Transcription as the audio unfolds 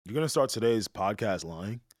You're gonna start today's podcast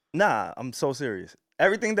lying? Nah, I'm so serious.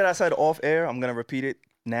 Everything that I said off air, I'm gonna repeat it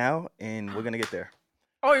now, and we're gonna get there.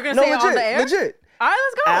 Oh, you're gonna say legit, it on the air? legit. All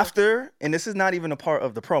right, let's go. After, and this is not even a part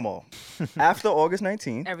of the promo. After August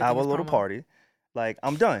 19th, Everything our is little promo. party. Like,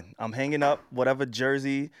 I'm done. I'm hanging up whatever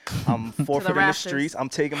jersey. I'm forfeiting the rafters. streets. I'm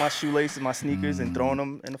taking my shoelaces, my sneakers, and throwing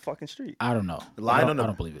them in the fucking street. I don't know. Lying on the- I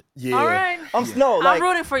don't believe it. Yeah. All right. No, like I'm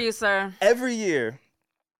rooting for you, sir. every year,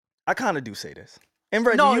 I kind of do say this. And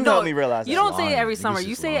Reggie, No, you no, helped me realize You that. don't say it lying. every Niggas summer. You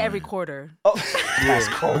just say it every lying. quarter. Oh, That's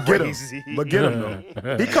crazy. But get him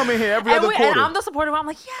though. He come in here every other And quarter. I'm the supporter. I'm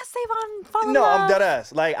like, yes, Savon, fall in No, love. I'm dead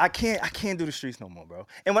ass. Like I can't do the streets no more, bro.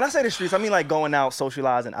 And when I say the streets, I mean like going out,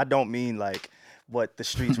 socializing. I don't mean like what the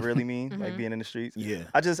streets really mean, like being in the streets. Yeah.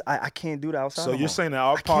 I can't do that outside. So no you're more. saying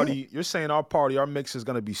that our mix is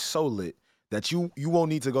gonna be so lit that you won't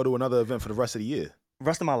need to go to another event for the rest of the year.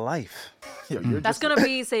 rest of my life. Yo, you're That's just, gonna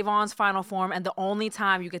be Savon's final form, and the only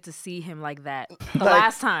time you get to see him like that. The Like,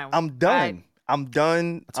 last time. I'm done. Right. I'm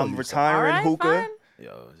done. told I'm you so. retiring All right, hookah. fine.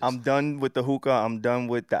 yo, just- I'm done with the hookah. I'm done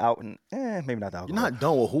with the out. Maybe not the alcohol. you're not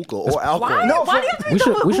done with hookah or alcohol. Why? No, Why do you have to We be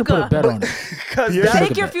done with should put a hookah? bet on it. because Yeah. that,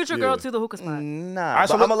 Take your future girl Yeah. to the hookah spot. nah. right,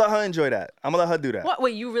 so but I'm gonna let her enjoy that. I'm gonna let her do that. What?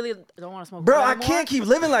 Wait, you really don't want to smoke? Bro, hookah I anymore? can't keep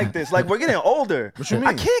living like this. Like we're getting older. What you I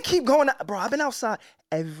mean? can't keep going. Bro, I've been outside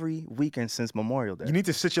every weekend since Memorial Day. You need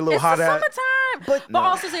to sit your little It's hot the ass. summertime. But- But No.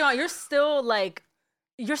 also, Savon,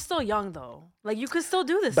 you're still young though. Like you could still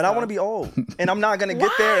do this. But I stuff. want to be old, and I'm not gonna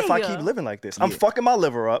get there if I Why? keep living like this. I'm fucking my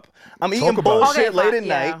liver up. I'm eating about it. bullshit Okay, late fine, at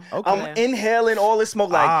yeah. night. Okay. I'm inhaling all this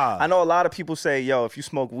smoke. Like Ah. I know a lot of people say, "Yo, if you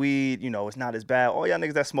smoke weed, it's not as bad." All y'all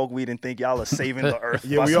niggas that smoke weed and think y'all are saving the earth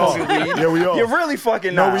Yeah, by we are. smoking weed. Yeah, we are. You're really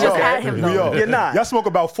fucking No, not. we Just are. at him, we though. are. You're not. Y'all smoke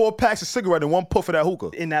about 4 packs of cigarette and 1 puff of that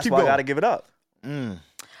hookah. And that's Keep why I going. gotta give it up.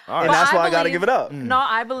 All And right. that's But why I gotta believe- give it up. No,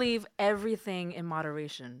 I believe everything in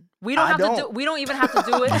moderation. We don't I have to don't. do. We don't even have to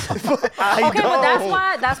do it. I Okay, but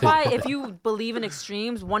that's don't. why if you believe in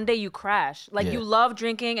extremes, one day you crash. Like Yeah. you love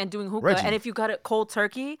drinking and doing hookah, Reggie. and if you cut it cold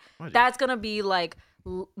turkey, that's gonna be like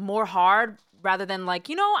more hard rather than like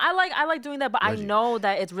I like doing that, but I know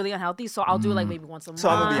that it's really unhealthy, so I'll do it like maybe once a month. So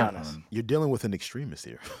I'm gonna be honest. You're dealing with an extremist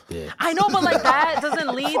here. Yeah. I know, but like that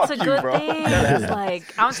doesn't lead to you, good bro. things.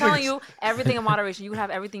 Like I'm telling you, everything in moderation. You can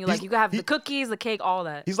have everything you like. You can have the cookies, the cake, all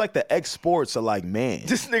that. He's like the ex-sports are like, man.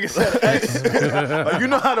 This nigga said, Like, you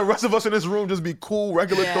know how the rest of us in this room just be cool,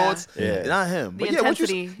 regular Yeah. thoughts? Yeah. Not him. The But yeah, what you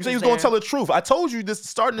intensity say you is was gonna there. tell the truth. I told you this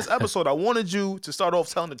starting this episode. I wanted you to start off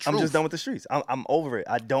telling the truth. I'm just done with the streets. I'm over it.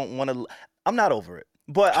 I don't want to. I'm not over it,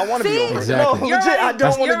 but I want to be See? over Exactly. it. No, You're legit, I right.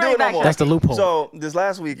 don't want You're to do right it no back more. That's the loophole. So this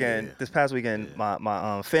past weekend,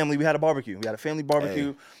 my family, we had a barbecue. We had a family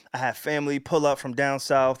barbecue. I had family pull up from down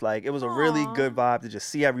south. Like it was a really good vibe to just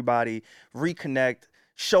see everybody, reconnect,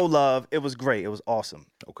 show love. It was great. It was awesome.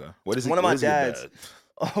 Okay. What is it? One of my what is your dad's,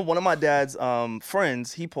 bad? one of my dad's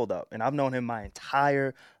friends, he pulled up, and I've known him my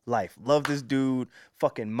entire life. Love this dude,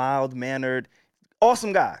 fucking mild mannered,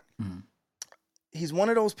 awesome guy. He's one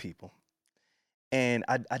of those people. And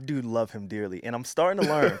I do love him dearly. And I'm starting to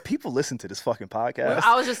learn. People listen to this fucking podcast.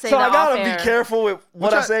 I was just saying so that I gotta off air. be careful with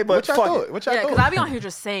what I say, but what y'all fuck thought? it. What y'all Yeah, because thought? I be on here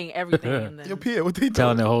just saying everything. And then, Yo, Pierre, what they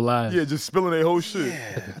Telling doing? their whole lives. Yeah, just spilling their whole shit.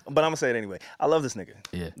 But I'm gonna say it anyway. I love this nigga.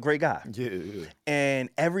 Yeah. Great guy. Yeah. And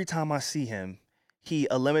every time I see him, he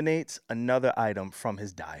eliminates another item from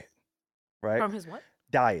his diet. Right? from his what?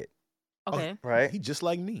 Diet. Okay. Right? He just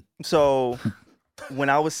like me. So when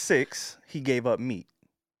I was 6, he gave up meat.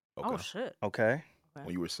 Okay. Oh shit. Okay.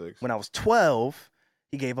 When you were 6. When I was 12,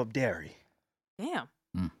 he gave up dairy. Damn.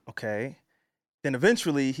 Okay. Then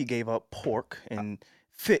eventually he gave up pork and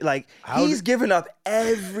fit. Like How he's did- given up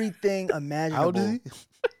everything imaginable. How old is he?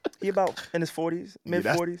 He about in his 40s, mid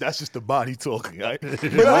 40s. That's just the body talking, right? But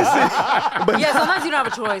listen, but Yeah, sometimes you don't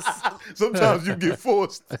have a choice. Sometimes you get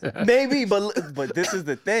forced. maybe, but this is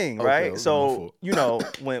the thing, Okay, right? my So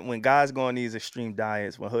fault. when guys go on these extreme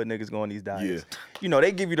diets, when hood niggas go on these diets,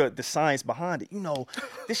 they give you the science behind it.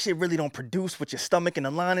 This shit really don't produce with your stomach and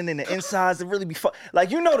the lining and the insides. It really be like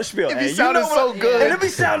the spiel. It be and sounding so good. and it be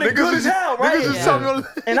sounding Niggas good just- as hell, right? niggas just tell me all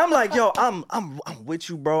the- And I'm like, yo, I'm with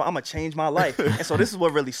you, bro. I'm gonna change my life. And so this is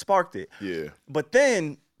what really sparked it. Yeah. But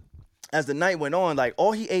then, as the night went on, like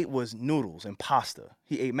all he ate was noodles and pasta.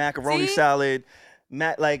 He ate macaroni See? salad,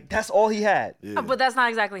 like that's all he had. But that's not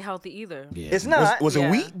exactly healthy either. Yeah. It's not. Was it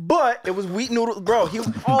Yeah. wheat? But it was wheat noodles, bro.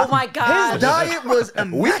 Oh my god. His diet was Wheat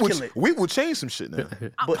immaculate. will change some shit now.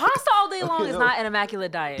 Pasta all day long is not an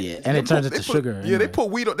immaculate diet. Yeah, and it turns into sugar. Yeah, they anyway. put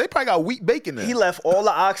wheat on. They probably got wheat bacon there. He left all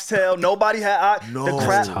the oxtail. Nobody had No. the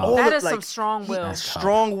crap. That's All That the, is some like, strong will. That's tough.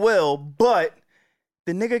 strong will. But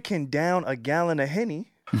the nigga can down a gallon of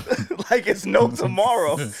Henny like it's no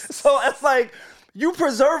tomorrow. So it's like, You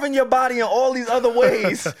preserving your body in all these other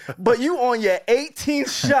ways, but you on your 18th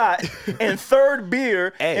shot and third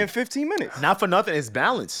beer in 15 minutes. Not for nothing, it's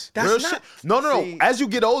balance. That's Real not- shit. No. See- As you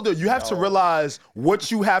get older, you have to realize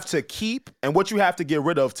what you have to keep and what you have to get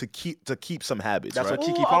rid of to keep some habits. That's right? what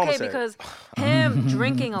Kiki Ooh, Palmer okay, said. because him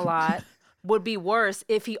drinking a lot would be worse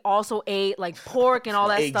if he also ate like pork and all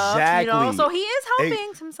that stuff. You know, Exactly. so he is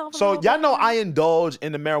helping himself. A So little y'all bit. know I indulge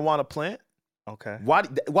in the marijuana plant. Okay. Why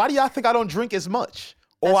do y'all think I don't drink as much?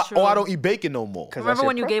 Or That's I true. don't eat bacon no more? 'Cause Remember that's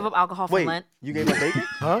when your you gave up alcohol for Wait, Lent? you gave up bacon?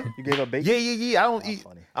 Huh? You gave up bacon? Yeah. I don't eat.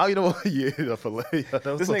 funny. I don't yeah, for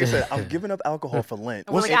This nigga said, I'm giving up alcohol for Lent.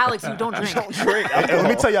 And we're like, Alex, you don't drink. Don't drink Hey, alcohol. let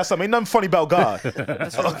me tell y'all something. Ain't nothing funny about God.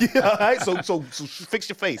 Yeah, all right? So fix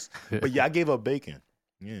your face. But yeah, I gave up bacon.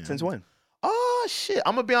 Yeah. Since when? Oh shit!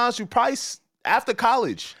 I'm gonna be honest with you. Probably after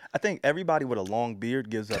college. I think everybody with a long beard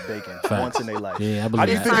gives up bacon once in their life. Yeah, I How believe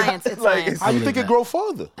do you that. think? Science, it's Like, science. How do you believe think it that. grow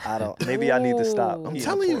further? I don't. Maybe I need to stop. Ooh. I'm eating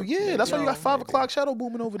telling you, pork. yeah. That's why you got 5 maybe. o'clock shadow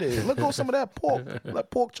booming over there. Let go some of that pork,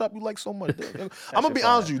 that pork chop you like so much. I'm gonna shit be fire.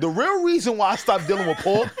 honest with you. The real reason why I stopped dealing with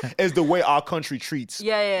pork is the way our country treats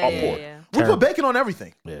Yeah. our pork. Yeah. We put bacon on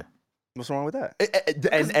everything, Yeah. What's wrong with that?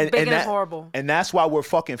 and Bacon is that, horrible. and that's why we're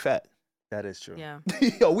fucking fat. That is true. Yeah.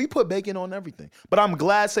 Yo, we put bacon on everything. But I'm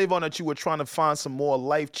glad, Savon, that you were trying to find some more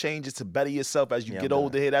life changes to better yourself as you Yeah, get I'm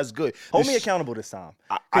older here. That's good. Hold This me sh- accountable this time.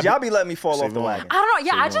 I- Because y'all be letting me fall off the Savon. wagon. I don't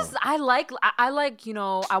know. Yeah, Savon. I like, you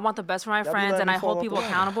know, I want the best for my be friends letting and me I fall hold off people the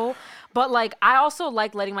wagon. accountable. But like, I also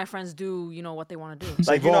like letting my friends do, you know, what they want to do.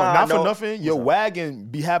 Like, you Savon, know how I not for know- nothing, your wagon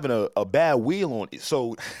be having a bad wheel on it.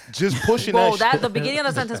 So just pushing Whoa, that shit. the beginning of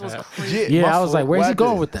the sentence was crazy. Yeah, my I was like, fault. where's he Wagon.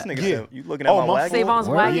 going with This that? nigga Yeah. said, you looking at Oh, my my wagon? Savon's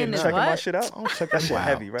Word? wagon Yeah, is Checking what? my shit out? I don't check That that shit shit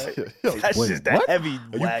heavy, right? Yo, That's wait, just that what? heavy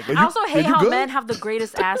wagon. I also hate you how good? men have the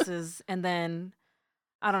greatest asses and then,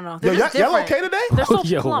 I don't know. Yo, They're just y'all different. okay today? They're so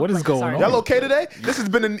Yo, plump. what is Like, going sorry. on? Y'all okay today? This is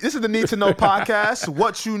the Need to Know podcast.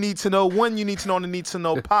 What you need to know, when you need to know on the Need to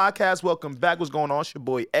Know podcast. Welcome back. What's going on? It's your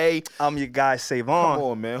boy A. I'm your guy, Come Savon.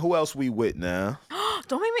 on, man. Who else we with now?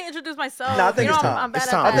 Don't make me introduce myself. Nah, I think You it's know, time. I'm bad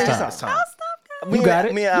It's at time. I think that. it's time. It's time. Oh, stop, guys. You got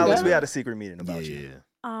it. Me and You Alex, got we it. had a secret meeting about you.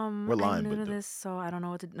 We're lying, I'm new but to this, so I don't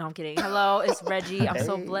know what to. No, I'm kidding. Hello, it's Reggie. I'm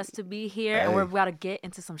so blessed to be here, and we're about to get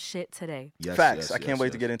into some shit today. Yes, Facts. yes, I can't yes,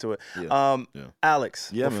 wait to yes. get into it. Yeah, yeah.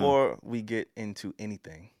 Alex, Yeah, man. before we get into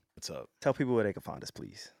anything, What's up? tell people where they can find us,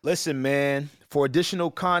 please. Listen, man, for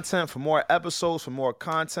additional content, for more episodes, for more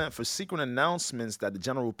content, for secret announcements that the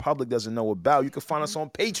general public doesn't know about, you can find us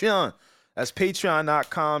on Patreon. That's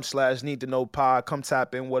patreon.com/need-to-know-pod. Come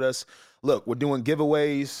tap in with us. Look, we're doing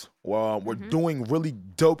giveaways. We're doing really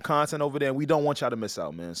dope content over there, and we don't want y'all to miss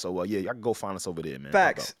out, man. So, yeah, y'all can go find us over there, man.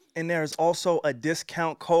 Facts. And there's also a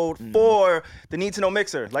discount code for the Need to Know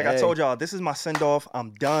Mixer. Like I Hey. told y'all, this is my send off.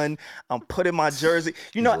 I'm done. I'm putting my jersey.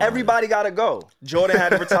 You know, everybody got to go. Jordan had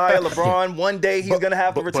to retire. LeBron, one day he's going to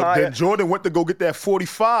have to But retire. then Jordan went to go get that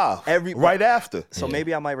 45 right after. So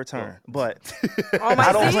maybe I might return. But Oh my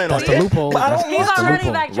I don't plan on That's the it. loophole. But I That's don't He's want to. already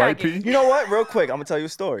loophole. Right, backtracking. P? You know what? Real quick, I'm going to tell you a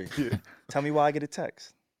story. Tell me why I get a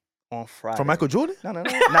text on Friday. From Michael Jordan? No, not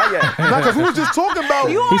yet. No, because we was just talking about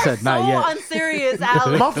You He are said, so "Not yet." unserious,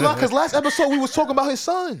 Alex. because last episode we was talking about his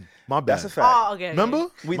son. My bad. That's a fact. Oh, okay. Remember?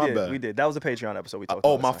 We My did. bad. We did. That was a Patreon episode we talked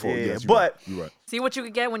Oh, about. my this fault. time. Yeah, Yes, yeah. But you're right. See what you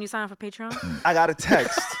could get when you sign up for Patreon? I got a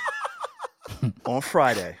text on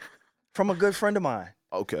Friday from a good friend of mine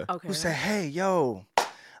Okay. Okay. who said, "Hey, yo,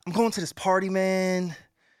 I'm going to this party, man.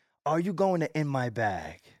 Are you going to In My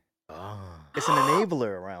Bag? It's an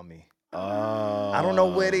enabler around me. I don't know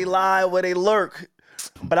where they lie, where they lurk,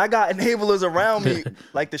 but I got enablers around me.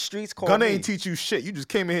 Like the streets call Gunna me. ain't teach you shit. You just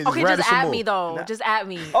came in here and Okay, ratted just some at more. me though. Just at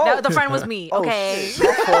me. Oh. The friend was me. Oh, Okay. shit.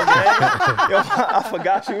 My fault, gang. Yo, I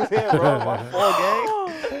forgot you was here, bro. My fault, gang.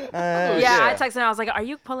 Yeah, I texted him. I was like, "Are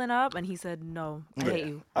you pulling up?" And he said, "No, I hate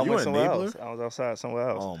you." I You went an somewhere enabler? else. I was outside somewhere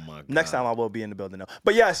else. Oh, my God. Next time I will be in the building though.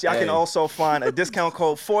 But yes, y'all can Hey. also find a discount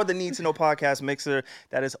code for the Need to Know Podcast Mixer.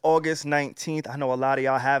 That is August 19th. I know a lot of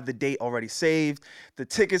y'all have the date already saved. The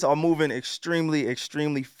tickets are moving extremely,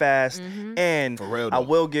 extremely fast. And For real, I though.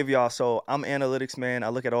 will give y'all, so I'm analytics man. I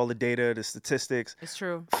look at all the data, the statistics. It's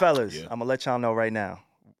true. Fellas, Yeah. I'm gonna let y'all know right now.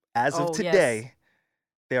 As of Oh, today,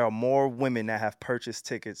 there are more women that have purchased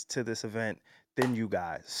tickets to this event than you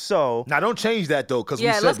guys. So Now, don't change that, though, because we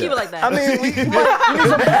Yeah, said let's that. keep it like that. I mean, we need some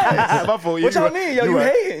bags. My fault. What You y'all right. mean? Yo, you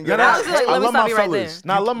right. hating. Nah, Yo, nah, I was like, let I me love stop my you right fellas. there.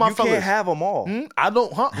 Nah, I love my you fellas. can't have them all. I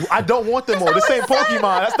don't. I don't want them all. This ain't Pokemon.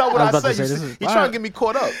 That's not what I I, was about said. to say, You this see- is- He all trying right. to get me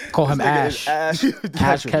caught up. Call him Nigga, Ash. Ash.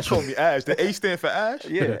 Ash You Ketchum. call me Ash. The A stand for Ash.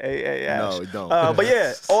 Yeah, Ash. No, it don't. But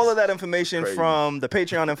yeah, all of that information Crazy. from the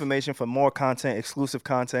Patreon information for more content, exclusive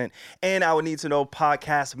content, and our Need to Know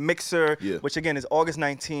Podcast Mixer, Yeah. which again is August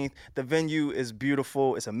 19th. The venue is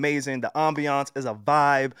beautiful. It's amazing. The ambiance is a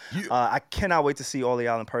vibe. I cannot wait to see all of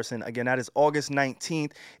y'all in person. Again, that is August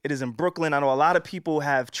 19th. It is in Brooklyn. I know a lot of people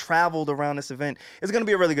have traveled around this event. It's going to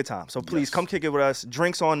be a really good time. So please come kick it with us.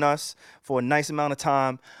 Drinks on us for a nice amount of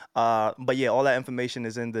time. But yeah, all that information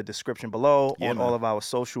is in the description below on all of our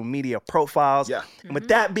social media profiles. Yeah. And with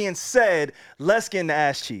that being said, let's get into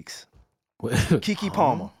ass cheeks. Keke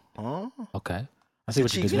Palmer. Okay. I see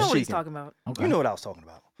what you did. You know what he's talking about. Okay. You know what I was talking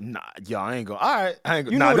about. Nah, I ain't gonna. All right, I ain't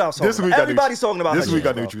gonna. You know what I was talking about. Everybody's talking about this week.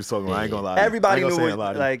 I knew what you was talking about. I ain't gonna lie. Everybody knew it.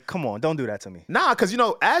 Like, come on, don't do that to me. Nah, because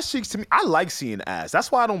ass cheeks to me, I like seeing ass.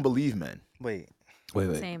 That's why I don't believe men. Wait.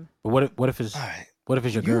 Same. But what if it's all right? What if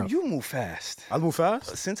it's your girl? You move fast. I move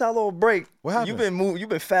fast? Since our little break, what happened? You've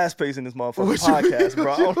been fast pacing this motherfucking podcast,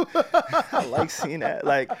 bro. I like seeing that.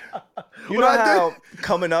 Like, you know how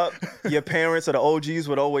coming up, your parents or the OGs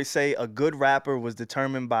would always say a good rapper was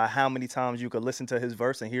determined by how many times you could listen to his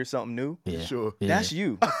verse and hear something new? Yeah. Sure. Yeah. That's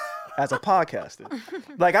you. As a podcaster,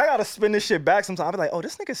 like I gotta spin this shit back sometimes. I be like, "Oh,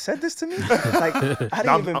 this nigga said this to me." Like I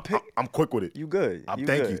didn't even pick. I'm quick with it. You good?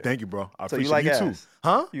 Thank you, bro. I so appreciate you like you ass. too,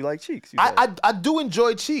 huh? You like cheeks? I do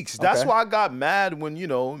enjoy cheeks. That's why I got mad when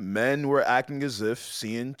men were acting as if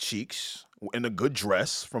seeing cheeks in a good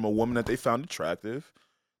dress from a woman that they found attractive.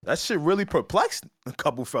 That shit really perplexed a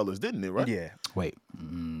couple fellas, didn't it? Right? Yeah. Wait.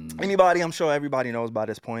 Anybody? I'm sure everybody knows by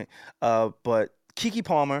this point. But Keke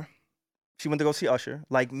Palmer. She went to go see Usher,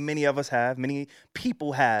 like many of us have, many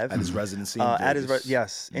people have. At his residency in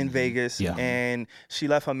Vegas. In Vegas. Yeah. And she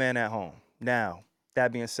left her man at home. Now,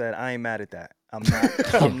 that being said, I ain't mad at that. I'm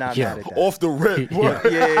not mad at that. Off the rip.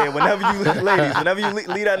 Yeah. Whenever you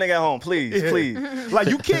leave that nigga at home, please. Like,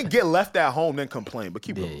 you can't get left at home then complain, but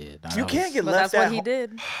keep going. You can't get left at home. That's what he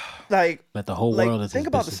did. Like, let the whole world think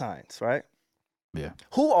about the signs, right? Yeah.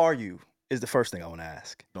 Who are you? Is the first thing I want to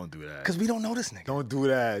ask. Don't do that. Because we don't know this nigga. Don't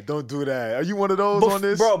do that. Are you one of those on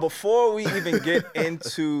this? Bro, before we even get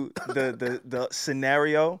into the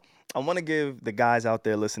scenario, I want to give the guys out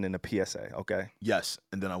there listening a PSA, okay? Yes,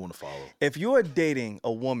 and then I want to follow. If you are dating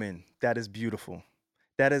a woman that is beautiful,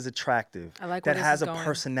 that is attractive, that has a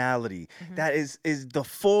personality, that is the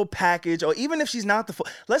full package, or even if she's not the full,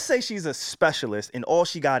 let's say she's a specialist and all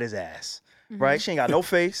she got is ass. Right? She ain't got no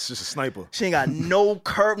face. It's just a sniper. She ain't got no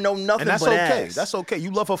curve, no nothing. And that's but okay. ass. That's okay.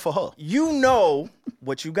 You love her for her. You know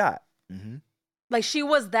what you got. Like she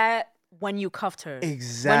was that when you cuffed her.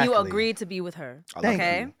 Exactly. When you agreed to be with her. Thank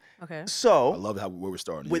you. Okay. So I love where we're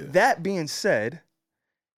starting. With that being said,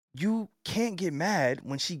 you can't get mad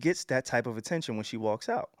when she gets that type of attention when she walks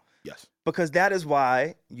out. Yes. Because that is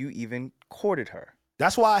why you even courted her.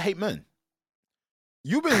 That's why I hate men.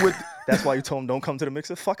 You've been with. That's why you told him don't come to the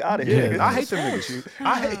mixer. Fuck out of here. I hate them niggas.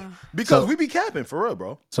 I hate because we be capping for real,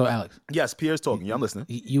 bro. So Alex. Yes, Pierre's talking. Yeah, I'm listening.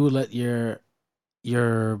 You would let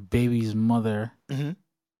your baby's mother, kind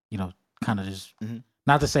of just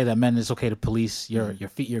not to say that men it's okay to police your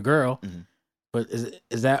girl, but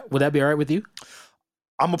would that be all right with you?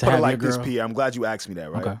 I'm gonna put it like this, Pierre. I'm glad you asked me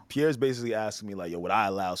that, right? Okay. Pierre's basically asking me like, yo, would I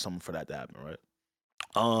allow something for that to happen,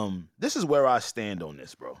 right? This is where I stand on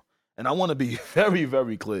this, bro. And I want to be very,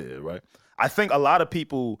 very clear, right? I think a lot of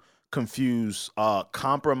people confuse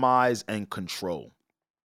compromise and control,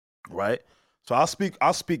 right? So I'll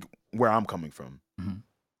speak where I'm coming from.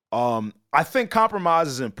 I think compromise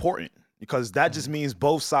is important because that just means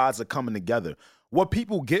both sides are coming together. What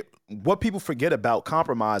people forget about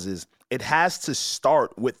compromise is it has to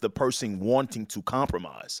start with the person wanting to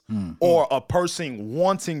compromise or a person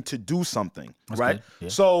wanting to do something, right? Yeah.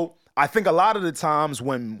 So I think a lot of the times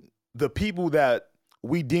when the people that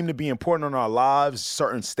we deem to be important in our lives,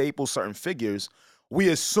 certain staples, certain figures, we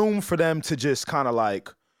assume for them to just kind of like,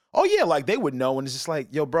 oh yeah, like they would know. And it's just like,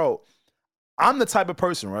 yo, bro, I'm the type of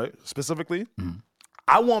person, right? Specifically,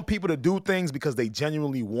 I want people to do things because they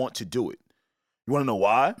genuinely want to do it. You want to know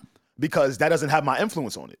why? Because that doesn't have my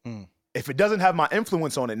influence on it. If it doesn't have my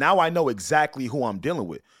influence on it, now I know exactly who I'm dealing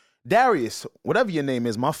with. Darius, whatever your name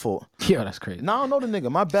is, my fault. Yo, that's crazy. No, I don't know the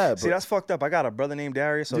nigga. My bad, bro. See, that's fucked up. I got a brother named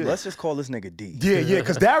Darius, so let's just call this nigga D. Yeah,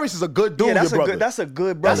 because Darius is a good dude, that's your brother. That's a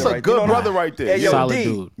good brother. That's a good brother right there. Hey, yo, solid D.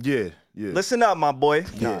 dude. Yeah. Listen up, my boy.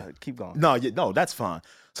 Yeah. Nah, keep going. No, that's fine.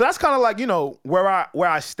 So that's kind of like, where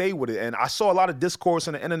I stay with it. And I saw a lot of discourse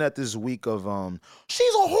on the internet this week of,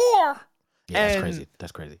 she's a whore. Yeah, that's crazy.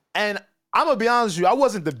 That's crazy. And I'm going to be honest with you, I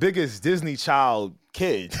wasn't the biggest Disney child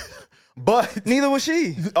kid. But neither was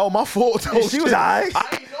she. Oh, my fault. Yeah, she was alright.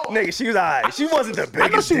 Nigga, she was alright. She wasn't the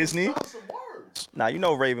biggest Disney. Nah,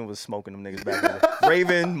 Raven was smoking them niggas back then.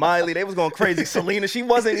 Raven, Miley, they was going crazy. Selena, she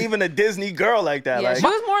wasn't even a Disney girl like that. Yeah, like, she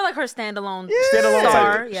was more like her standalone standalone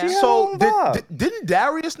star. type. Yeah. So didn't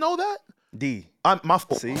Darius know that? D. My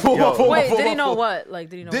fault. See? Wait, did he know what? Like,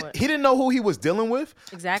 did he know what? He didn't know who he was dealing with.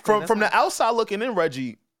 Exactly. From the outside looking in,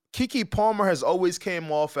 Reggie, Keke Palmer has always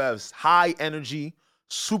came off as high energy,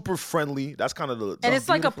 super friendly. That's kind of the and it's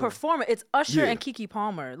like a performer. It's Usher Yeah. and Keke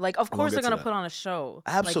Palmer. Like, of course they're get to gonna that. put on a show.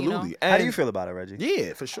 Absolutely. Like, you know? And How do you feel about it, Reggie?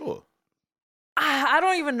 Yeah, for sure. I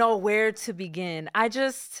don't even know where to begin.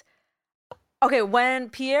 Okay, when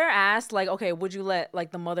Pierre asked, like, okay, would you let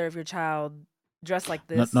like the mother of your child dress like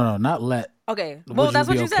this? No, not let. Okay, well, that's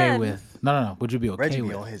would what you you be okay said. with? No. Would you be okay Reggie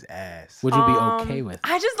with? be on his ass. Would you be okay with?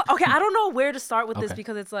 I don't know where to start with this Okay.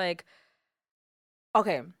 because it's like,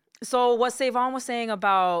 okay, so what Savon was saying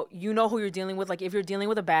about you know who you're dealing with, like if you're dealing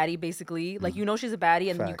with a baddie, basically, like you know she's a baddie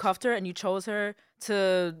and then you Facts. cuffed her and you chose her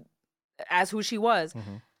as who she was.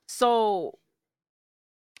 Mhm. So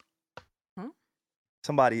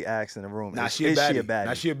Somebody asked in the room, Nah, is she a she baddie. a baddie?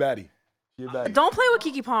 Nah, she a baddie. She a baddie. don't play with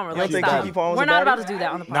Keke Palmer. You Like, don't think stop. Keke Palmer's We're a not baddie? about to do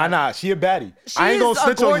that on the podcast. Nah, she a baddie. She's I ain't gonna a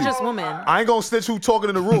snitch on gorgeous you. woman. I ain't gonna snitch who talking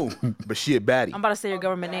in the room, but she a baddie. I'm about to say your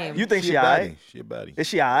government name. You think she a alright? baddie. She a baddie. Is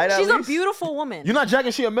she alright at She's a least? beautiful woman. You're not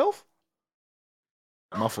jacking she a MILF?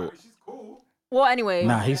 My fault. Well, anyway.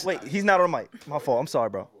 Nah, he's Wait, he's not on the mic. My fault. I'm sorry,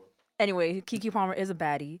 bro. Anyway, Keke Palmer is a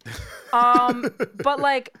baddie. But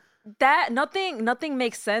like that, nothing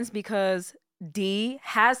makes sense because D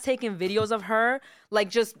has taken videos of her like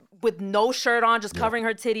just with no shirt on, just covering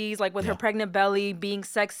her titties, like with her pregnant belly, being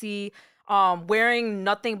sexy, wearing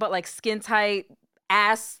nothing but like skin tight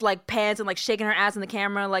ass like pants and like shaking her ass in the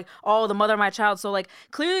camera, like, oh, the mother of my child. So like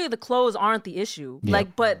clearly the clothes aren't the issue. Yeah.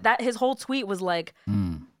 Like, but that his whole tweet was like,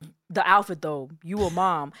 the outfit though, you a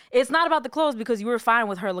mom. It's not about the clothes because you were fine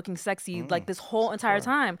with her looking sexy like this whole entire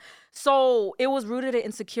time. So it was rooted in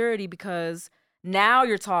insecurity because now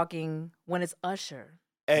you're talking when it's Usher.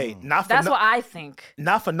 Hey, not for That's what I think.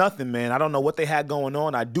 not for nothing, man. I don't know what they had going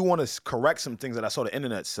on. I do want to correct some things that I saw the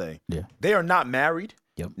internet say. Yeah. They are not married.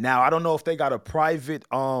 Yep. Now I don't know if they got a private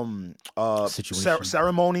Situation.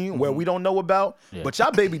 ceremony where we don't know about. Yeah. But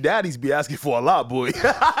y'all baby daddies be asking for a lot, boy.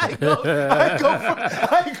 I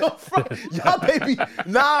ain't go front. Y'all baby,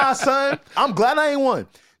 nah, son. I'm glad I ain't one.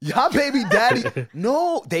 Y'all baby daddy,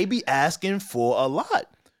 no, they be asking for a lot.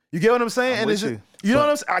 You get what I'm saying? I'm And it's with just, you know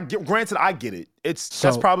what I'm saying? Granted, I get it. That's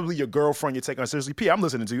So- probably your girlfriend you're taking her seriously. P, I'm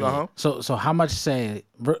listening to you. So how much say?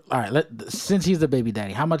 All right, since he's the baby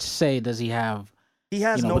daddy, how much say does he have? He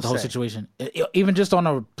has no with the whole say. situation, even just on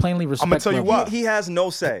a plainly respect. tell you level. why. He has no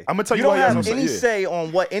say. I'ma tell you you why don't he has have no say, any yeah. say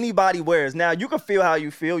on what anybody wears. Now you can feel how you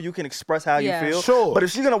feel. You can express how Yeah. you feel. Sure. But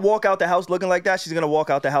if she's gonna walk out the house looking like that, she's gonna walk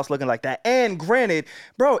out the house looking like that. And granted,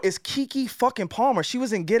 bro, it's Keke fucking Palmer. She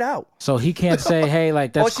was in Get Out. So he can't say, "Hey,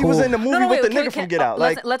 like that's Or she cool." was in the movie with wait, the can- nigga from can- Get Out.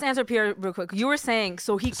 let's answer Pierre real quick. You were saying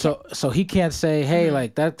so he So he can't say, "Hey,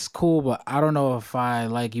 like that's cool," but I don't know if I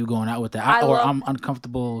like you going out with that, or I'm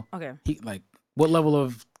uncomfortable. Okay. He like what level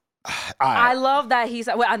of? I love that he's.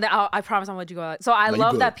 Wait, I promise I'm gonna let you go out. So I No, you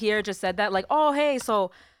love good. that Pierre just said that. Like, oh hey,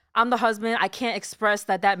 so I'm the husband. I can't express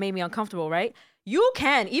that made me uncomfortable, right? You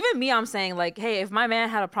can. Even me, I'm saying like, hey, if my man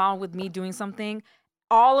had a problem with me doing something,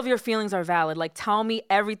 all of your feelings are valid. Like, tell me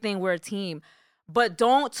everything. We're a team. But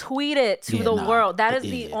don't tweet it to Yeah, the nah. world. That is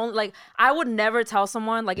Yeah. the only, like, I would never tell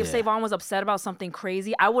someone, like, if Yeah. Savon was upset about something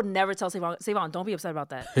crazy, I would never tell Savon, don't be upset about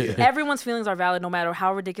that. Everyone's feelings are valid no matter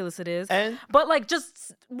how ridiculous it is. And- but, like,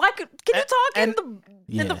 just, can you talk in the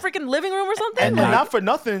Yeah. freaking living room or something? And Like, not for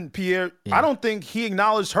nothing, Pierre. Yeah. I don't think he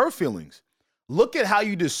acknowledged her feelings. Look at how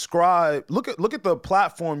you describe. Look at the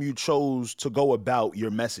platform you chose to go about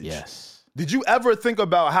your message. Yes. Did you ever think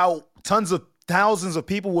about how thousands of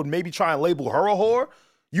people would maybe try and label her a whore?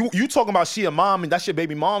 You talking about she a mom and that's your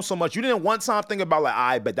baby mom so much. You didn't one time think about like,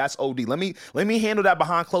 I bet that's OD. Let me handle that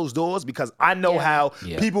behind closed doors because I know how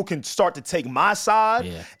Yeah. people can start to take my side.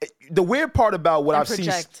 Yeah. The weird part about what And I've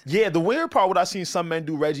project. seen, the weird part what I've seen some men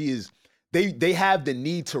do, Reggie, is they have the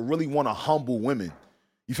need to really want to humble women.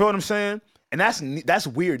 You feel what I'm saying? And that's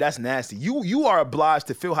weird. That's nasty. You are obliged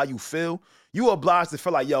to feel how you feel. You are obliged to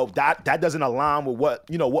feel like, yo, that doesn't align with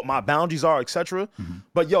what my boundaries are, etc.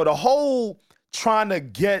 But yo, the whole trying to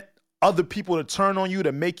get other people to turn on you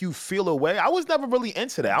to make you feel a way, I was never really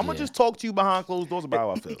into that. I'm gonna just talk to you behind closed doors about how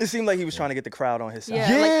I feel. It seemed like he was trying to get the crowd on his side. Yeah,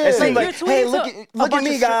 Yeah. like, It Seemed like, like, you're hey, tweeting look to a at bunch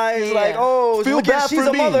me, of guys. shit. Like, oh, Feel look at bad she's for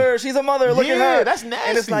a me. mother. She's a mother. Look Yeah, at her. that's And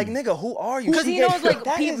it's nasty. like, nigga, who are you? Because he knows, like,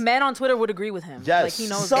 that is- men on Twitter would agree with him. Yes. Like, he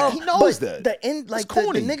knows Some, that. He knows but that. The end, like It's the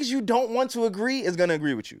corny. niggas you don't want to agree is gonna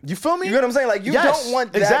agree with you. You feel me? You know what I'm saying? Like you Yes, don't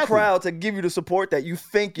want that exactly. crowd to give you the support that you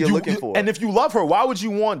think you're looking for. And if you love her, why would you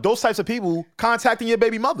want those types of people contacting your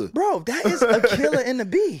baby mother? bro, that is a killer in the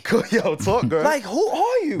B. Yo, talk, girl. Like, who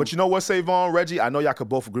are you? But you know what, Savon, Reggie? I know y'all could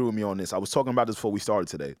both agree with me on this. I was talking about this before we started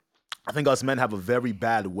today. I think us men have a very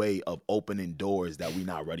bad way of opening doors that we're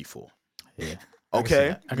not ready for. Yeah.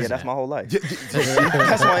 Okay? Yeah, that's my whole life. Yeah,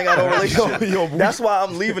 That's why I ain't got no relationship. That's why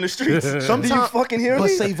I'm leaving the streets. Do you fucking hear but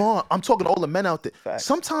me? Savon, I'm talking to all the men out there. Facts.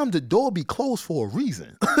 Sometimes the door be closed for a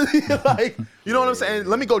reason. Like, you know what I'm saying?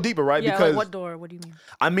 Let me go deeper, right? Yeah, Because like what door? What do you mean?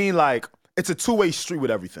 I mean, like, it's a two-way street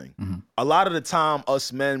with everything. Mm-hmm. A lot of the time,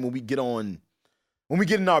 us men, when we get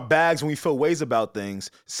in our bags, when we feel ways about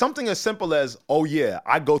things, something as simple as, oh yeah,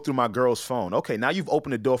 I go through my girl's phone. Okay, now you've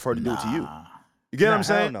opened the door for her to do it to you. You get what I'm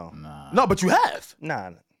saying? No. No, but you have.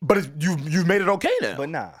 Nah. But you've made it okay now. But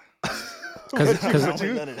nah. Because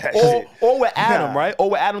None of that shit. Or with Adam, Nah. right? Or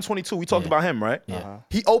with Adam 22, we talked about him, right? Yeah.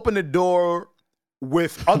 He opened the door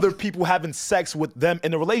with other people having sex with them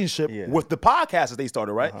in the relationship Yeah. with the podcast that they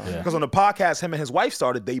started, right? Yeah. Because on the podcast him and his wife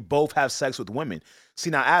started, they both have sex with women. See,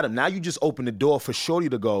 now, Adam, now you just open the door for Shorty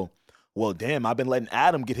to go, well, damn, I've been letting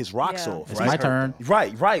Adam get his rocks Yeah. off, it's right? my turn.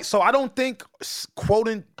 Right. So I don't think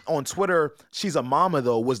quoting on Twitter, she's a mama,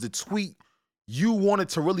 though, was the tweet you wanted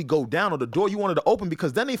to really go down, or the door you wanted to open,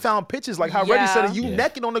 because then they found pictures like how Reddy said, you Yeah.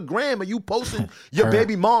 naked on the gram and you posting your Her.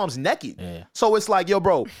 baby mom's naked. Yeah. So it's like, yo,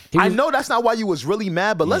 bro, He I was- know that's not why you was really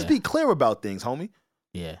mad, but let's Yeah. be clear about things, homie.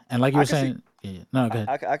 Yeah. And like you I were can see- saying, yeah. No, go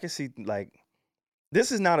ahead. I can see, like,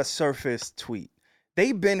 this is not a surface tweet.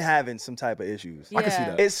 They've been having some type of issues. I can see Yeah.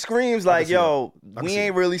 that. It screams like, see yo, can we see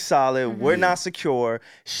ain't that. really solid. We're not secure.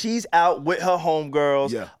 She's out with her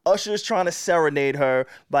homegirls. Yeah. Usher's trying to serenade her.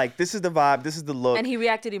 Like, this is the vibe. This is the look. And he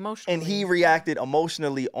reacted emotionally. And he reacted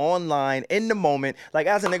emotionally online in the moment. Like,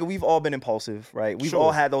 as a nigga, we've all been impulsive, right? We've Sure.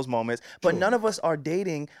 all had those moments. But none of us are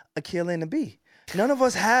dating a killer and a B. None of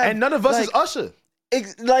us have. And none of us like, is Usher.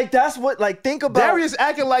 like, that's what, like, think about. Darius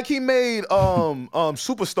acting like he made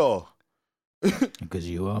Superstar. Because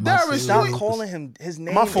you are my Darius, Stop you- calling him his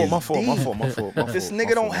name. My fault, is my fault. This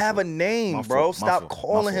nigga don't have a name, bro. Stop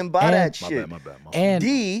calling him by And- that My shit. bad. And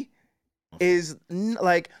D is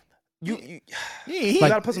like you He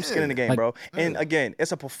gotta put some skin in the game, Like- bro. And again,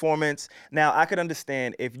 it's a performance. Now I could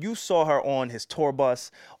understand if you saw her on his tour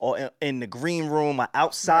bus or in the green room or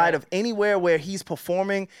outside of anywhere where he's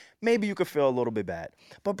performing, maybe you could feel a little bit bad.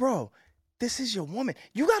 But bro, this is your woman.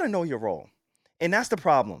 You gotta know your role, and that's the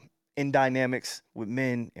problem in dynamics with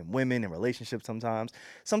men and women and relationships.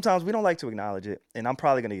 Sometimes we don't like to acknowledge it, and I'm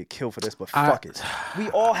probably gonna get killed for this, but fuck it. We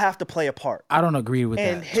all have to play a part. I don't agree with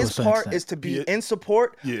And that. his part is to be Yeah. in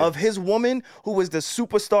support Yeah. of his woman who is the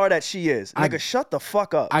superstar that she is. Nigga, shut the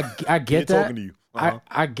fuck up. I get that. talking to you. Uh-huh.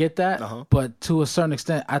 I get that. Uh-huh. But to a certain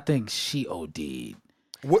extent, I think she OD'd.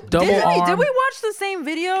 What, Double Did arm. we watch the same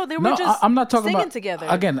video? They were No, just I'm not talking singing about together.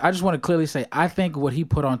 Again, I just want to clearly say I think what he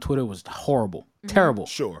put on Twitter was horrible, terrible.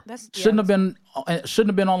 Sure. That's Shouldn't have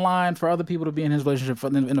been online for other people to be in his relationship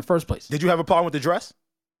in the first place. Did you have a problem with the dress?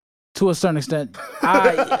 To a certain extent,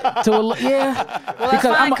 yeah. Well, that's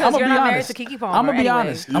fine because you're not married to Keke Palmer. I'm gonna be anyway.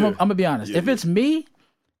 honest. I'm gonna be honest. If it's me,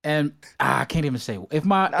 and I can't even say if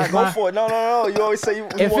my Nah, if go my, for it. No. You always say you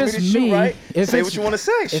want if me it's to shoot, me, right? if Say it's- what you want to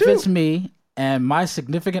say. if Shoot. it's me and my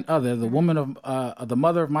significant other, the woman of the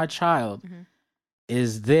mother of my child,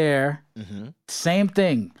 is there, same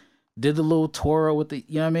thing. Did the little twirl with the,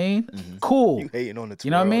 you know what I mean? Cool. You hating on the You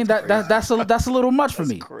know what I mean? twirl. That's a little much for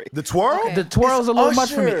me. Crazy. The twirl? Okay. The twirl's a little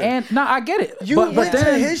much for me. Usher. And no, I get it. You but went then,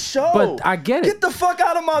 to his show. But I get it. Get the fuck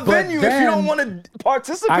out of my But venue if you then- don't want to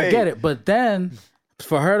participate. I get it. But then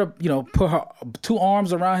for her to, put her two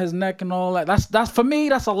arms around his neck and all that, that's for me,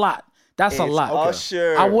 that's a lot. That's a It's lot.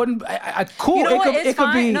 Usher. I wouldn't. Cool. You know it what? could, It's it could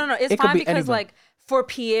fine. be. No, it's it could fine be because anybody. like for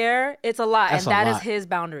Pierre, it's a lot, That's and a that is lot. his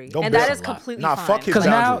boundary, Don't and break that it. is completely Nah, fine. fuck his Because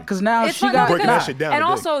boundary. now, because now It's she fine got Breaking because, that shit down and a bit.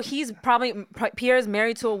 also he's probably Pierre's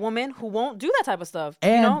married to a woman who won't do that type of stuff.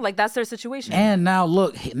 And- like that's their situation. And now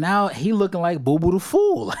look, now he looking like Boo Boo the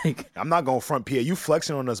Fool. Like I'm not going to front Pierre. You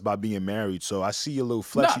flexing on us by being married, so I see your little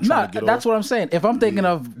flex you no, trying to get that's off. what I'm saying. If I'm thinking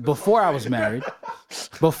of before I was married,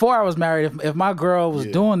 if my girl was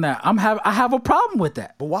doing that, I have a problem with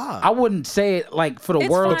that. But why? I wouldn't say it like for the it's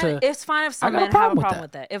world fine. to. It's fine if some I got a men have a problem with problem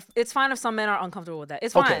with that. that. If it's fine if some men are uncomfortable with that.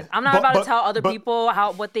 It's fine. Okay. I'm not But- about but- to tell other but- people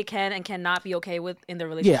what they can and cannot be okay with in their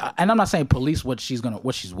relationship. Yeah, and I'm not saying police what she's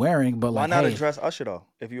wearing, but Why like not hey, address Usher though?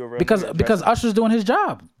 If you were real because Usher's doing his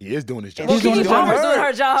job. He is doing his job. Well, He's doing Keke his job. Palmer's doing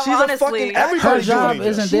her job, She's honestly. a fucking Her Everybody's job doing it.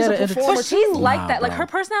 isn't She's there a to performer But she's too. like that. Like bro. her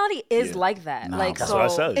personality is like that. Nah, like bro. so.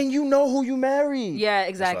 That's what I said. And you know who you married. Yeah,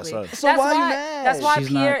 exactly. I said. So that's why you why. mad? That's why She's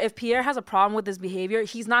Pierre. not- If Pierre has a problem with this behavior,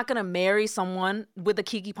 he's not gonna marry someone with a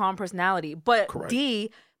Keke Palmer personality. But Correct.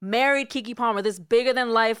 D married Keke Palmer, this bigger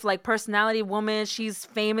than life like personality woman. She's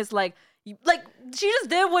famous. Like she just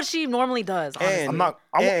did what she normally does. Honestly. And- I'm not.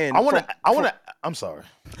 and I want from- to. I'm sorry.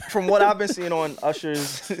 from what I've been seeing on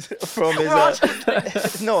Usher's from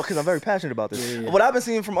his no, because I'm very passionate about this. Yeah. What I've been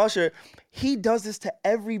seeing from Usher, he does this to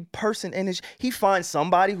every person in his. He finds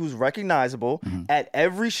somebody who's recognizable at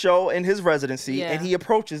every show in his residency, and he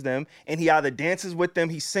approaches them, and he either dances with them,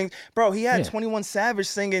 he sings. Bro, he had 21 Savage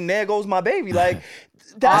singing "There Goes My Baby," like.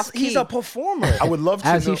 He's a performer. I would love to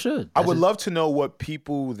As know, he should. I would love to know what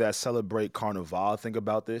people that celebrate Carnival think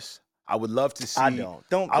about this. I would love to see. I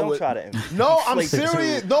don't try to. No, I'm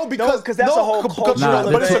serious. No, because that's a whole culture.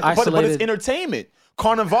 But it's entertainment.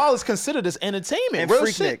 Carnival is considered as entertainment. And real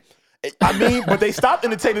Freaknik. shit. I mean, but they stopped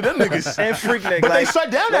entertaining them niggas. And Freaknik. But like, they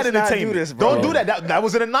shut down that entertainment. Don't do that. That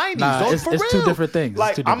was in the 90s. Nah, Don't, for it's real. two different things.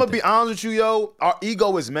 Like, I'm going to be honest with you, yo. Our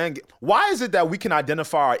ego is, man. Why is it that we can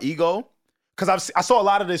identify our ego? Because I saw a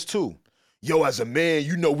lot of this too. Yo, as a man,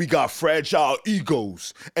 you know we got fragile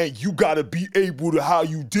egos, and you gotta be able to how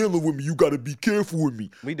you dealing with me. You gotta be careful with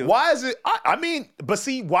me. We do. Why is it? I mean, but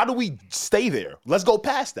see, why do we stay there? Let's go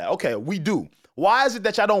past that. Okay, we do. Why is it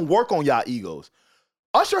that y'all don't work on y'all egos?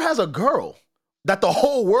 Usher has a girl that the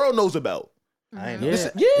whole world knows about. I ain't know.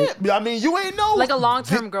 Yeah, I mean, you ain't know. Like a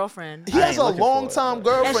long-term girlfriend. He has a long-time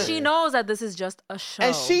girlfriend. And she knows that this is just a show.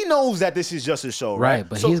 And she knows that this is just a show, right? Right,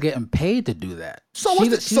 but he's getting paid to do that. So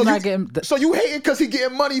So you hating because he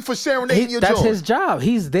getting money for serenading your That's joint? his job.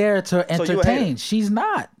 He's there to entertain. She's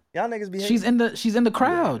not. Y'all niggas be She's in the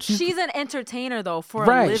crowd. She's an entertainer though for a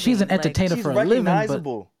living. She's an entertainer she's for a living. But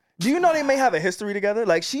recognizable. Do you know they may have a history together?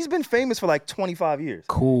 Like, she's been famous for like 25 years.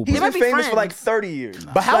 Cool. He's They been might be famous for friends. like 30 years.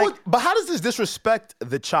 But how does this disrespect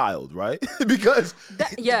the child, right? Because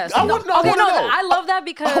Yes. I want to know. Okay, I wanna know. I love that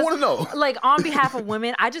because I wanna know. Like on behalf of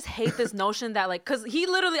women, I just hate this notion that like, cause he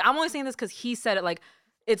literally, I'm only saying this because he said it, like,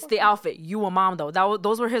 it's the outfit. You a mom though.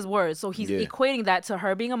 Those were his words. So he's equating that to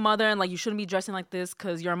her being a mother and like you shouldn't be dressing like this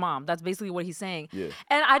because you're a mom. That's basically what he's saying. Yeah.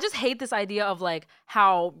 And I just hate this idea of like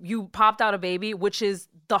how you popped out a baby, which is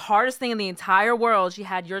the hardest thing in the entire world. She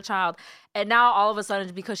had your child, and now all of a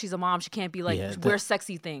sudden because she's a mom, she can't be like wear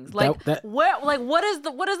sexy things. Like what is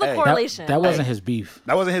the correlation? That wasn't his beef.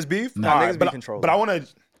 That wasn't his beef. Nah, All right, niggas be controlling. But I want to.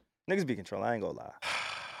 Niggas be controlling. I ain't gonna lie.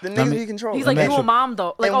 The niggas be controlling. He's like, you a mom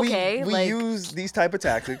though. Like, and okay. We like, use these type of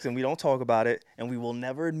tactics and we don't talk about it and we will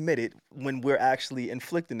never admit it when we're actually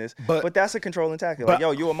inflicting this. But that's a controlling tactic. Like, yo,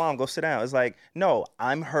 you a mom, go sit down. It's like, no,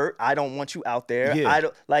 I'm hurt. I don't want you out there. Yeah. I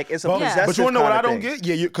don't like it's a possessive. But you wanna know what I don't thing. get?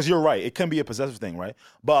 Yeah, because you're right. It can be a possessive thing, right?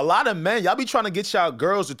 But a lot of men, y'all be trying to get y'all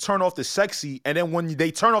girls to turn off the sexy, and then when they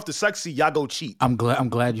turn off the sexy, y'all go cheat. I'm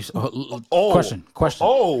glad you. Question.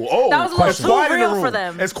 That was a little too real for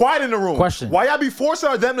them. It's quiet in the room. Question. Why y'all be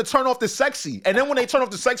forcing them to turn off the sexy, and then when they turn off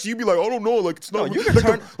the sexy, you be like, oh, no, like it's not. you can like,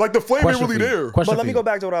 turn- like the flame ain't really there. But let me go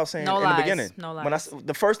back to what I was saying No in lies. the beginning. No When lies.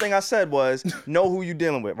 the first thing I said was, know who you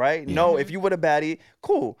dealing with, right? No, if you were the baddie,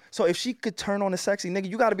 cool. So if she could turn on the sexy, nigga,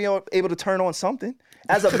 you got to be able to turn on something.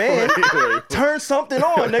 As a man, turn something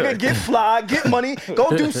on, nigga. Get fly, get money, go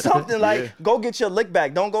do something. Like, go get your lick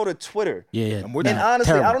back. Don't go to Twitter. Yeah. I'm with And you.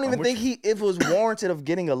 honestly, terrible. I don't even think it was warranted of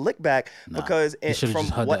getting a lick back because should've from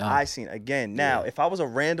just hugged what it out. I seen, again, now, if I was a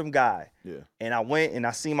random guy and I went and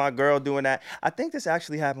I see my girl doing that, I think this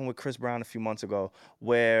actually happened with Chris Brown a few months ago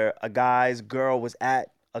where a guy's girl was at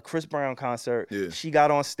a Chris Brown concert. Yeah. She got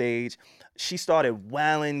on stage. She started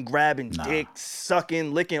wailing, grabbing dick,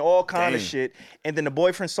 sucking, licking, all kind of shit. And then the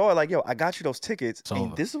boyfriend saw it like, yo, I got you those tickets. And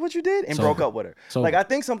over. this is what you did? And It's broke over. up with her. It's Like, over. I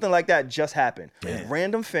think something like that just happened. A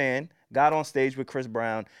random fan got on stage with Chris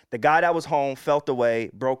Brown. The guy that was home felt the way,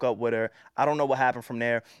 broke up with her. I don't know what happened from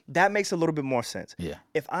there. That makes a little bit more sense. Yeah.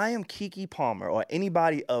 If I am Keke Palmer or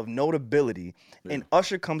anybody of notability and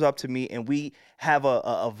Usher comes up to me and we have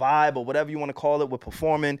a vibe or whatever you want to call it, we're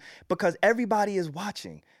performing because everybody is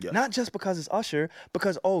watching. Not just because it's Usher,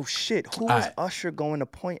 because, oh shit, who is Usher going to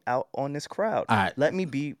point out on this crowd? All right. Let me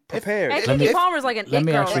be prepared. And Keke Palmer's like an let it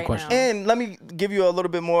me girl ask you a right question. now. And let me give you a little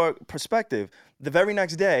bit more perspective. The very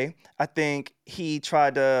next day, I think he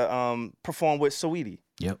tried to perform with Saweetie.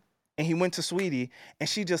 Yep. And he went to Saweetie, and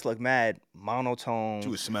she just looked mad, monotone, She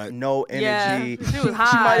was smacked. no energy. Yeah, she was She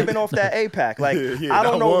high. might have been off that APAC. Like, I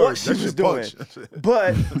don't that know word, what she that was shit doing. punch.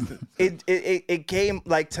 But it came,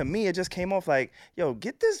 like, to me, it just came off like, yo,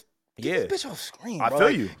 get this bitch off screen, I bro. feel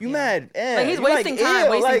Like, you. You mad? Like, he's you wasting time,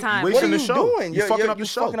 ill. wasting Like, time. What Wasting are the you show. doing? You're fucking up the you're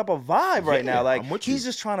show. fucking up a vibe right now. Like, I'm with he's you.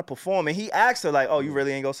 just trying to perform. And he asked her, like, oh, you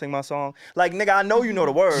really ain't gonna sing my song? Like, nigga, I know you know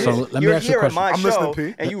the words. So, let me You're ask you a here at question. my I'm show,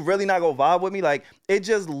 listening, P. and you really not gonna vibe with me? Like, it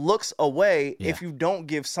just looks away if you don't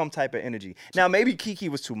give some type of energy. Now, maybe Keke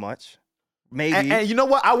was too much. Maybe. And you know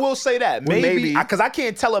what? I will say that. Well, Maybe. maybe. Because I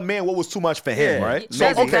can't tell a man what was too much for him, Yeah. right?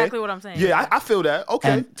 That's exactly what I'm saying. Yeah, I feel that.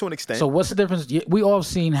 Okay, And to an extent. So what's the difference? We all have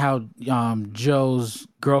seen how Joe's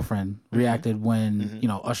girlfriend reacted when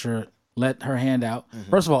Usher let her hand out.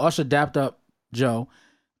 First of all, Usher dapped up Joe,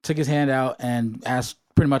 took his hand out, and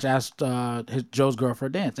pretty much asked Joe's girl for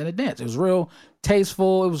a dance, and it danced. It was real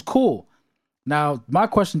tasteful. It was cool. Now, my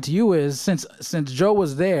question to you is, since Joe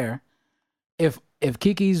was there, if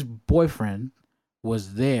Kiki's boyfriend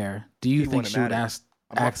was there, do you think she would act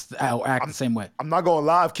the same way? I'm not gonna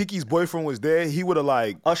lie. If Kiki's boyfriend was there, he would have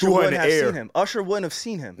like Usher threw her in wouldn't the have air. seen him. Usher wouldn't have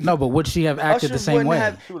seen him. No, but would she have acted Usher the same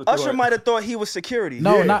way? Usher might have thought he was security.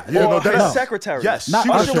 No, Yeah, not yeah, Or no, her no. secretary. Yes, Not she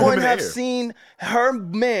would've Usher threw him in wouldn't the have air. seen her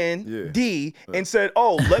man D and said,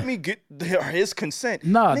 "Oh, let me get his consent."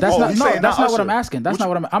 No, that's Oh, not. you No, saying that's not not what Usher. I'm asking. That's not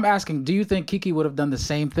what I'm asking. Do you think Kiki would have done the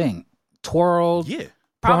same thing? Twirled, Yeah, put her-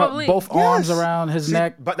 Probably. both arms around his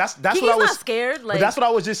neck. but that's Kiki's what I was. not scared. Like But that's what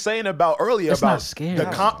I was just saying about earlier It's about not scared.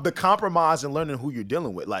 the compromise and learning who you're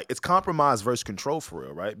dealing with. Like it's compromise versus control for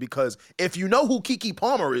real, right? Because if you know who Keke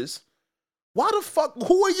Palmer is, why the fuck?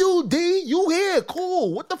 Who are you, D? You here?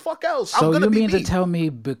 Cool. What the fuck else? So I'm gonna you be mean to me. tell me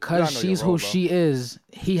because know she's your role, who bro. she is,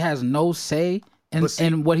 he has no say in, But see-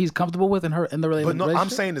 in what he's comfortable with in the relationship? But no, I'm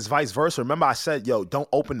saying it's vice versa. Remember, I said, yo, don't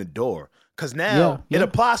open the door. Because now Yeah. it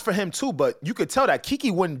applies for him too, but you could tell that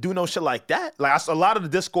Keke wouldn't do no shit like that. Like, a lot of the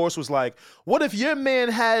discourse was like, what if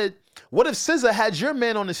SZA had your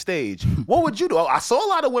man on the stage? What would you do? I saw a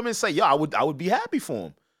lot of women say, yo, I would be happy for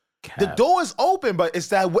him. The door is open, but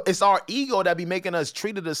it's our ego that be making us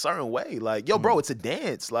treat it a certain way. Like, yo, bro, it's a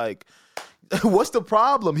dance. Like, what's the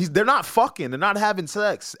problem? They're not fucking. They're not having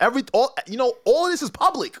sex. All of this is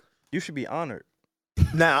public. You should be honored.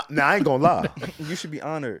 Now I ain't gonna lie. You should be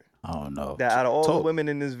honored Oh no. that out of all the Talk. women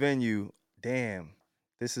in this venue, damn,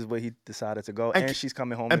 this is where he decided to go, And and she's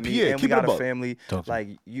coming home and to me, Pierre, and we keep it got a a buck. family. Talk to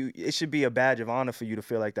Like it should be a badge of honor for you to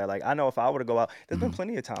feel like that. Like I know if I were to go out, there's been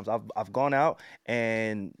plenty of times I've gone out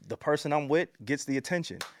and the person I'm with gets the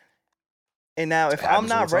attention. And now, if I'm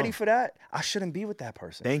happens all not the ready time. for that, I shouldn't be with that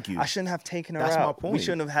person. Thank you. I shouldn't have taken her That's my out. We point.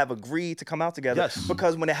 shouldn't have agreed to come out together. Yes.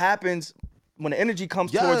 Because when it happens, when the energy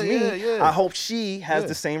comes Yeah, towards me, yeah. I hope she has Yeah.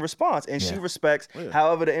 the same response and she Yeah. respects Yeah.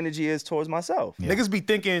 however the energy is towards myself. Yeah. Niggas be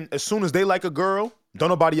thinking as soon as they like a girl, don't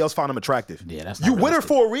nobody else find them attractive. Yeah, that's not you with her realistic.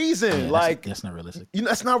 for a reason. Yeah, like that's not realistic.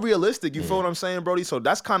 that's not realistic. You feel what I'm saying, Brody? So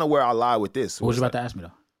that's kind of where I lie with this. What was you It's about to ask me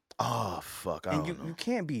though? Oh fuck! I And don't know. you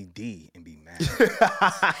can't be D and be mad.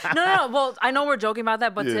 No. Well, I know we're joking about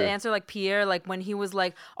that, but Yeah. to answer like Pierre, like when he was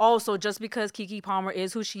like, "Oh, so just because Keke Palmer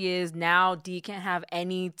is who she is, now D can't have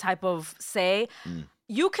any type of say."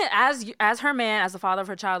 You can, as her man, as the father of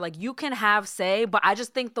her child, like you can have say, but I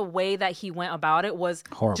just think the way that he went about it was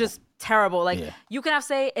Horrible. just terrible. Like Yeah. you can have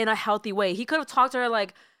say in a healthy way. He could have talked to her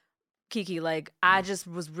like, Keke, like I just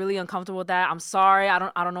was really uncomfortable with that. I'm sorry. I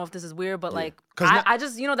don't know if this is weird, but like 'Cause I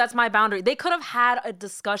just that's my boundary. They could have had a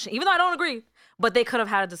discussion, even though I don't agree, but they could have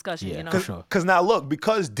had a discussion. Yeah, You know, for sure. Because now look,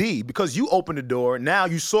 because you opened the door. Now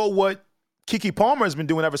you saw what Keke Palmer has been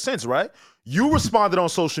doing ever since, right? You responded on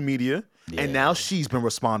social media, and now she's been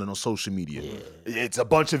responding on social media. It's a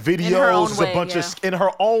bunch of videos. her own It's way, a bunch yeah. of in her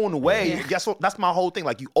own way. Yeah. Guess what? That's my whole thing.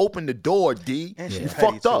 Like you opened the door, D. And You she's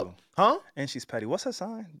petty, fucked up, too. huh? And she's petty. What's her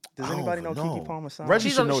sign? Does I anybody know don't know. Keke Palmer's sign? Reggie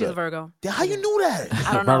she's should know a that. Virgo. Yeah, how you knew that? I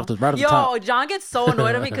don't Right know. off the- right off the Yo, top. John gets so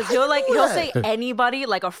annoyed at me because he'll say that? anybody,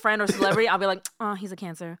 like a friend or celebrity. I'll be like, oh, he's a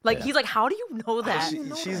Cancer. Like he's like, how do you know that?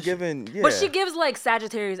 She's given. Yeah. But she gives like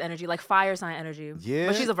Sagittarius energy, like fire sign energy. Yeah,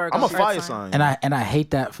 But she's a Virgo. I'm a Earth fire sign. And I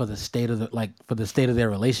hate that for the state of their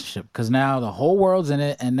relationship, because now the whole world's in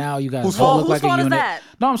it, and now you guys Whose all fault? look Whose like a fault is unit. that?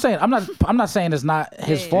 No, I'm saying I'm not saying it's not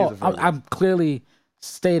his Yeah. fault. He is a Virgo. I'm clearly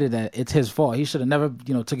stated that it's his fault. He should have never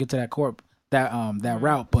took it to that that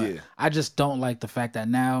route. But Yeah. I just don't like the fact that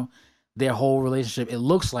now their whole relationship, it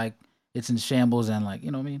looks like it's in shambles, and like,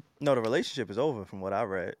 you know what I mean? No, the relationship is over from what I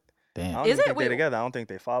read. I Damn. don't Is even it? think they're Wait. together. I don't think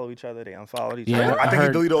they follow each other. They unfollowed each Yeah, other. I think he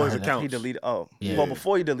heard- deleted all I his heard that. accounts. He deleted. Oh, Yeah. well,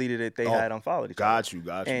 before he deleted it, they Oh, had unfollowed each other. Got you. And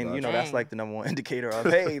got that's Dang. like the number one indicator of,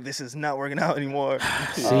 hey, this is not working out anymore.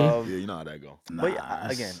 See? Yeah, you know how that go. But Nah,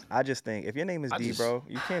 again, I just think if your name is I D, just- bro,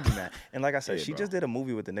 you can't be mad. And like I said, Yeah, she bro. just did a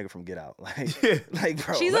movie with the nigga from Get Out. Like, Yeah. like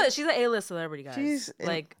bro, She's like, an A-list celebrity, guys. She's-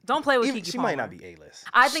 like, don't play with even- Keke she Palmer. might not be A-list.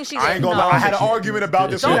 I think she's. I ain't gonna no. lie. I had an argument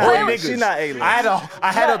about this Don't with play one with- niggas. She not A-list.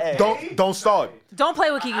 I had a don't start. Don't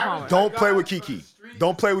play with Keke Palmer. Don't play with Keke.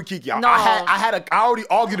 Don't play with Keke. No. I already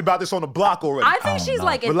argued about this on the block already. I think she's know.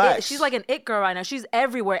 like an Relax. it, she's like an it girl right now. She's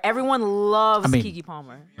everywhere. Everyone loves I mean- Keke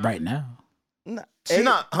Palmer. Right now. Nah, She's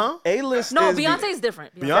not, huh? A-list. No, is Beyonce's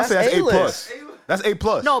different. Beyonce has That's A+. A-list. That's A+.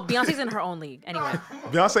 No, Beyonce's in her own league. Anyway.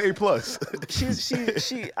 Beyonce A+.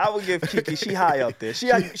 She. I would give Kiki. She high up there. She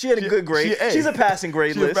had a good grade. She's a passing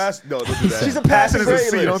grade list. No, don't do that. She's a passing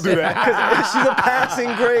grade list. Don't do that. She's a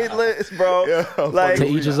passing grade list, bro. Yeah, like To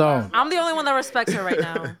each his own. I'm the only one that respects her right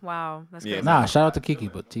now. Wow. That's crazy. Nah, shout out to Kiki,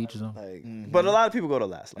 but to each his own. But a lot of people go to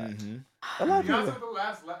last lap. A lot of people. Beyonce the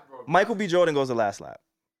last lap, bro. Michael B. Jordan goes to last lap.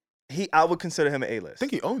 I would consider him an A-list. I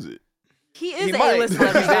think he owns it. He is He a might. A-list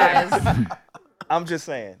celebrity, guys. I'm just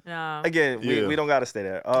saying. No. Again, we don't gotta stay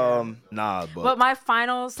there. Nah, But my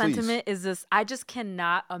final sentiment is this: I just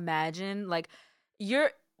cannot imagine, like,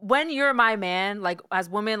 when you're my man, like, as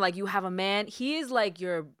women, like, you have a man, he is like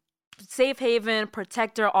your safe haven,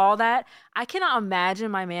 protector, all that. I cannot imagine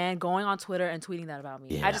my man going on Twitter and tweeting that about me.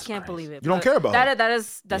 Yeah, I just that's can't crazy. believe it. You don't But care about it.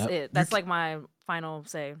 that's Yep. it. That's like my final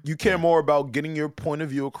say. You care more about getting your point of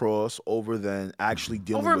view across over than actually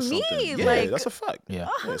dealing Over with me, something. Yeah, like- that's a fact. Yeah.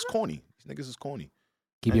 Yeah, it's corny. These niggas is corny.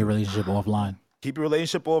 Keep your relationship offline. Keep your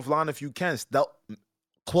relationship offline if you can.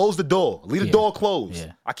 Close the door. Leave the Yeah. door closed.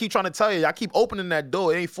 Yeah. I keep trying to tell you. I keep opening that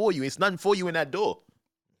door. It ain't for you. It's nothing for you in that door.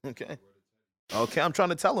 Okay. Okay, I'm trying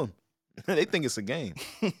to tell them. They think it's a game.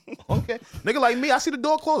 Okay. Nigga like me, I see the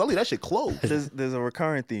door closed. I leave that shit closed. there's a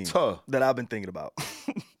recurring theme Tuh. that I've been thinking about.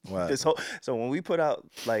 What? So when we put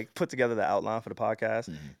together the outline for the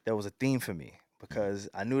podcast, there was a theme for me because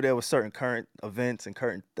I knew there were certain current events and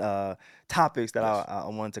current topics that I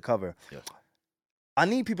wanted to cover. Yes. I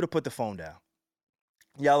need people to put the phone down.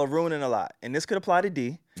 Y'all are ruining a lot, and this could apply to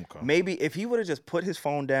D. Okay. Maybe if he would have just put his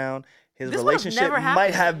phone down, his This would've relationship never might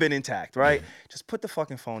happened. have been intact, right? Just put the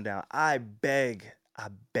fucking phone down. I beg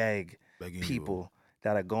Begging you. people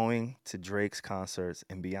that are going to Drake's concerts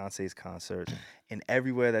and Beyonce's concerts and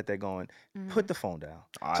everywhere that they're going, put the phone down.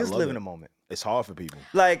 I Just love live it. in the moment. It's hard for people.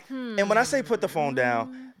 Like, and when I say put the phone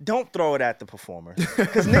down, don't throw it at the performer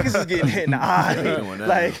because niggas is getting hit in the eye. doing that.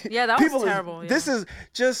 Like, Yeah, that was people terrible, This is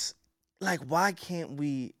just like, why can't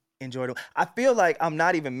we enjoy it? I feel like I'm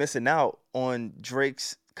not even missing out on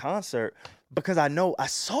Drake's concert because I know I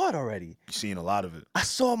saw it already. You're seeing a lot of it. I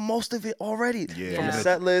saw most of it already. Yeah. From the Yeah.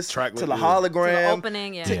 set list Track to the list, yeah. hologram To the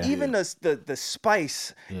opening, yeah. to Yeah. even the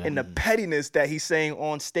spice Yeah. and the pettiness that he's saying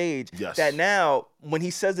on stage. Yes. That now when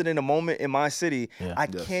he says it in a moment in my city, Yeah. I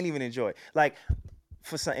Yes. can't even enjoy it. Like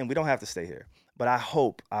for some, and we don't have to stay here. But I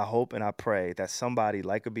hope and I pray that somebody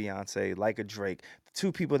like a Beyonce, like a Drake,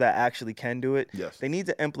 two people that actually can do it, Yes. they need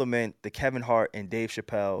to implement the Kevin Hart and Dave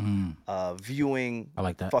Chappelle viewing I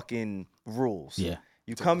like that. fucking rules. Yeah.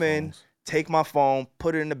 You come in, take my phone,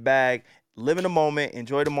 put it in the bag, live in the moment,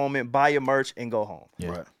 enjoy the moment, buy your merch, and go home. Yeah.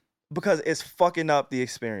 Right. Because it's fucking up the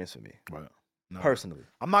experience for me, Right. No. personally.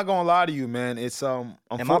 I'm not gonna lie to you, man. It's Am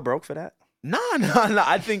I broke for that? Nah.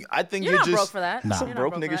 I think You're you're not just broke for that. Nah. You're Some not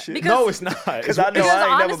broke for nigga that. shit. Because, No, it's not. Because I know because I ain't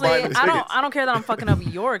never honestly, buying the I don't care that I'm fucking up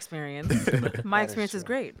your experience. My experience is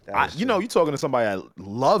great. You know, you're talking to somebody that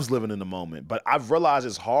loves living in the moment, but I've realized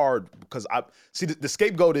it's hard because I see the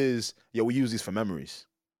scapegoat is, we use these for memories,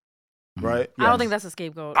 right? I don't think that's a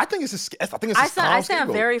scapegoat. I think it's I think it's a I strong stand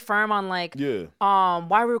scapegoat. very firm on like, Yeah.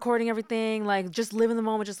 why are we recording everything? Like, just live in the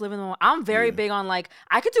moment, just live in the moment. I'm very big on like,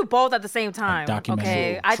 I could do both at the same time. document.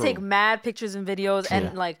 Okay, True, I true. take mad pictures and videos, Yeah.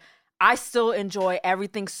 and like, I still enjoy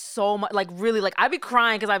everything so much. Like, really, like I'd be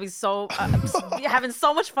crying because I'd be so having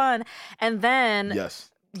so much fun, and then Yes.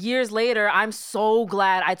 years later, I'm so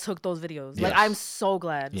glad I took those videos. Like, Yes. I'm so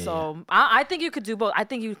glad. Yeah, So I think you could do both. I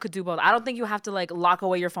think you could do both. I don't think you have to like lock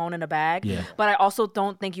away your phone in a bag. Yeah. But I also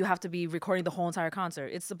don't think you have to be recording the whole entire concert.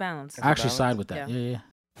 It's a balance. I actually side with that. Yeah. Yeah.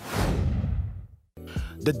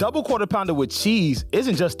 The double quarter pounder with cheese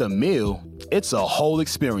isn't just a meal, it's a whole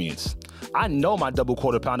experience. I know my double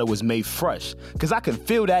quarter pounder was made fresh, because I can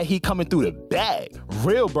feel that heat coming through the bag.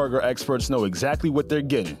 Real burger experts know exactly what they're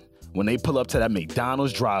getting when they pull up to that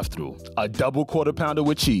McDonald's drive-thru, a double quarter pounder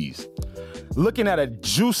with cheese. Looking at a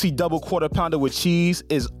juicy double quarter pounder with cheese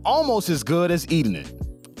is almost as good as eating it.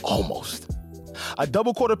 Almost. A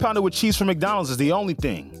double quarter pounder with cheese from McDonald's is the only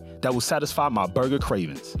thing that will satisfy my burger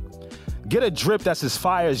cravings. Get a drip that's as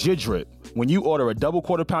fire as your drip when you order a double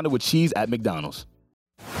quarter pounder with cheese at McDonald's.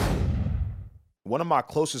 One of my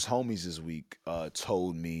closest homies this week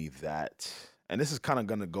told me that, and this is kind of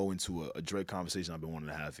going to go into a Drake conversation I've been wanting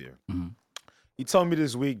to have here. Mm-hmm. He told me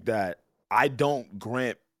this week that I don't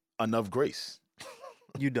grant enough grace.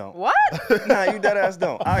 You don't. What? Nah, you dead ass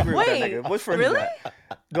don't. I agree with that Wait, nigga. What friend really? is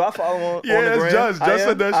that? Do I follow on Yeah, on the it's gram? Just. Just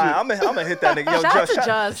said that shit. I'm gonna hit that nigga. Yo, Shout out Just, to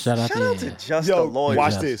Just. Shout out shout to out to you. Just Yo, the lawyer.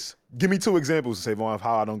 watch Just. this. Give me 2 examples, Savon, of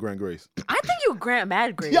how I don't grant grace. I think you grant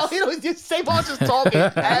mad grace. Savon's just talking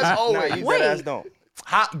as Nah, always. you Wait. dead ass don't.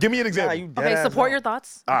 Give me an example. Nah, you dead Okay, ass support wrong. your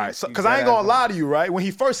thoughts. All right, so You because I ain't dead gonna ass lie to you, right? When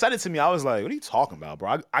he first said it to me, I was like, "What are you talking about,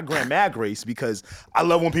 bro?" I grant mad grace because I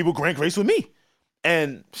love when people grant grace with me.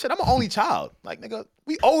 And shit, I'm an only child. Like, nigga,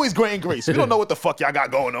 we always grant grace. We don't know what the fuck y'all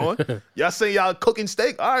got going on. Y'all say y'all cooking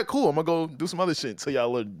steak. All right, cool. I'm gonna go do some other shit until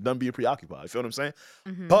y'all are done being preoccupied. You feel what I'm saying?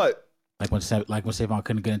 But Like when Savon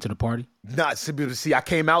couldn't get into the party. not see, I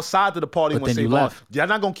came outside to the party But when then you Savon. left. Y'all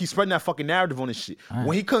not gonna keep spreading that fucking narrative on this shit. All right.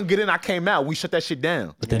 When he couldn't get in, I came out. We shut that shit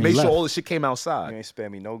down. But then Made you sure left. all the shit came You outside. ain't spare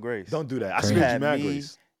me no grace. Don't do that. I Crazy. spared you Had mad me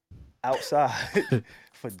grace. outside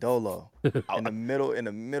for Dolo in the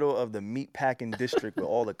middle of the meat packing district where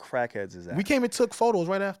all the crackheads is at. We came and took photos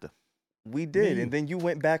right after. We did, and then you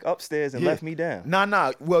went back upstairs and Yeah. left me down.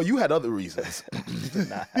 Nah. Well, you had other reasons.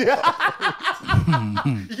 Nah.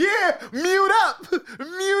 Yeah, mute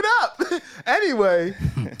up. Anyway,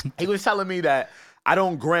 he was telling me that I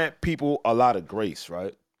don't grant people a lot of grace,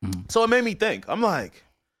 right? So it made me think. I'm like,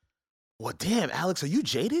 well, damn, Alex, are you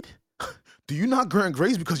jaded? Do you not grant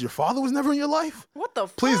grace because your father was never in your life? What the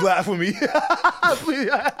fuck? Please laugh with me. Please.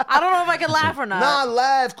 I don't know if I can laugh or not. Nah,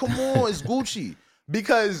 laugh. Come on, it's Gucci.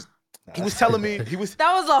 Because he was telling me, That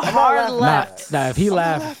was a hard laughing. left. Nah, if he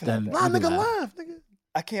laughed, laughing then at nah, you can nigga, laugh. laugh, nigga.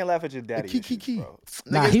 I can't laugh at your daddy. Key. issues, bro.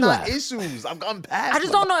 Nigga, it's he not laughed. issues. I'm past I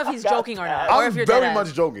just them. don't know if he's joking or not, or I'm if you're very dead much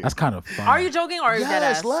ass. joking. That's kind of fun. Are you joking or are you dead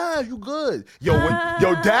Yes, ass? laugh. You good. Yo,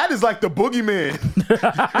 yo, dad is like the boogeyman.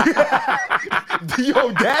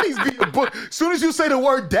 Yo, daddy's being a book. As soon as you say the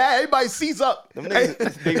word dad, everybody sees up. Them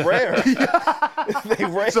niggas, they rare. They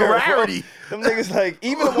rare. It's a rarity. Bro. Them niggas like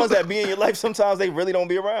even the ones that be in your life sometimes they really don't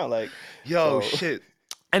be around. Like Yo, so- shit.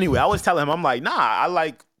 Anyway, I was telling him, I'm like, nah,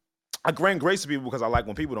 I grant grace to people because I like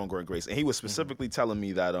when people don't grant grace. And he was specifically telling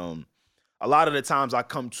me that a lot of the times I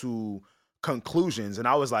come to conclusions and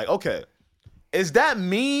I was like, okay, is that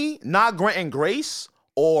me not granting grace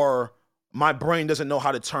or my brain doesn't know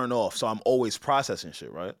how to turn off, so I'm always processing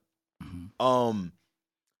shit, right?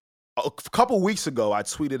 A couple weeks ago, I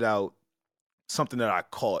tweeted out something that I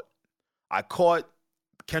caught. I caught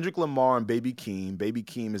Kendrick Lamar and Baby Keem. Baby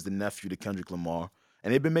Keem is the nephew to Kendrick Lamar,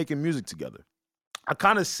 and they've been making music together. I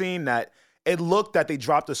kind of seen that it looked that they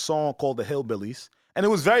dropped a song called The Hillbillies, and it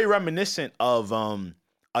was very reminiscent of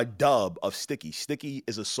a dub of Sticky. Sticky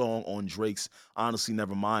is a song on Drake's Honestly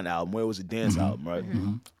Nevermind album, where it was a dance album, right?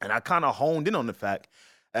 And I kind of honed in on the fact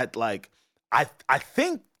that, like, I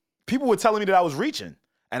think people were telling me that I was reaching,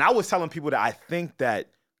 and I was telling people that I think that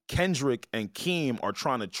Kendrick and Keem are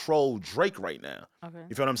trying to troll Drake right now. Okay.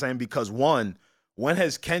 You feel what I'm saying? Because one, when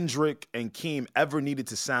has Kendrick and Keem ever needed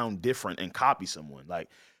to sound different and copy someone? Like,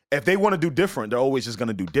 if they want to do different, they're always just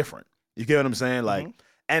gonna do different. You get what I'm saying? Like,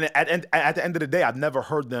 and at the end of the day, I've never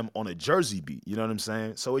heard them on a Jersey beat. You know what I'm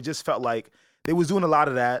saying? So it just felt like they was doing a lot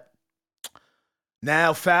of that.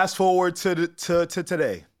 Now, fast forward to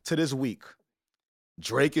today, to this week,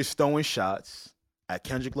 Drake is throwing shots at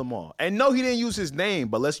Kendrick Lamar. And no, he didn't use his name,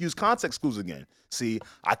 but let's use context clues again. See,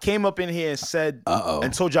 I came up in here and said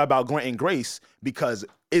and told y'all about granting grace because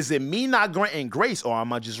is it me not granting grace or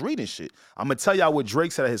am I just reading shit? I'm gonna tell y'all what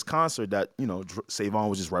Drake said at his concert that, you know, Savon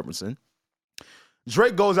was just referencing.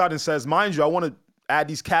 Drake goes out and says, mind you, I want to add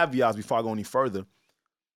these caveats before I go any further.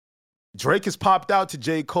 Drake has popped out to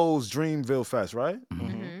J. Cole's Dreamville Fest, right?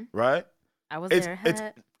 Right? I was It's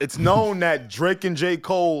there. it's known that Drake and J.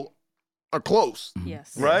 Cole are close.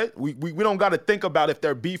 Yes. Right? We don't got to think about if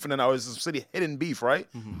they're beefing or is some city hidden beef, right?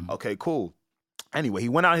 Okay, cool. Anyway, he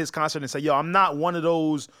went out his concert and said, yo, I'm not one of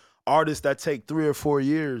those artists that take 3 or 4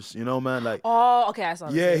 years, you know, man? Like, Oh, okay, I saw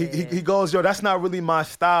this. yeah, he goes, yo, that's not really my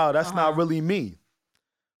style. That's not really me.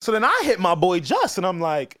 So then I hit my boy Just, and I'm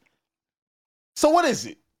like, so what is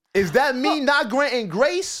it? Is that me not granting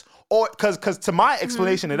grace? Or, because to my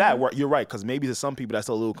explanation of that, you're right, because maybe to some people that's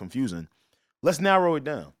a little confusing. Let's narrow it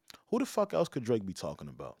down. Who the fuck else could Drake be talking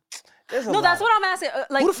about? No, that's what I'm asking.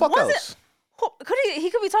 Like, Who the fuck was it- else? could he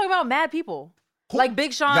could be talking about mad people. Like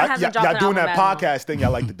Big Sean Y'all- hasn't dropped y'all an doing album that mad long. podcast thing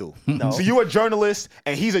y'all like to do. No. So you a journalist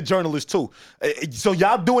and he's a journalist too. So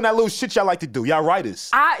y'all doing that little shit y'all like to do. Y'all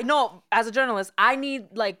writers. No, as a journalist, I need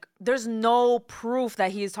there's no proof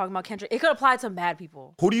that he is talking about Kendrick. It could apply to mad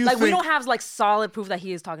people. Who do you we think- don't have solid proof that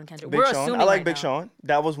he is talking Kendrick. Big We're Sean. assuming. I like right Big now. Sean.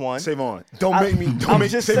 That was one. Save on. Don't make me. Don't I'm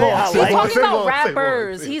make just save saying, on. I Save He's like- on, talking save about on, save on,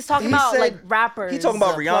 rappers. save He's on. talking He about said- rappers. He talking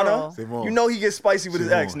about plural. Rihanna. Save on. You know he gets spicy with his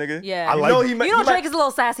Save ex, on. nigga. Yeah. I You like- know You know Drake is a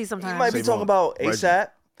little sassy sometimes. He might be Save talking on. about Reggie. ASAP.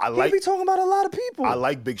 I He like- be talking about a lot of people. I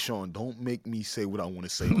like Big Sean. Don't make me say what I want to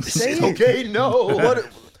say. on this Say shit, it. okay? No.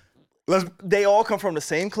 Let's. They all come from the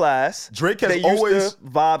same class. Drake has they used always- to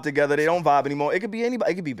vibe together. They don't vibe anymore. It could be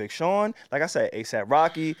anybody. It could be Big Sean. Like I said, ASAP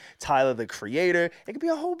Rocky, Tyler the Creator. It could be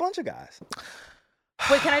a whole bunch of guys.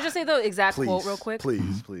 Wait, can I just say the exact Please, quote real quick?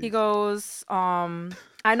 please. He goes,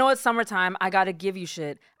 I know it's summertime. I got to give you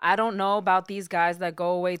shit. I don't know about these guys that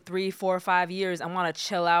go away 3, 4, 5 years and want to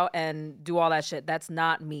chill out and do all that shit. That's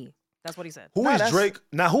not me. That's what he said. Who is Drake?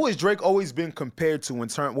 Now, who has Drake always been compared to in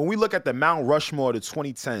turn? When we look at the Mount Rushmore of the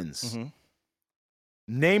 2010s,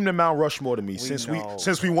 name the Mount Rushmore to me. Since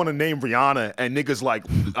we want to name Rihanna and niggas like,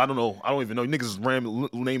 I don't know. I don't even know. Niggas is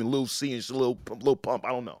naming Lil C and shit, Lil Pump. I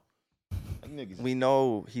don't know. We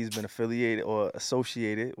know he's been affiliated or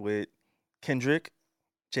associated with Kendrick,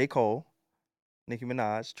 J. Cole, Nicki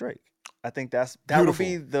Minaj, Drake. I think that would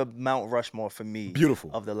be the Mount Rushmore for me. Beautiful.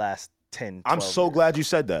 Of the last 10, 12 I'm so years. glad you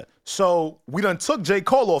said that. So we done took J.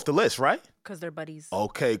 Cole off the list, right? Because they're buddies.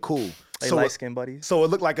 Okay, cool. They So light-skinned buddies, So it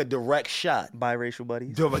looked like a direct shot. biracial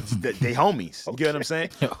buddies. They homies. You get what I'm saying?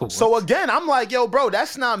 Yo, So again, I'm like, yo, bro,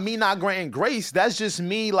 that's not me not granting grace. That's just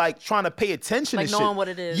me like trying to pay attention Like to shit. knowing what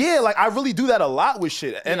it is. Yeah, like I really do that a lot with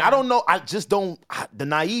shit. And Yeah. I don't know. I just don't. The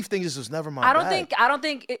naive thing is just never my I don't bag.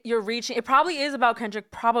 think you're reaching. It probably is about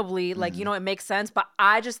Kendrick. Probably like you know it makes sense, but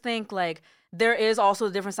I just think like there is also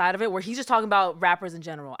a different side of it where he's just talking about rappers in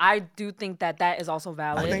general. I do think that is also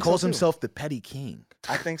valid. He think calls so, too. himself the petty king.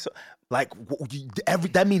 I think so. Like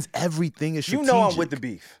that means everything is You strategic. know I'm with the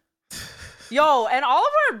beef. Yo, and all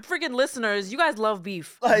of our freaking listeners, you guys love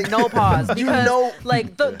beef. Like, No pause. Because know-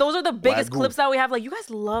 like those are the biggest Wagyu. clips that we have. Like you guys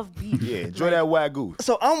love beef. Yeah, enjoy that wagyu.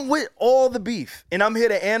 So I'm with all the beef, and I'm here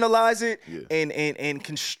to analyze it Yeah. and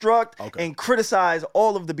construct Okay. and criticize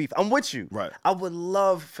all of the beef. I'm with you. Right. I would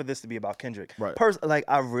love for this to be about Kendrick. Right. Like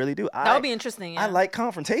I really do. That would be interesting. Yeah. I like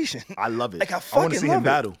confrontation. I love it. Like I want fucking to see love him it.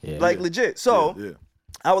 battle. Yeah. Like legit. So Yeah.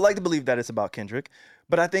 I would like to believe that it's about Kendrick,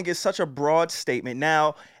 but I think it's such a broad statement.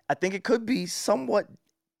 Now I think it could be somewhat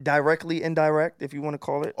directly indirect, if you want to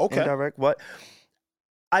call it indirect. What?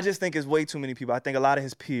 I just think it's way too many people. I think a lot of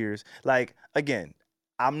his peers, like, again,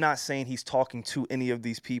 I'm not saying he's talking to any of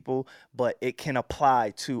these people, but it can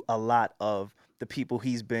apply to a lot of the people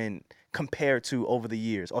he's been compared to over the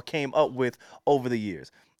years or came up with over the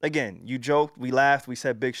years. Again, you joked, we laughed, we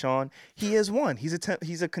said Big Sean. He is one. He's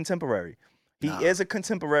a contemporary. He is a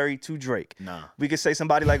contemporary to Drake. Nah. We could say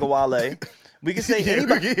somebody like a Wale. We could say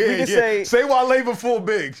anybody. We could say Wale before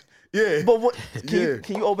Biggs. Yeah. But what? Can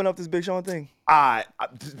you open up this Big Sean thing?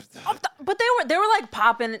 But they were like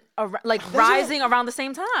popping, like rising around the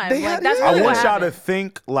same time. They Like had- that's yeah. really I what want y'all to happened.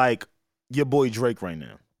 think like your boy Drake right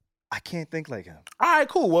now. I can't think like him. All right,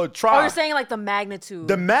 cool. Well, Oh, try. you're saying like the magnitude.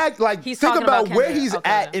 He's think talking about about where Kendrick. he's Okay.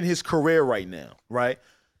 at in his career right now, right?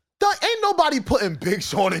 Ain't nobody putting Big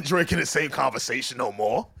Sean and Drake in the same conversation no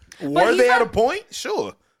more. Were he's they at not- a point?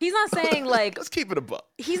 Sure. He's not saying like Let's keep it a buck.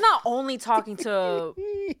 he's not only talking to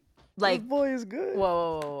like This boy is good.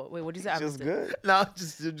 whoa. Wait, what did you say? I Just missed it. good. No,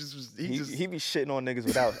 He be shitting on niggas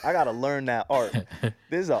without. I gotta learn that art.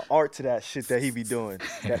 There's an art to that shit that he be doing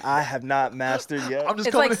that I have not mastered yet. I'm just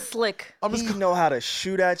It's coming. like slick. He know how to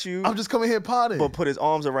shoot at you, I'm just coming here potting. but put his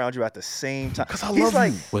arms around you at the same time. 'Cause I He's love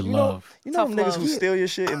like, you. With you love. Know, Tough them niggas who love. steal your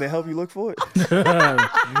shit and they help you look for it. That's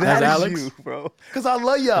That is Alex. you, bro. Cause I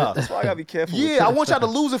love y'all. That's why I gotta be careful. with Yeah, I you. want y'all to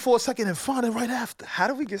lose it for a second and find it right after. How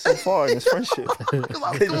do we get so far in this friendship? You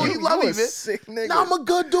love me, a man. sick nigga. Nah, I'm a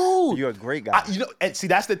good dude. You're a great guy. And see,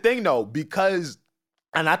 that's the thing though, because,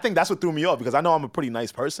 and I think that's what threw me off because I know I'm a pretty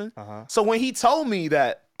nice person. Uh-huh. So when he told me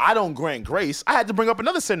that I don't grant grace, I had to bring up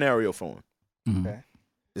another scenario for him. Mhm. Okay.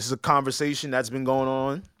 This is a conversation that's been going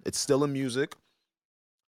on. It's still in music.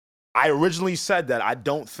 I originally said that I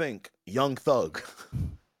don't think Young Thug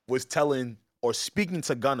was telling or speaking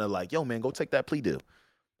to Gunna like, yo, man, go take that plea deal.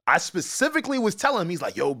 I specifically was telling him, he's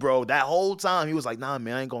like, yo, bro, that whole time, he was like, nah,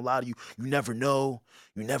 man, I ain't gonna lie to you. You never know.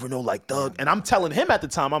 You never know like Thug. And I'm telling him at the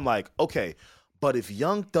time, I'm like, okay, but if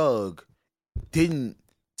Young Thug didn't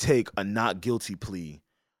take a not guilty plea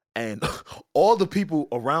and all the people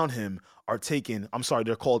around him are taking, I'm sorry,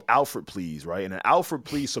 they're called Alfred pleas, right? And an Alfred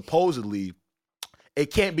plea, supposedly,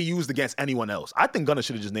 it can't be used against anyone else. I think Gunna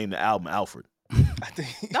should have just named the album Alfred. I think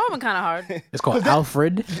That would have been kind of hard. It's called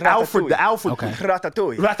Alfred. Alfred, the Alfred Okay. plea.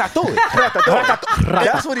 Ratatouille. Ratatouille.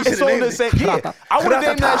 That's what he should It's have on named the it. same. Yeah, I would have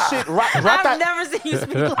named that shit. I've never seen you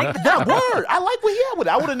speak like that. That word. I like what he had with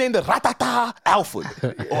it. I would have named it Ratata Alfred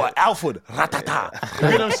or Alfred Ratata. You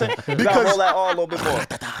know what I'm saying? You gotta roll Because that R a little bit more.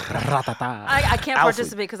 Ratata. I can't Alfred.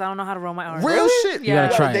 participate because I don't know how to roll my R. real shit. Yeah.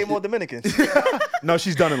 gotta try Date it. more Dominicans. No,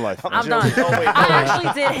 she's done in life. I'm done. Oh, wait. I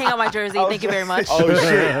actually did hang out my jersey. Thank you very much. Oh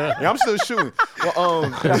shit! Yeah, I'm still shooting. Well,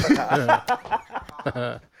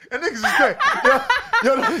 that niggas is crazy.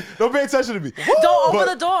 Yo, don't pay attention to me. Don't open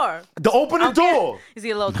But- the door. The open the Okay. door. Is he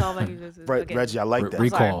a little tall? Okay. Reggie, I like that. Re-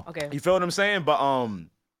 Sorry. Recall. Okay. You feel what I'm saying? But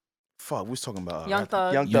fuck, we was talking about Young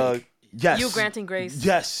Thug. Young Thug. Yes. You granting grace.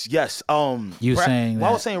 Yes. You saying Why I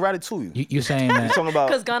that- was saying Ratatouille? You saying that? Talking about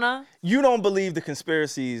Because Gunna, you don't believe the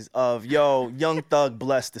conspiracies of Young Thug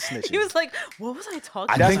blessed the snitches. he was like, what was I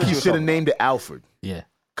talking I about? think what he you were should have talking named it Alfred. Yeah.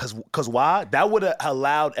 Cause why? That would have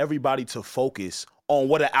allowed everybody to focus on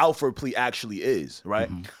what an Alfred plea actually is, right?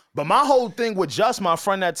 But my whole thing with Just, my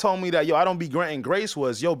friend that told me that, yo, I don't be granting grace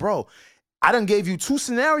was, yo, bro, I done gave you 2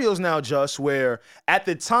 scenarios now, Just, where at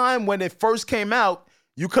the time when it first came out,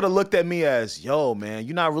 you could have looked at me as, yo, man,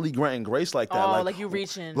 you're not really granting grace like that. Oh, like you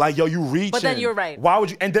reaching. Like, yo, you reaching. But then you're right. Why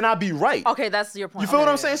would you? And then I'd be right. Okay, that's your point. You feel Okay, what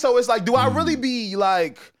I'm yeah. saying? So it's like, do I really be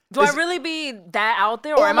like... Do I really be that out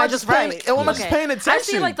there, or am I just paying, right? or am I just paying attention? I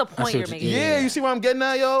see like the point see you're what you- making. Yeah, you see what I'm getting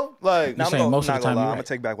at, yo? Like, You're saying most of the time you're I'm right. gonna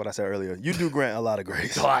take back what I said earlier. You do grant a lot of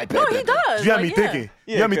grace. No, he does. You had like, me yeah. thinking.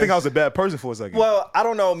 Yeah, You had me think I 'cause- was a bad person for a second. Well, I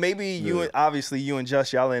don't know. Maybe you and obviously you and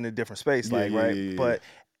Just y'all are in a different space, Yeah, like yeah, right. yeah, yeah. But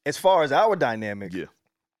as far as our dynamic, yeah.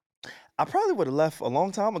 I probably would have left a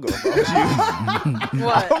long time ago, bro. I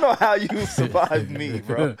What? don't know how you survived me,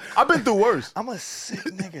 bro. I've been through worse. I'm a sick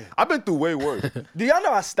nigga. I've been through way worse. Do y'all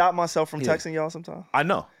know I stop myself from texting y'all sometimes? I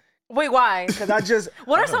know. Wait, why? Because I just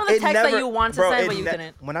What are some of the it texts that never- you want to bro, send it but you ne-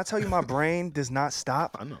 didn't? When I tell you my brain does not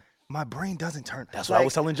stop, I know. my brain doesn't turn. That's what I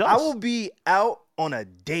was telling Josh. I will be out on a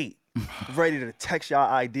date, ready to text y'all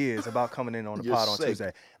ideas about coming in on the You're pod on sick.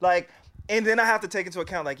 Tuesday. Like, and then I have to take into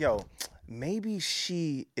account, like, yo, maybe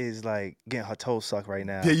she is like getting her toes sucked right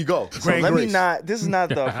now. There you go. So Grand let me grace. not. This is not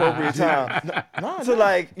the appropriate time Nah, to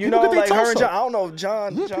like, you People know, get their like her toes and John. sucked. I don't know,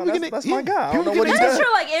 John. Yeah, John, people get that's it- my yeah, guy. I don't know people what get he it- That's does.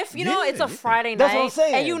 true. Like if you know it's a Friday That's night what I'm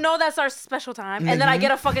saying. and you know that's our special time, and then I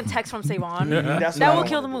get a fucking text from Savon, That's what that I will don't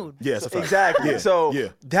kill the wanna mood. Yeah, it's a fact. Exactly. Yeah, So yeah.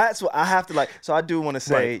 that's what I have to like. So I do want to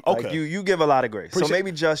say, Right, like, okay. you give a lot of grace. So Appreciate-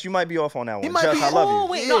 maybe Just, you might be off on that one. might Just, be- I love Oh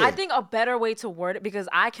you. wait, no. Yeah. I think a better way to word it, because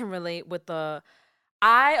I can relate with the.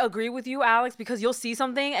 I agree with you, Alex, because you'll see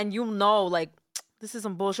something and you know, like, this is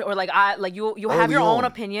some bullshit, or like you have Early your own on.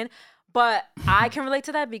 opinion. But I can relate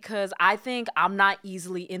to that because I think I'm not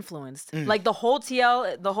easily influenced. Mm. Like the whole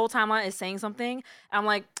timeline is saying something. I'm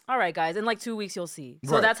like, all right, guys, in like 2 weeks you'll see.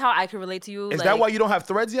 So Right. that's how I can relate to you. Is like, that why you don't have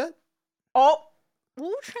threads yet? Oh,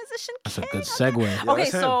 ooh, transition. That's a king. good segue. Okay,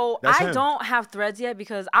 that's him. so That's I him. don't have threads yet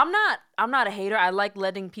because I'm not a hater. I like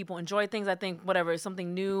letting people enjoy things. I think whatever is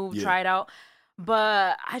something new, Yeah. try it out.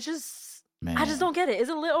 But I just Man. don't get it. Is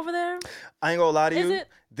it lit over there? I ain't gonna lie to Is you. it?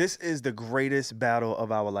 This is the greatest battle of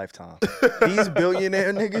our lifetime. These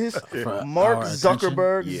billionaire niggas, For Mark our attention?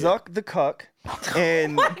 Zuckerberg, Yeah. Zuck the cuck,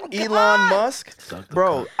 and Elon God. Musk. Zuck the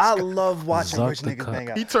Bro, cuck. I love watching Zuck rich the niggas cuck.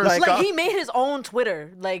 bang out. He turns like, Like Scott- he made his own Twitter.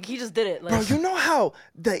 Like he just did it. Like bro, you know how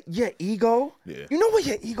that your ego, Yeah. you know what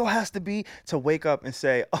your ego has to be to wake up and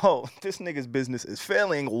say, oh, this nigga's business is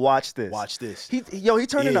failing. Watch this. Watch this. He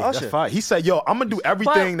turned into that's Usher. fine. He said, yo, I'm going to do but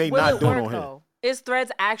everything they will not it doing work, on here. though? Is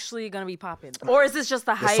Threads actually gonna be popping, or is this just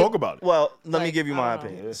the hype? Let's talk about it. Well, let me Like, give you I my don't know.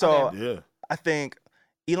 opinion. Yeah. So Okay. Yeah. I think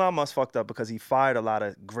Elon Musk fucked up because he fired a lot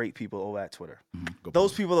of great people over at Twitter. Good Those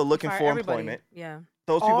point. people are looking Fire for everybody. employment. Yeah.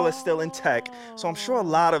 Those people are still in tech. So I'm sure a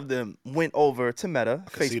lot of them went over to Meta,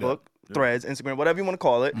 can see that. Facebook, Yeah. Threads, Instagram, whatever you want to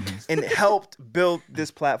call it, and helped build this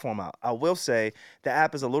platform out. I will say the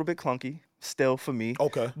app is a little bit clunky still for me.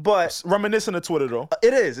 Okay. But It's reminiscent of Twitter, though.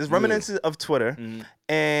 it is. It's reminiscent of Twitter. Mhm.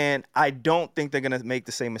 And I don't think they're going to make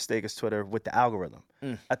the same mistake as Twitter with the algorithm.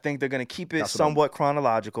 I think they're going to keep it That's what I'm- somewhat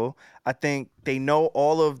chronological. I think they know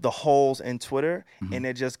all of the holes in Twitter, and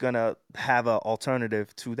they're just going to have an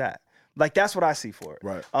alternative to that. Like, that's what I see for it.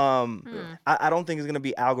 Right. I don't think it's going to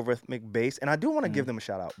be algorithmic based. And I do want to give them a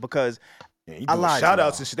shout out because Yeah, you I doing lied to shout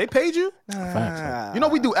outs y'all. and shit. They paid you? Facts. You know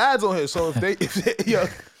we do ads on here, so if they yeah,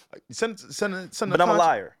 send but I'm a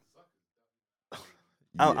liar.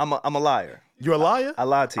 I'm a liar. You're a liar? I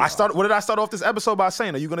lied to you. What did I start off this episode by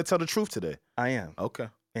saying? Are you gonna tell the truth today? I am. Okay.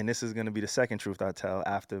 And this is going to be the second truth I tell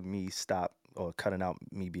after me stop or cutting out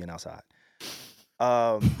me being outside.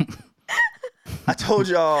 I told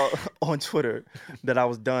y'all on Twitter that I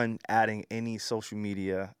was done adding any social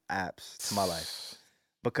media apps to my life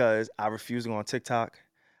because I refuse to go on TikTok.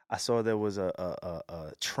 I saw there was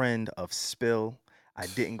a trend of spill. I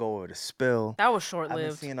didn't go over to spill. That was I've been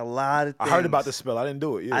short-lived. seeing a lot of I things. heard about the spill. I didn't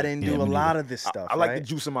do it. Yeah. I didn't Yeah, do a me lot neither. of this stuff. I like right? the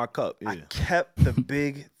juice in my cup. Yeah. I kept the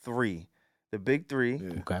big three. The big three.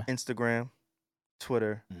 Yeah. Okay. Instagram,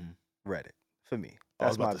 Twitter, Mhm. Reddit. For me, I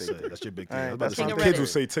was that's my about to big say three. that's your big All thing. I right, was about to that's say my the kids Reddit. will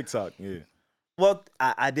say TikTok. Yeah. Well,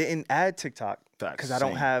 I didn't add TikTok Facts. because I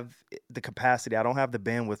don't Same. have the capacity. I don't have the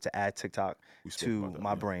bandwidth to add TikTok We spoke to about that, my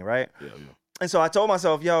yeah. brain, right? Yeah, yeah. And so I told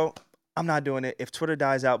myself, yo, I'm not doing it if Twitter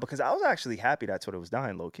dies out because I was actually happy that Twitter was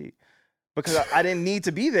dying low key. because I didn't need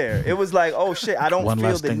to be there. It was like, oh shit, I don't One feel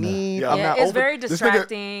less the thing to- need. Yeah, I'm Yeah, not it's open. very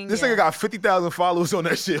distracting. This nigga got 50,000 followers on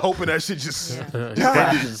that shit, hoping that shit just.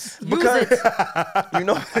 Use because it. you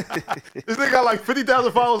know, This nigga got like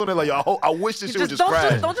 50,000 followers on there. Like, yo, I wish this shit would just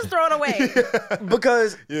crash. Don't just throw it away.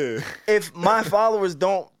 because Yeah. if my followers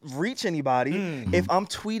don't reach anybody, if I'm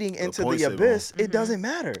tweeting into point, the Savon. abyss, it doesn't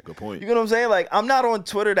matter. Good point. You know what I'm saying? Like, I'm not on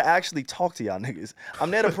Twitter to actually talk to y'all niggas.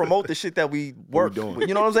 I'm there to promote the shit that we work doing. with.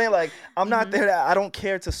 You know what I'm saying? Like, I'm not there to, I don't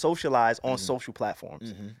care to socialize on social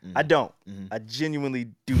platforms. I don't. I genuinely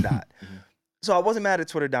do not. So I wasn't mad at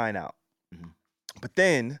Twitter dying out. But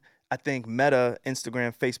then I think Meta,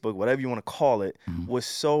 Instagram, Facebook, whatever you want to call it, was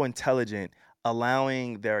so intelligent,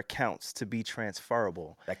 allowing their accounts to be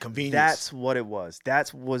transferable. That convenience. That's what it was.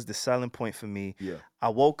 That was the selling point for me. Yeah. I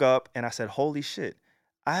woke up and I said, holy shit,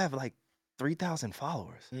 I have like 3,000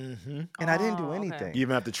 followers. Mm-hmm. And I didn't do Oh, okay. anything. You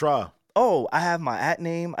even have to try. Oh, I have my @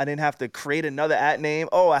 name. I didn't have to create another @ name.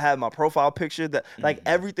 Oh, I had my profile picture. That like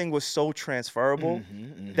everything was so transferable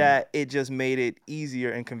that it just made it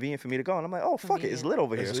easier and convenient for me to go. And I'm like, oh fuck it, it's lit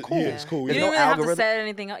over here. It's cool. Yeah, it's cool. You Yeah. didn't no even have to algorithm. set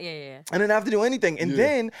anything up. Yeah. I didn't have to do anything. And Yeah.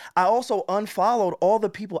 then I also unfollowed all the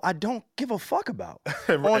people I don't give a fuck about.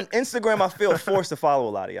 On Instagram, I feel forced to follow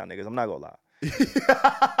a lot of y'all niggas. I'm not gonna lie.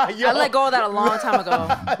 I let go of that a long time ago.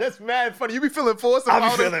 That's mad funny. You be feeling forced. I be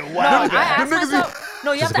about it. feeling No, wild. I ask Them niggas be- myself.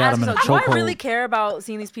 No, you have Just to got ask him in a yourself. Do I really chokehold. care about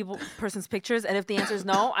seeing these person's pictures? And if the answer is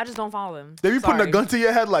no, I just don't follow them. They be putting Sorry. a gun to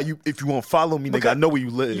your head like, if you want to follow me, nigga, I know where you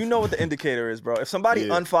live. You know what the indicator is, bro. If somebody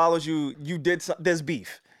Yeah. unfollows you, you did there's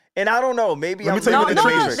beef. And I don't know, maybe Let me I'm tell you No, what the no,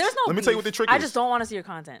 trick no. is. There's no. Let me tell you what the beef. trick I is. just don't want to see your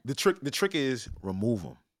content. The trick is remove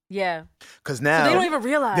them. Yeah. Cause now they don't even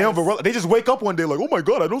realize. They don't even realize. They just wake up one day like, oh my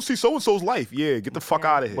god, I don't see so and so's life. Yeah, get the fuck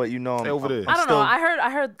out of here. But you know, Stay over there. I don't still-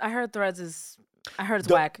 know. I heard Threads is. I heard it's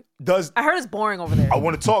Do- whack. Does I heard it's boring over there. I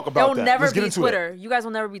want to talk about It'll that? never Let's get be into Twitter. It. You guys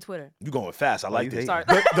will never be Twitter. You going fast? I like you this. hate Sorry.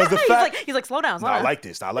 Does the fact? he's like, slow down. Slow No, I down. like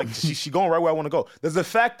this. I like this. She going right where I want to go. Does the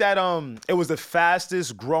fact that it was the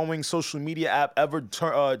fastest growing social media app ever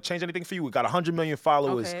change anything for you? We got 100 million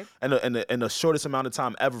followers Okay. in the shortest amount of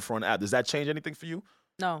time ever for an app. Does that change anything for you?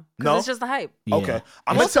 No. No? It's just the hype. Yeah. Okay,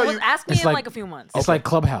 I'm gonna tell you. Ask me It's in like- like a few months. It's like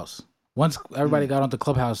Clubhouse. Once everybody got onto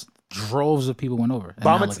Clubhouse, droves of people went over. And But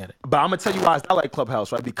now I'm look at it. gonna tell you why I like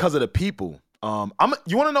Clubhouse, right? Because of the people. You want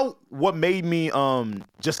to know what made me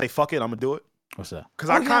just say fuck it? I'm gonna do it What's that? because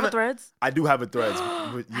Oh, I you have kind a of Threads? I do have a Threads.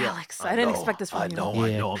 But yeah, Alex, I didn't know, expect this from I you. know, Yeah,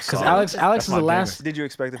 I know. I'm because sorry. Alex That's is my the gamer. last. did you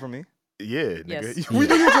expect it from me? Yeah, nigga. Yes. We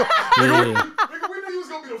knew you was gonna, Yeah. nigga, we knew you was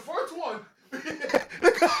gonna be the first one.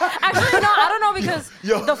 Actually, no, I don't know because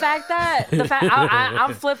Yo.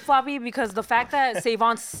 I'm flip floppy because the fact that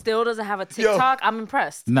Savon still doesn't have a TikTok, I'm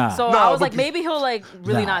impressed. Nah. So Nah, I was but like, maybe he'll like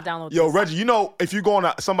really Nah. not download. Yo, this. Reggie, you know if you go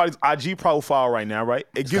on somebody's IG profile right now, right?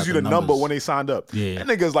 It gives got you the the number numbers. when they signed up. Yeah. That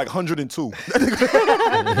nigga is like 102.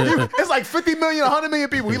 It's like 50 million, 100 million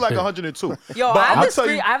people. He like 102. Yo, But I I'll have, tell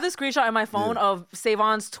you- I have this screenshot in my phone of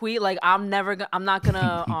Savon's tweet. Like, I'm not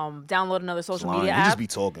gonna download another social Lying. media He app. just be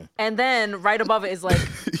talking. And then right above it is like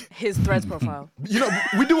his Threads profile. You know,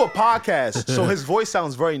 we do a podcast, so his voice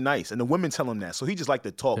sounds very nice, and the women tell him that. So he just like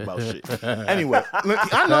to talk about shit. Anyway,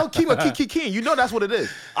 look, I know, keep you know that's what it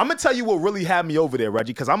is. I'm gonna tell you what really had me over there,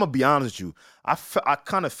 Reggie, because I'm gonna be honest with you. I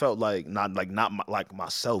kind of felt like not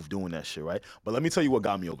myself doing that shit, right? But let me tell you what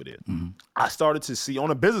got me over there. I started to see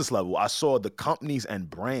on a business level. I saw the companies and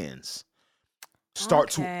brands start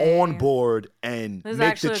to Okay. onboard and This is make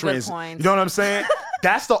actually the a good transition. point. You know what I'm saying?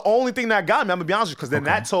 That's the only thing that got me. I'm gonna be honest with you, because then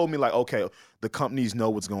that told me like, okay, the companies know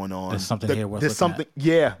what's going on. There's something here worth There's looking something.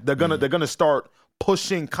 Yeah, they're gonna start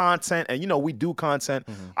pushing content, and you know we do content.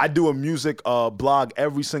 I do a music blog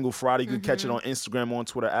every single Friday. You can catch it on Instagram, on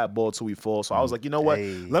Twitter at Ball Till We Fall. So I was like, you know what?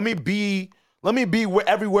 Hey. Let me be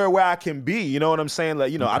everywhere where I can be. You know what I'm saying?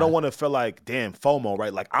 Like, you know, I don't want to feel like damn FOMO,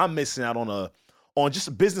 right? Like I'm missing out on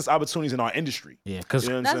just business opportunities in our industry. Yeah, because You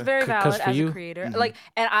know what I'm That's saying? very 'Cause valid for as you- a creator. Like,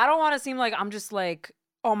 and I don't want to seem like I'm just like,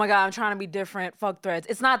 oh my god, I'm trying to be different. Fuck Threads.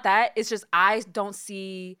 It's not that. It's just I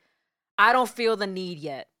don't feel the need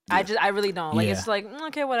yet. I really don't. Like, Yeah. it's like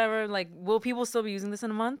okay, whatever. Like, will people still be using this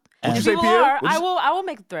in a month? What'd If you say, people Pierre? are, What'd you I will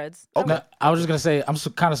make Threads. No, I was just gonna say I'm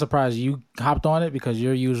kind of surprised you hopped on it because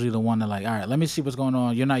you're usually the one that like, all right, let me see what's going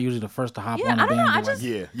on. You're not usually the first to hop Yeah, on the I don't know, I bandwagon.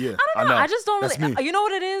 just- Yeah. I don't know. I just don't That's really. me. You know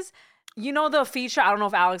what it is? You know the feature. I don't know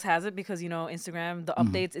if Alex has it because you know Instagram, the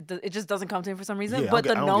updates. It just doesn't come to him for some reason. Yeah, I but don't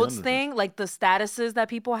the get- I don't get notes under thing, like the statuses that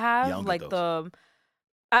people have, I don't get like those. the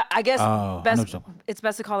I guess Oh, I know what best you're talking about. it's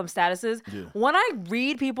best to call them statuses. Yeah. When I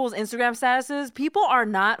read people's Instagram statuses, people are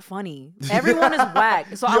not funny. Everyone is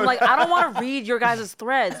whack. So I'm like, I don't want to read your guys'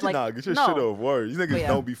 threads. Like, nah, get your no. shit off. Word. These niggas yeah.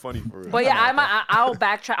 don't be funny for real. But yeah, I'll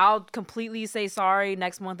backtrack. I'll completely say sorry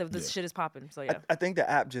next month if this shit is popping. So yeah. I think the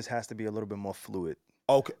app just has to be a little bit more fluid.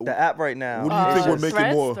 Okay. The app right now. What do you think would make it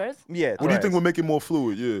Threads? more? Threads? Yeah. What do you think Threads. would make it more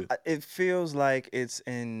fluid? Yeah. It feels like it's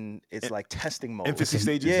like testing mode. Infancy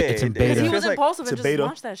stages. Yeah, It's in it beta. Because he feels was like- impulsive and it's a just beta.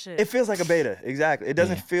 launched that shit. It feels like a beta, exactly. It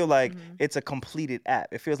doesn't Yeah. feel like Mm-hmm. it's a completed app.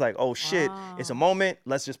 It feels like, oh shit, it's a moment.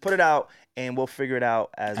 Let's just put it out and we'll figure it out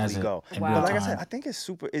as we go. in Wow. But like I real said, time. I think it's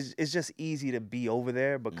super. It's just easy to be over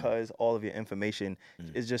there because all of your information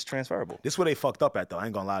is just transferable. This is where they fucked up at though. I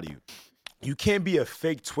ain't gonna lie to you. You can't be a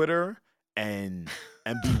fake Twitter and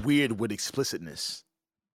be weird with explicitness.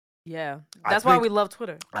 Yeah. I That's why think- we love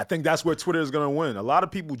Twitter. I think that's where Twitter is gonna win. A lot of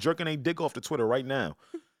people jerking their dick off to Twitter right now.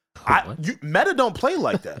 What? Meta don't play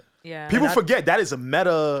like that. Yeah. People I- forget that is a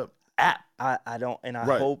Meta app. I don't, and I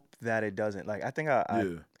Right. hope that it doesn't. Like I think I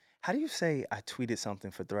Yeah. how do you say I tweeted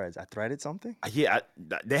something for Threads? I threaded something.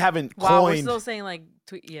 They haven't Wow, we're coined. still saying like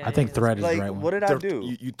tweet. Yeah. I think yeah, thread is Like the right one. what did I do?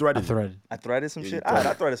 You I threaded. thread. I threaded some Yeah, shit. you threaded.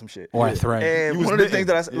 I threaded some shit. Or I thread. And You was one of the bitten. things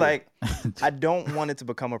that I Yeah. like, I don't want it to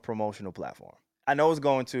become a promotional platform. I know it's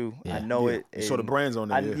going to. Yeah. I know Yeah. it. So the and brand's on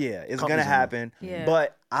there. it's Companies gonna on there. happen. Yeah.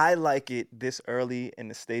 But I like it this early in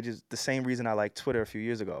the stages. The same reason I liked Twitter a few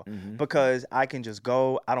years ago, Mm-hmm. because I can just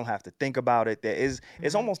go. I don't have to think about it.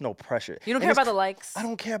 It's almost no pressure. You don't And care it's about the likes. I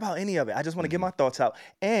don't care about any of it. I just want to get my thoughts out.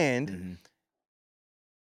 And Mhm.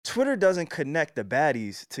 Twitter doesn't connect the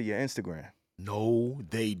baddies to your Instagram. No,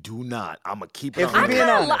 they do not. I'm gonna keep it. If on we I being that.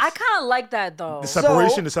 kind of honest. I kind of like that though. The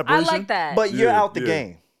separation. The I separation. like that. But you're Yeah, out the yeah.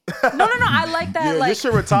 game. no. I like that. Yeah, like you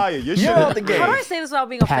should retire. You should. out the game. How do I say this without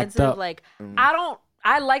being Packed offensive? up. Like,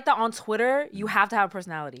 I like that on Twitter, you have to have a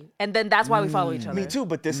personality. And then that's why we follow each other. Me too,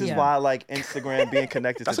 but this is Yeah. why I like Instagram being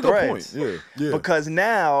connected That's to a good Threads. point. Yeah, yeah. Because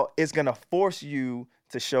now it's gonna force you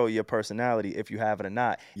to show your personality if you have it or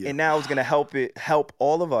not. Yeah. And now it's gonna help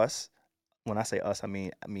all of us. When I say us, I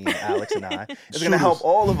mean Alex and I. It's gonna help Shooters.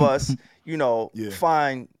 all of us, Yeah.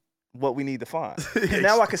 find what we need to find. And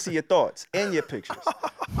now I can see your thoughts and your pictures.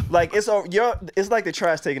 Like it's like the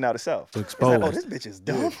trash taking out itself. To It's like, oh, expose. this bitch is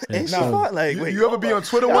dumb. Yeah. And she Nah. fought. Like, You- wait, you ever hold be up. on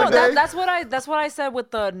Twitter No, one day? that's what I said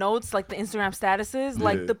with the notes, like the Instagram statuses. Yeah.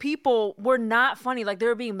 Like the people were not funny. Like they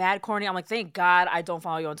were being mad corny. I'm like, thank God I don't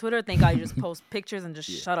follow you on Twitter. Thank God you just post pictures and just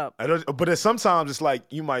shut up. But then sometimes it's like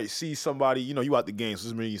you might see somebody, you out the game, so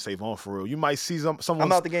this means you save on for real. You might see someone.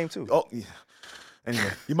 I'm out the game too. Oh, yeah.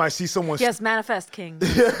 Anyway, you might see someone. Yes, manifest king.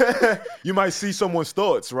 You might see someone's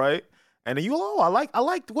thoughts, right? And then I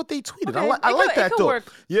like what they tweeted. Okay, I like it that could thought.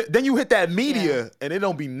 work. Yeah. Then you hit that media, and it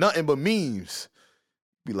don't be nothing but memes.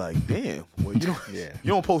 Be like, damn, well, you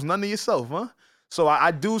don't post nothing of yourself, huh? So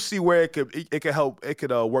I do see where it could help. It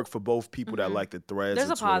could work for both people that like the threads. There's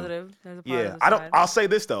and a Twitter. positive. There's a positive. Yeah, side. I'll say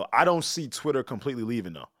this though. I don't see Twitter completely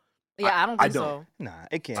leaving though. Yeah, I don't I think don't. so. Nah,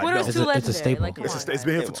 it can't. Twitter's It's too a- it's a legendary. staple. Like, come It's on,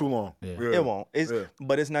 been here It for too long. Yeah. It won't. Yeah.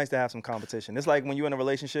 But it's nice to have some competition. It's like when you're in a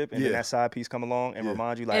relationship and then Yeah. that side piece come along and Yeah.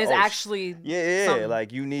 remind you like, And it's oh, actually yeah, something.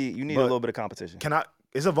 like you need a But- little bit of competition. Can I?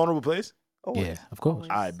 It's a vulnerable place. Oh, Yeah, of course.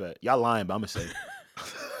 I bet y'all lying, but I'm gonna say.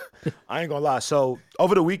 I ain't gonna lie. So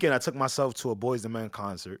over the weekend, I took myself to a Boys II Men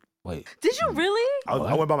concert. Wait. Did you really?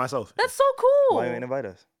 I went by myself. That's so cool. Why you ain't invite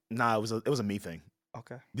us? Nah, it was a me thing.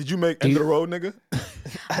 Okay. Did you make end of the road, nigga?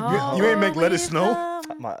 You ain't make Let It Snow?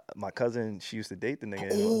 My cousin, she used to date the nigga.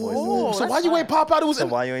 Oh, so that's why you ain't pop out? It was So in,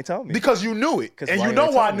 why you ain't tell me? because you knew it, 'Cause and why you you know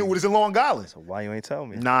ain't why I tell knew me? it was in Long Island. So why you ain't tell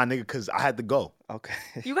me? Nah, nigga, because I had to go. Okay.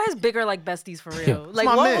 You guys bigger like besties for real. Like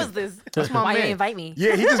my what man. was this? That's my Why you man. ain't invite me?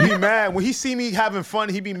 Yeah, he just be mad when he see me having fun.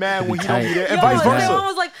 He be mad when he don't be there, and Yo, vice versa. everyone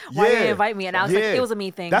was like, why you Yeah. ain't invite me? And I was like, Yeah. it was a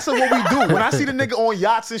me thing. That's what we do. When I see the nigga on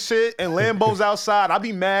yachts and shit and Lambos outside, I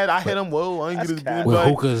be mad. I hit him. Whoa, I ain't get this cap. big. With Like,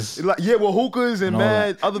 hookahs. Like, yeah, with hookahs and And all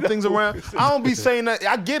mad other things around. I don't be saying that.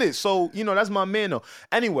 I get it. So, that's my man though.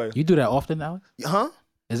 Anyway, You do that often, Alex? huh?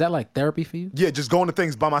 Is that like therapy for you? Yeah, just going to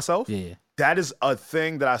things by myself. Yeah. That is a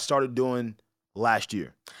thing that I started doing last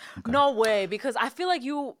year. No way, because I feel like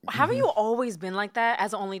haven't you always been like that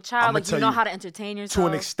as an only child? I'ma Like you tell know you, how to entertain yourself. To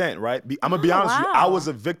an extent, right? I'm gonna be Oh, honest with you. I wow. was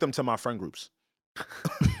a victim to my friend groups.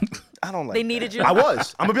 I don't like They that. needed you. I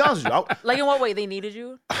was. I'm gonna be honest with you. Like in what way they needed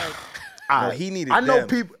you? Like, I, he needed I know them.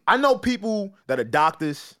 people. I know people that are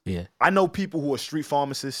doctors. Yeah. I know people who are street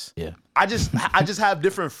pharmacists. Yeah. I just have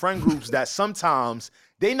different friend groups that sometimes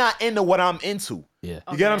they not into what I'm into. Yeah.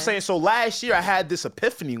 You get what I'm Okay. saying? So last year I had this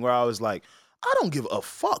epiphany where I was like, I don't give a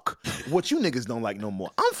fuck what you niggas don't like no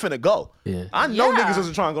more. I'm finna go. Yeah. I know Yeah. niggas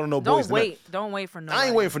wasn't trying to go to no boys. Don't wait for nobody. I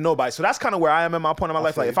ain't waiting for nobody. So that's kind of where I am in my point in my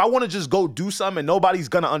life. Like, if I want to just go do something and nobody's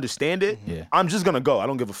gonna understand it, Yeah. I'm just gonna go. I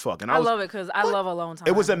don't give a fuck. And I love it because I love alone time.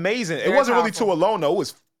 It was amazing. It Very wasn't really powerful. too alone though. It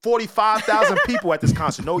was 45,000 people at this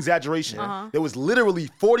concert. No exaggeration. There was literally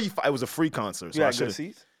 45. It was a free concert. So You I had good should've-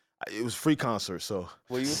 seats? It was a free concert. So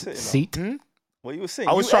Where you was sitting? Seat. Where you was sitting?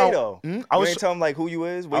 I was you trying- A, though. I You was ain't tell them like who you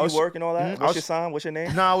is, I where was- you work and all that. I What's was- your sign? What's your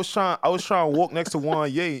name? nah, I was trying to walk next to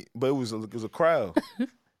Juan Ye, but it was a crowd.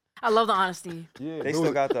 I love the honesty. Yeah, They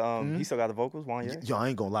still got the he still got the vocals. One yeah. Yo, I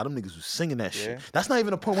ain't gonna lie, them niggas was singing that Yeah. shit. That's not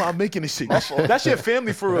even the point why I'm making this shit. That's your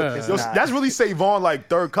family for real. Yo, not. that's really Savon like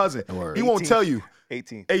third cousin. Word. He won't 18th. tell you.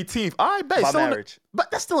 18. 18th. All right, bet. By Still in the- marriage. but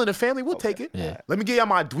that's still in the family. We'll take it. Yeah. Let me give y'all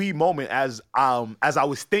my dweeb moment as I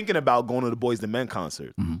was thinking about going to the Boys to Men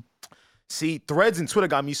concert. See, Threads and Twitter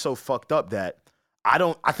got me so fucked up that I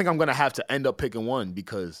think I'm gonna have to end up picking one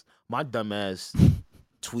because my dumb ass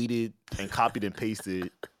tweeted and copied and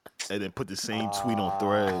pasted and then put the same tweet on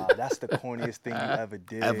Threads. That's the corniest thing you ever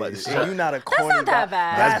did. Ever. And you not a That's corny not that guy.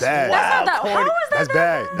 bad. That's bad. wild, That's not that. corny. How is that? That's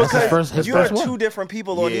bad. That's his Because first you are one. two different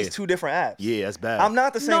people on Yeah. these two different apps. Yeah, that's bad. I'm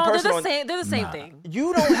not the same No, they're person the on. same. They're the same thing.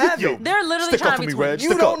 You don't have Yo, it. They're literally stick trying up to for be me, Reg. twins. You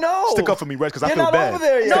Stick don't up. know. Stick up for me, Reg, because I You're feel not bad. over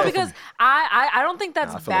there yet. No, because I don't think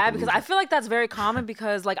that's Nah, I feel like bad a because loser. I feel like that's very common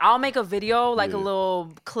because like I'll make a video like a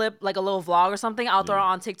little clip like a little vlog or something I'll throw it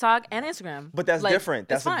on TikTok and Instagram. But that's Like, different. it's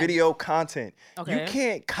That's a fine. video content. You Okay.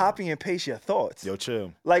 can't copy and paste your thoughts. Yo,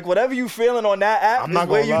 chill. Like whatever you feeling on that app I'm is not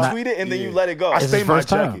where gonna you lie. tweet it and then you Yeah. let it go. I It's stay his my first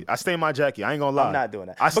time. jacket. I stay my jacket. I ain't gonna lie. I'm not doing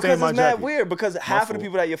that. I stay because my it's mad jacket. weird because half of the fault.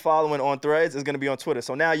 people that you're following on Threads is gonna be on Twitter.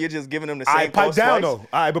 So now you're just giving them the All same right, pipe post down twice. though.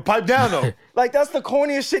 All right, but pipe down though. Like that's the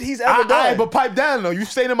corniest shit he's ever All done. right, but pipe down though. You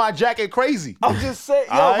staying in my jacket crazy. I'm just saying,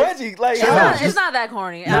 yo, All right. Reggie, like, It's how- not, it's not that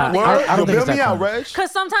corny. Nah, Word? I don't Yo, think bail it's that me out, corny. Reg.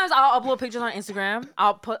 Because sometimes I'll upload pictures on Instagram.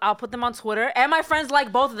 I'll put them on Twitter, and my friends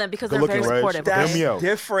like both of them because Good they're very looking, Reg. supportive. Bail That's me out.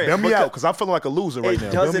 different, Bail me because out, because I'm feeling like a loser right it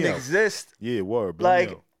now. Bail doesn't me out. exist. Yeah, word. Bail Like-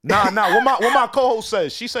 me out. Nah. What my co-host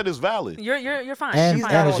says. She said it's valid. You're fine. And You're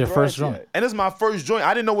She's fine. not it's on your Threads first joint. yet. And it's my first joint.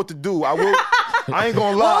 I didn't know what to do. I ain't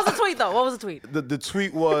gonna lie. What was the tweet though? What was the tweet? The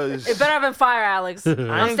tweet was. It better have been fire, Alex. I'm ain't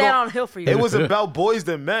standing gonna- on a hill for you. It was about boys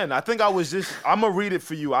than men. I think I was just. I'm gonna read it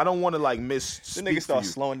for you. I don't want to like The misspeak nigga for starts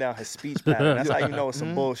you. slowing down his speech pattern. That's how you know it's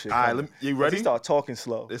some bullshit. All right, coming. you 'Cause ready? He start talking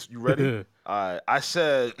slow. You ready? All right. I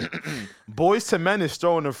said, Boys to Men is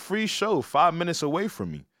throwing a free show 5 minutes away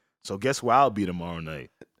from me. So guess where I'll be tomorrow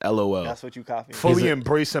night? LOL. That's what you copy. Fully Is it-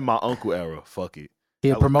 embracing my uncle era. Fuck it.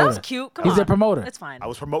 He's a That promoter. was cute. Come He's on. a promoter. It's fine. I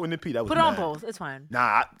was promoting the P. That was Put it on mad. both. It's fine.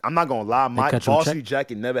 Nah, I'm not gonna lie. My cut you a varsity check?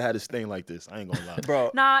 jacket never had a stain like this. I ain't gonna lie. Bro,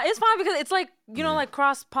 Nah, it's fine because it's like you know, like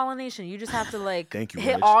cross pollination. You just have to like Thank you,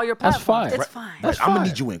 hit Reg. all your That's platforms. fine. It's fine. That's I'm gonna fire.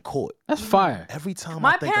 need you in court That's fire. every time.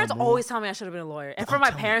 My I think parents I'm wrong. always tell me I should have been a lawyer, and for my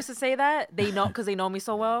parents to say that, they know because they know me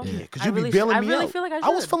so well. Yeah, because I you be really bailing I me really out. feel like I should. I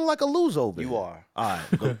was feeling like a loser over you here. are. All right.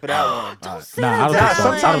 Good. For that one. Don't say Nah, I that. don't Nah, think so. I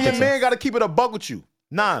Darling. don't sometimes your think so. man gotta keep it a buck with you.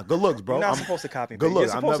 Nah, good looks, bro. You're not I'm- supposed to copy and good paste. You're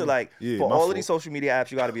looks. I'm supposed to never- like Yeah, for my all of fault. these social media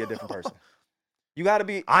apps, you got to be a different person. You got to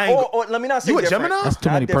be. I ain't or let me not say You a different. Gemini? That's too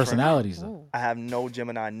Not many different. personalities. Though. Ooh. I have no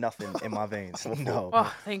Gemini, nothing in my veins. No.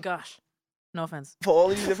 Oh, thank gosh. No offense. For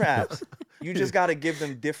all of these different apps, you just got to give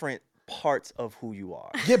them different parts of who you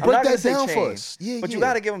are. Yeah, I'm break not gonna that say down for change, us. Yeah, but you yeah.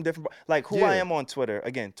 got to give them different. Like who I Yeah. am on Twitter.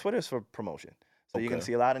 Again, Twitter's for promotion. So you're gonna Okay.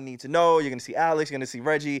 see a lot of need to know. You're gonna see Alex. You're gonna see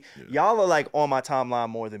Reggie. Y'all are like on my timeline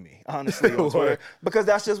more than me, honestly, on Twitter, because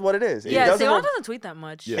that's just what it is. It Yeah, doesn't Savon re- doesn't tweet that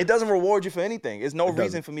much. Yeah. It doesn't reward you for anything. It's no It reason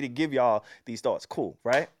doesn't. for me to give y'all these thoughts. Cool,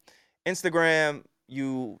 right? Instagram,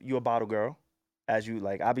 you a bottle girl. As you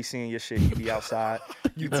like, I be seeing your shit. You be outside.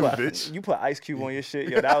 You put, too, bitch. You put Ice Cube on your shit.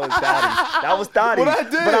 Yo, that was Dottie. That was Dottie. What I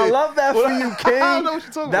did? But I love that What for I- you, King. I don't know what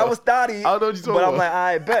you're talking that about. was Dottie. I don't know what you're talking But I'm about. like,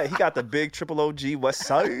 I bet he got the big triple OG West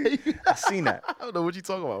Side. I seen that. I don't know what you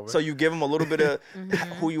talking about, man. So you give them a little bit of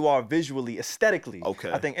who you are visually, aesthetically.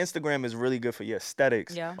 Okay. I think Instagram is really good for your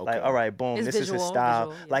aesthetics. Yeah. Like, Okay. all right, boom, It's this is his visual, style.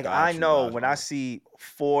 visual, yeah. Like, Got I you, know got when you. I see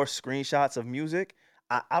 4 screenshots of music,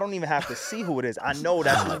 I don't even have to see who it is. I know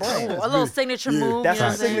that's his brand. A little signature move. That's you know a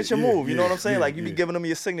what I'm saying? signature Yeah, move. You know what I'm saying? yeah, Like you be yeah. giving them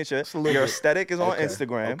your signature. little Your bit. aesthetic is on Okay,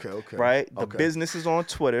 Instagram, okay, right? The okay. business is on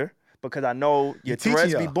Twitter because I know your teaching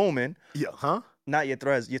threads be y'all. booming. yeah, huh? Not your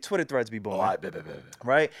threads, your Twitter threads be booming. Oh, I bet.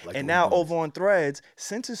 Right? Like and the now way it over on Threads,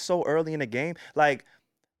 since it's so early in the game, like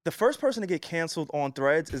the first person to get canceled on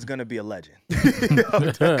Threads is gonna be a legend.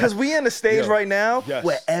 Because we in the stage Yo, right now yes.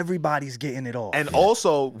 where everybody's getting it off. And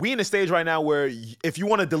also, we in a stage right now where if you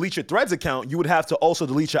want to delete your Threads account, you would have to also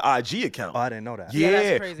delete your IG account. Oh, I didn't know that. Yeah, that's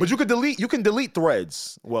Yeah, crazy. but you can delete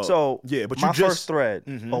Threads. Well, So yeah, but my you just first thread,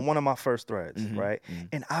 Mhm. or one of my first threads, Mhm, right?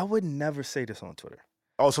 And I would never say this on Twitter.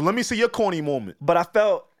 Oh, so let me see your corny moment. But I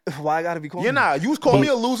felt why I gotta be corny. You're not. You was calling me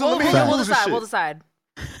a loser. Let me hear your We'll loser decide. shit. We'll decide.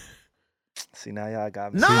 See, now y'all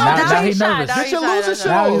got me. Nah, now get he your, nervous. Now get your he's loser shy,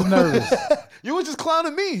 shit now Now he's off. nervous. You was just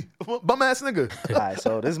clowning me, bum ass nigga. All right,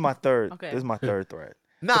 so this is my third. Okay. This is my third thread.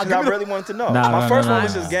 Nah, Because give I me the- really wanted to know. Nah, my nah, first nah, one nah,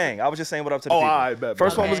 was just nah. gang. I was just saying what up to the Oh, people. all right, bet.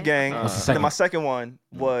 First one was Okay. gang. What's the Then second my one? second one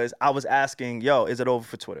was I was asking, yo, is it over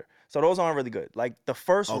for Twitter? So those aren't really good. Like the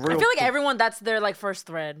first Okay. real. I feel like everyone that's their like first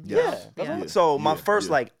thread. Yeah. Yeah. that's Yeah. what- So my Yeah. first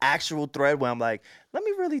Yeah. like actual thread where I'm like, let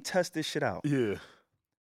me really test this shit out. Yeah.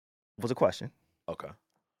 Was a question. Okay.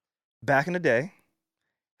 Back in the day,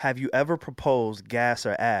 have you ever proposed gas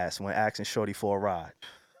or ass when asking shorty for a ride?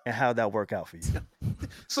 And how'd that work out for you?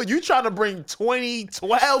 So you trying to bring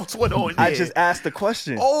 2012 Twitter on there? I just asked the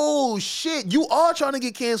question. Oh shit! You are trying to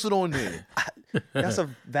get canceled on there. That's a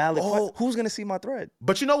valid Oh. question. Who's gonna see my thread?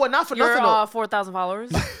 But you know what? Not for You're nothing. though. 4,000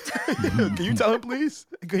 followers. Can you tell him, please?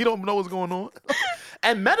 He don't know what's going on.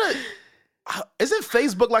 And Meta, isn't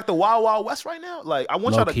Facebook like the Wild Wild West right now? Like I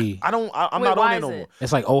want y'all to. Low-key. I'm Wait, not on why there is no it? more.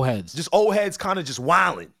 It's like old heads. Just old heads kind of just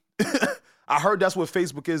wilding. I heard that's what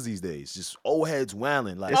Facebook is these days. Just old heads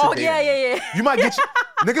wilding. Like Oh yeah. you might get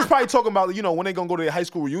niggas probably talking about when they gonna go to their high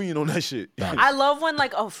school reunion on that shit. I love when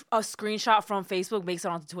like a screenshot from Facebook makes it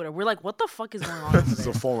onto Twitter. We're like, what the fuck is going on? over This is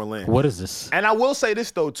there? a foreign land. What is this? And I will say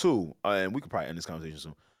this though too, and we could probably end this conversation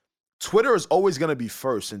soon. Twitter is always gonna be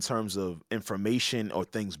first in terms of information or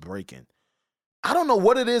things breaking. I don't know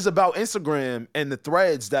what it is about Instagram and the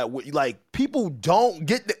threads that like people don't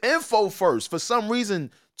get the info first. For some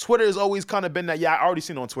reason, Twitter has always kind of been that. Yeah, I already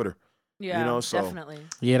seen it on Twitter. Yeah, You know, so- definitely.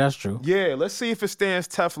 Yeah, that's true. Yeah, let's see if it stands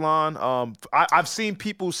Teflon. I've seen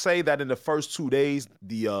people say that in the first 2 days,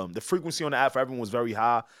 the frequency on the app for everyone was very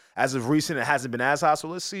high. As of recent, it hasn't been as high. So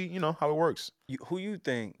let's see, how it works. Who you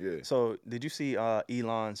think? Yeah. So did you see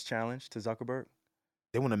Elon's challenge to Zuckerberg?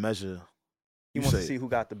 They want to measure. He You wants to say see who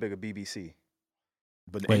got the bigger BBC.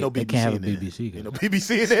 But Wait, ain't no they BBC can't have in a there. BBC. Ain't no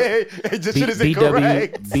BBC in there. It just shit isn't BW,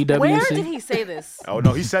 correct. BWC. Where did he say this? Oh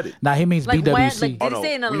no, he said it. Nah, he means Like BWC. when? Like did Oh, he no,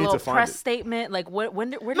 say it in a we need little to find press it. statement? Like where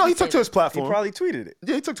did No, he say took to his this? He platform. probably tweeted it.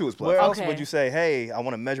 Yeah, he took to his Where platform. else Okay. would you say, hey, I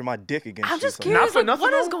want to measure my dick against I'm you? just So- curious. for Like, nothing,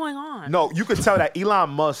 what is though. going on? No, you could tell that Elon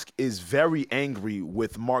Musk is very angry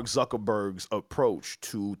with Mark Zuckerberg's approach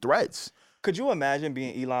to Threads. Could you imagine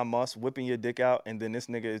being Elon Musk, whipping your dick out, and then this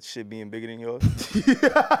nigga shit being bigger than yours?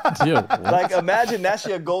 Yo, what? Like, imagine that's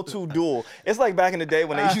your go-to duel. It's like back in the day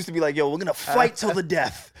when they used to be like, yo, we're gonna fight till the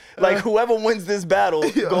death. Like, whoever wins this battle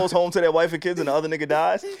goes home to their wife and kids and the other nigga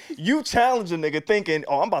dies. You challenge a nigga thinking,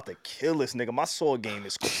 oh, I'm about to kill this nigga. My sword game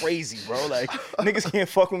is crazy, bro. Like, niggas can't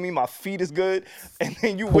fuck with me. My feet is good. And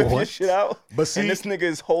then you whip your What? shit out. But see- and this nigga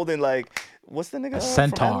is holding, like, what's the nigga from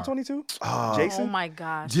centaur. Adam 22? Oh Jason? my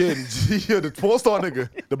gosh. Yeah, the four-star nigga,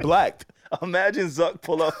 the black. Imagine Zuck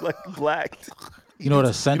pull up like black. You know what a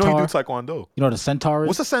You centaur? know he do Taekwondo. You know what a centaur is?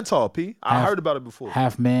 What's a centaur, P? I Half- heard about it before.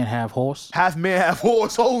 Half man, half horse. Half man, half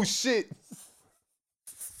horse. Oh shit.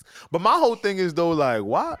 But my whole thing is though, like,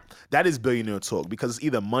 why? That is billionaire talk because it's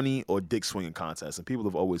either money or dick swinging contest, and people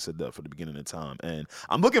have always said that for the beginning of time. And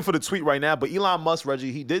I'm looking for the tweet right now, but Elon Musk,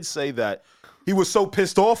 Reggie, he did say that he was so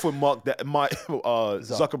pissed off with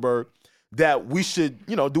Zuckerberg that we should,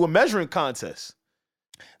 do a measuring contest.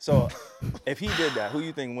 So, if he did that, who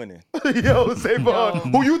you think winning? Yo, Savon,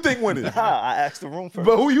 who you think winning? I asked the room first.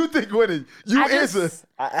 But who you think winning? You answer.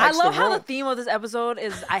 I I asked love the how room. the theme of this episode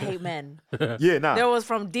is I hate men. Yeah, nah. There was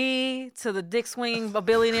from D to the dick swinging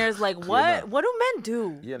billionaires. Like what? What do men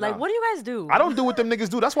do? Yeah, like nah. what do you guys do? I don't do what them niggas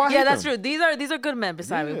do. That's why I Yeah, hate that's them. true. These are good men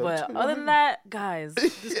beside me. Yeah, But true. other than that, guys,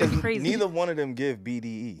 this is crazy. Neither one of them give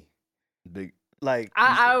BDE. Big. Like,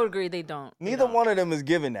 I would agree they don't. They neither don't. one of them is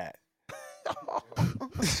giving that.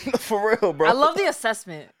 For real, bro. I love the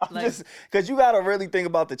assessment. Like, Just because you got to really think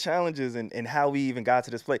about the challenges and how we even got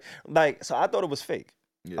to this place. Like, so I thought it was fake.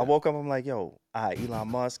 Yeah. I woke up, I'm like, yo, Elon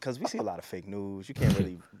Musk, because we see a lot of fake news. You can't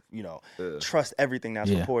really, trust everything that's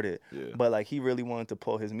Yeah. reported. Yeah. But like, he really wanted to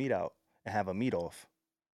pull his meat out and have a meat off.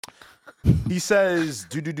 He says,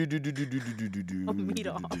 meat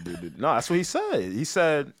off. No, that's what he said. He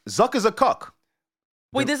said, Zuck is a cuck.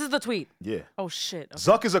 wait, this is the tweet. Yeah. Oh shit. Okay.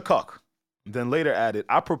 Zuck is a cuck. Then later added,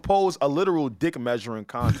 I propose a literal dick measuring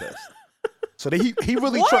contest. So he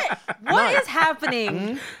really What? What is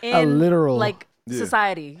happening in A literal- like Yeah.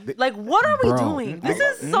 society? Like what are we Bro. doing? This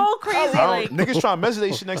is so crazy. Like niggas trying to measure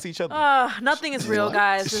they shit next to each other. nothing is real,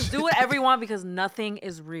 guys. Just do whatever you want because nothing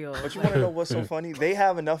is real. But you want to know what's so funny? They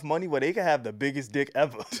have enough money where they can have the biggest dick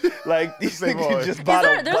ever. Like, these Say niggas more. just Is buy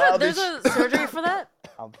there, the there's wildest. a surgery for that?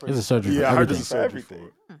 I'm pretty It's a surgery. Yeah, for I heard everything. there's a surgery everything.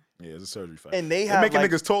 for it. Yeah, it's a surgery fact. And they They have, making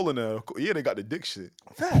like- niggas taller now. Yeah, they got the dick shit.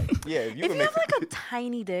 fact. Yeah, if you If can you make have like a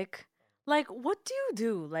tiny dick, Like, what do you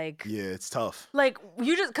do? Like, Yeah, it's tough. like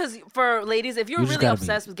you just because for ladies, if you're You just really gotta be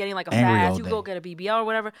obsessed with getting like a angry fat all ass, you go day. get a BBL or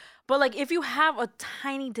whatever. But like, if you have a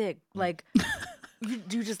tiny dick, like,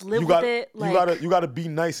 you just live You with got it. Like, you gotta be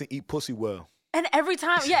nice and eat pussy well. and every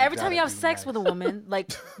time you gotta have be sex nice. with a woman, like,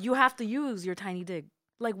 you have to use your tiny dick.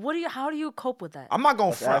 Like, how do you cope with that? I'm not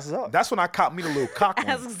gonna Let's front. ask Zuck. That's when I caught me the little cock ring.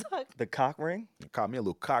 Ask Zuck. The cock ring? Caught me a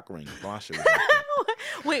little cock ring. My shit was like that.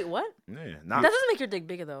 Wait, what? Yeah, That nah, doesn't make your dick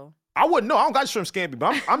bigger though. I wouldn't know. I don't got shrimp scampi,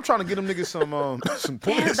 but I'm trying to get them niggas some Damn,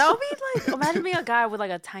 puss. that would be like imagine being a guy with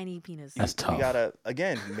like a tiny penis. That's tough. You gotta,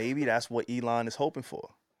 again, maybe that's what Elon is hoping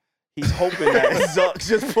for. He's hoping that Zuck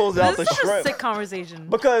just pulls out the This is such a shrimp. sick conversation.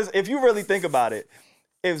 Because if you really think about it,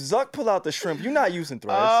 if Zuck pull out the shrimp, you're not using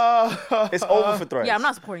threads. It's over for threads. Yeah, I'm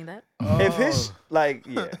not supporting that. If his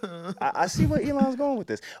I see where Elon's going with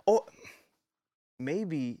this. Or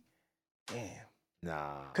maybe, damn,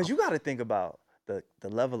 Nah. because you got to think about the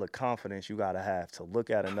level of confidence you got to have to look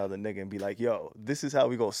at another nigga and be like, yo, this is how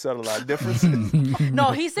we gonna settle our differences.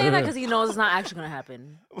 No, he's saying that because he knows it's not actually gonna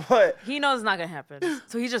happen. But He knows it's not gonna happen,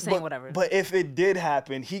 so he's just saying whatever. But if it did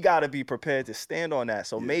happen, he got to be prepared to stand on that.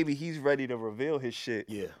 So maybe he's ready to reveal his shit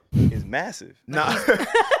Yeah. is massive. Nah.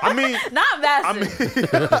 I mean, not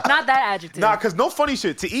massive. Not that adjective. nah, cause no funny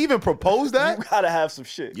shit. To even propose that, You got to have some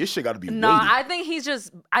shit. your shit got to be no, weighty.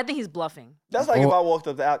 I think he's bluffing. That's like if I walked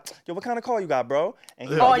up to Al, yo, what kind of car you got, bro? And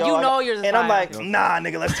he Oh, like, yo, you I know got- yours is And I'm fire. like, nah,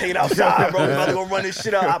 nigga, let's take it outside, bro. We about to go run this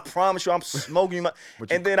shit out. I promise you, I'm smoking you.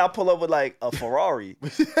 And then I pull up with like a Ferrari.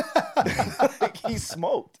 He's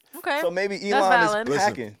smoked. Okay, So maybe that's Elon valid. is Listen,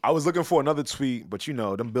 packing. I was looking for another tweet, but you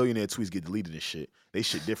know, them billionaire tweets get deleted and shit. They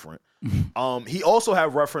shit different. He also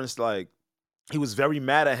had referenced like he was very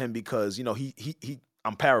mad at him because, you know, he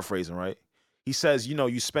I'm paraphrasing, right? He says, you know,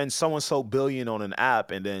 you spend so and so billion on an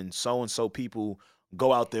app and then so and so people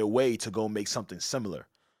go out their way to go make something similar.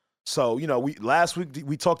 So, you know, last week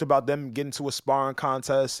we talked about them getting to a sparring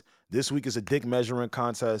contest. This week is a dick measuring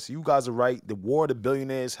contest. You guys are right. The war of the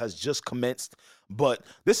billionaires has just commenced. But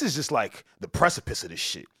this is just like the precipice of this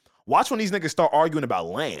shit. Watch when these niggas start arguing about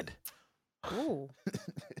land. Ooh.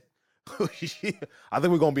 I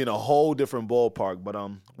think we're gonna be in a whole different ballpark. But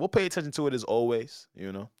we'll pay attention to it as always,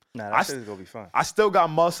 you know. Nah, I that s- shit is gonna be fun. I still got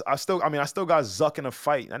I still got Zuck in a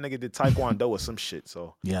fight. That nigga did Taekwondo or some shit.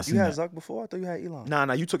 So Yeah, I You seen had that. Zuck before? I thought you had Elon.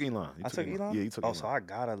 nah, you took Elon. You I took Elon? Yeah, you took Oh, Elon. so I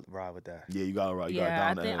gotta ride with that. Yeah, you got it right. You got it Yeah, I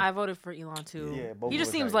down think there. I voted for Elon too. Yeah, both he of just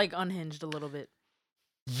us seems had- like unhinged a little bit.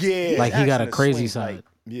 Yeah, Like he got a Action crazy swing, side. like,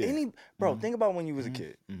 yeah. Bro, think about when you was a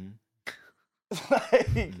kid. Like,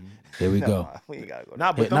 Here we never go. mind. We ain't gotta go.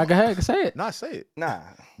 Nah, there. but Now go ahead, say it. Nah, say it. Nah,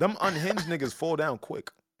 Them unhinged niggas fall down quick.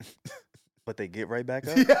 but they get right back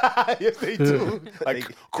up. Yeah, yes they do. Like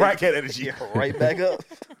They- crackhead energy. Get right back up.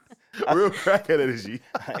 Real crackhead energy.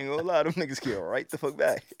 I ain't gonna lie, them niggas get right the fuck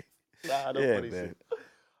back. Nah, Yeah, funny man. shit.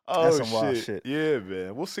 Oh, some wild shit. Yeah,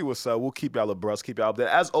 man. We'll see what's up. We'll keep y'all abreast, keep y'all updated.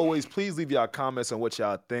 As always, please leave y'all comments on what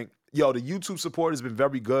y'all think. Yo, the YouTube support has been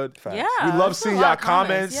very good. Facts. Yeah, We love that's a seeing lot y'all of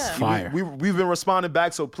comments. Yeah. Fire. We've been responding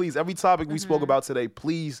back, so please, every topic we spoke about today,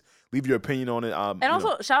 please leave your opinion on it. And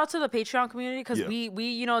also, shout out to the Patreon community because Yeah. we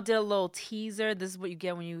did a little teaser. This is what you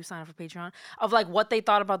get when you sign up for Patreon of like what they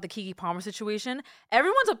thought about the Keke Palmer situation.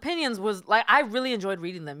 Everyone's opinions was like I really enjoyed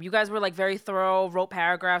reading them. You guys were like very thorough, wrote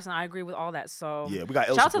paragraphs, and I agree with all that. So yeah, we got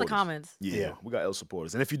L shout out to the supporters. comments. Yeah, we got L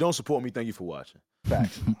supporters. And if you don't support me, thank you for watching.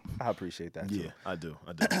 Facts. I appreciate that. Yeah, Too. I do.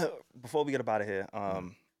 Before we get up out of here,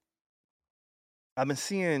 I've been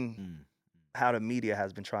seeing how the media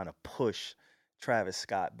has been trying to push Travis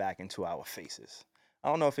Scott back into our faces. I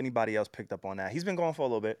don't know if anybody else picked up on that. He's been going for a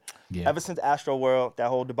little bit. Yeah. Ever since Astro World, that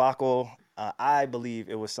whole debacle, I believe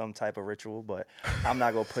it was some type of ritual, but I'm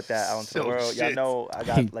not going to put that out into the So world. Y'all shit. know I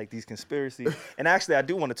got like these conspiracies. And actually, I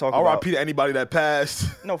do want to talk about... R.I.P. to anybody that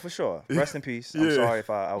passed. No, for sure. Rest in peace. I'm Yeah. sorry if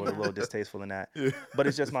I was a little distasteful in that. Yeah. But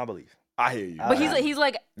it's just my belief. I hear you. But he's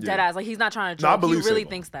like dead Yeah. ass. Like he's not trying to No, I joke. He believe so, really though.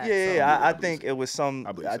 thinks that. Yeah, so. yeah, I believe think it was some.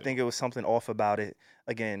 I believe I so. think it was something off about it.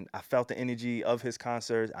 Again, I felt the energy of his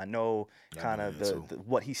concerts. I know Yeah, I kind of believe that too.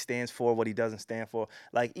 what he stands for, what he doesn't stand for.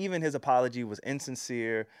 Like even his apology was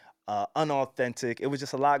insincere, unauthentic. It was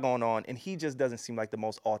just a lot going on, and he just doesn't seem like the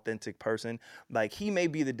most authentic person. Like he may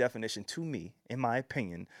be the definition to me, in my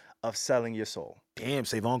opinion, of selling your soul. Damn,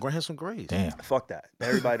 Savon Grant has some grades. Damn. Fuck that.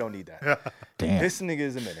 Everybody don't need that. Damn. This nigga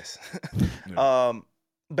is a menace.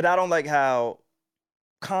 But I don't like how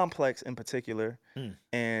Complex in particular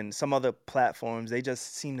and some other platforms, they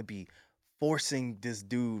just seem to be forcing this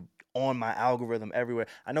dude on my algorithm everywhere.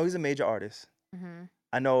 I know he's a major artist. Mhm.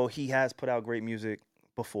 I know he has put out great music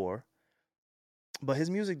before, but his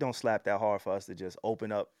music don't slap that hard for us to just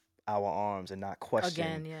open up our arms and not question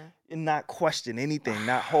Again, yeah. and not question anything,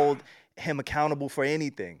 not hold him accountable for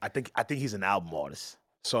anything. I think he's an album artist.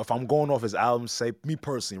 So if I'm going off his album, say me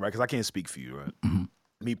personally, right? Because I can't speak for you, right? Mhm.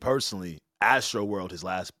 Me personally, Astro World, his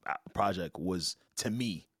last project, was to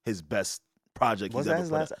me his best project Was he's that ever his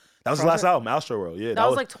put last out. That was his last album, Astro World. Yeah, That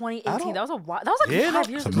was like 2018. That was a while. That was like 5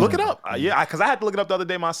 years ago. look it up. Yeah, because I had to look it up the other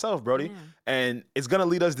day myself, Brody. Yeah. And it's gonna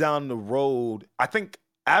lead us down the road. I think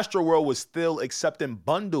Astro World was still accepting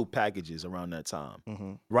bundle packages around that time,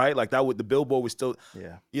 Mm-hmm. right? Like that. The Billboard was still,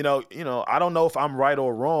 Yeah. you know. I don't know if I'm right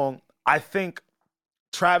or wrong. I think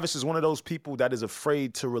Travis is one of those people that is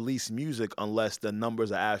afraid to release music unless the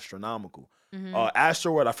numbers are astronomical. Mhm.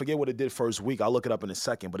 Astro World, I forget what it did first week. I'll look it up in a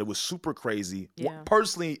second, but it was super crazy. Yeah.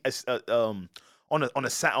 Personally,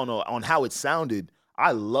 on how it sounded,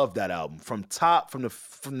 I love that album from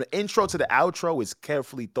the intro to the outro. It's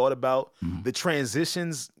carefully thought about. The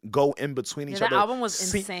transitions go in between each Yeah, other. that album was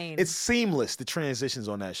insane. It's seamless. The transitions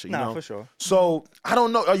on that shit. You Nah, know? for sure. So I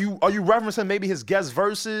don't know. Are you referencing maybe his guest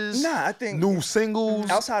verses? Nah, I think New singles.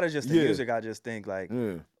 outside of just the Yeah. music, I just think like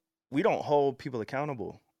Yeah. we don't hold people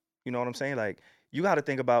accountable. You know what I'm saying? Like you got to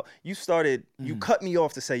think about you cut me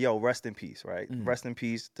off to say, yo, rest in peace, right? Rest in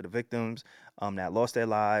peace to the victims that lost their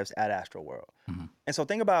lives at Astro World. And so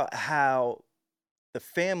think about how the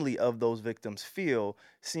family of those victims feel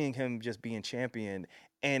seeing him just being championed.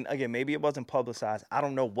 And again, maybe it wasn't publicized. I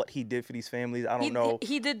don't know what he did for these families. I don't know.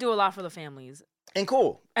 He did do a lot for the families. And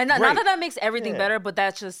cool. And not Great. that makes everything Yeah. better, but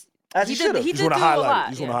that's just As he should've. He You did want do to a highlight lot. it.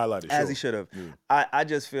 You just want to yeah. highlight it. As sure. he should have. Yeah. I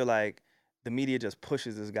just feel like the media just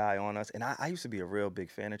pushes this guy on us. And I used to be a real big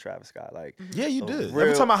fan of Travis Scott. Like, Yeah, you a did. Every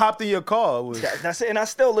real- time I hopped in your car, it was. that's it. And I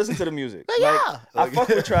still listen to the music. Yeah. Like, I fuck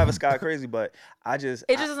with Travis Scott crazy, but I just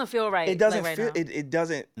It just doesn't feel right. it doesn't like, right feel now. it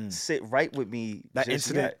doesn't sit right with me. That just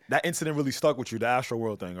incident, yet. that incident really stuck with you, the Astro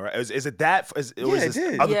World thing, right? Is it that? Or is Yeah, it this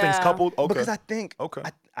did. other things Yeah. coupled? Okay. Because I think Okay.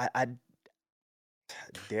 I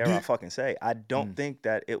dare Do I you- fucking say I don't think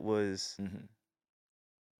that it was. Mhm.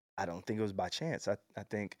 I don't think it was by chance. I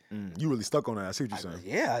think You really stuck on that. I see what you're saying.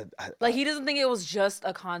 yeah. Like he doesn't think it was just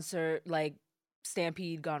a concert, like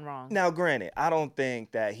Stampede gone wrong. Now, granted, I don't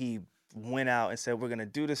think that he went out and said, we're going to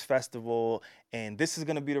do this festival and this is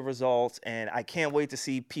going to be the results and I can't wait to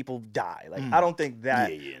see people die. Like, I don't think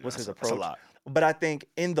that was his that's a approach. lot. But I think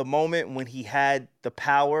in the moment when he had the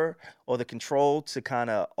power or the control to kind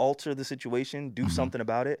of alter the situation, do something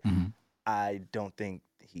about it, I don't think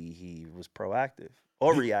he was proactive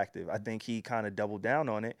or reactive. I think he kind of doubled down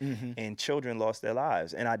on it and children lost their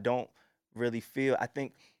lives. And I don't really feel, I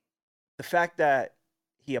think the fact that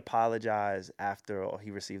he apologized after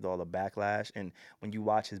he received all the backlash, and when you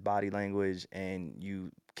watch his body language and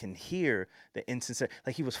you can hear the insincere,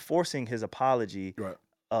 like he was forcing his apology Right.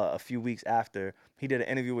 a few weeks after. He did an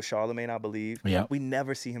interview with Charlemagne, I believe. Yeah. We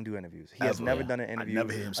never see him do interviews. He has Ever. never Yeah. done an interview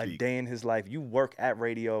never hear him a speak. day in his life. You work at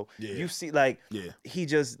radio. Yeah. You see, like, Yeah.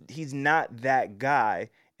 he's not that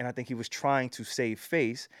guy. And I think he was trying to save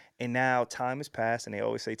face. And now time has passed, and they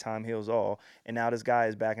always say time heals all. And now this guy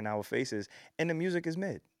is back in our faces, and the music is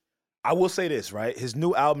mid. I will say this, right? His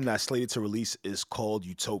new album that's slated to release is called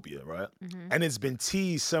Utopia, right? And it's been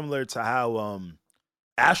teased similar to how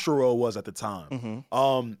Astro World was at the time.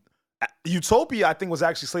 Utopia, I think, was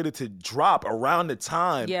actually slated to drop around the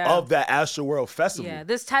time Yeah. of that Astro World festival. Yeah,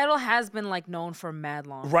 this title has been like known for mad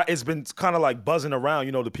long. Right. It's been kind of like buzzing around,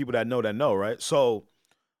 you know, the people that know, right? So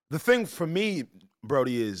the thing for me,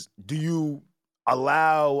 Brody, is do you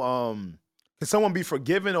allow can someone be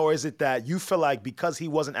forgiven, or is it that you feel like because he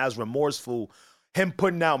wasn't as remorseful, him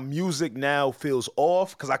putting out music now feels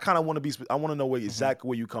off? Because I kind of want to be, I want to know exactly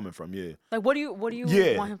where you coming from. Yeah. Like, what do you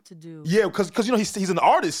Yeah. want him to do? Yeah, because you know he's an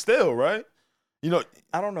artist still, right? You know,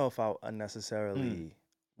 I don't know if I unnecessarily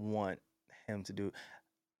want him to do.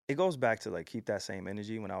 It goes back to like keep that same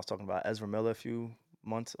energy when I was talking about Ezra Miller a few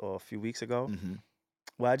months or a few weeks ago.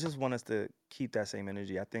 Well, I just want us to keep that same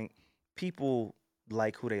energy. I think people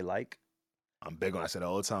like who they like. I'm big on. I said it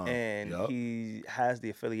all the time. And Yup. he has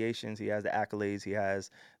the affiliations, he has the accolades, he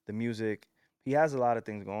has the music, he has a lot of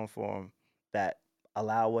things going for him that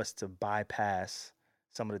allow us to bypass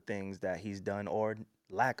some of the things that he's done or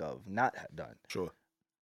lack of not have done. Sure.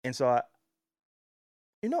 And so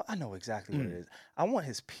I know exactly what it is. I want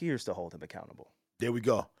his peers to hold him accountable. There we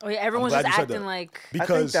go. Oh yeah, everyone's glad just you said acting that. like I think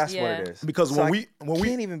Because that's what Yeah. it is. because So when I we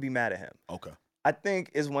can't even be mad at him. okay. I think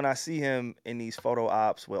is when I see him in these photo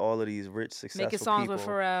ops with all of these rich, successful making songs people. with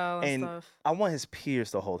Pharrell and and stuff. I want his peers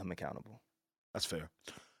to hold him accountable. That's fair.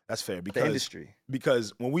 That's fair The because industry.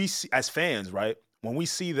 because when we see as fans, right? When we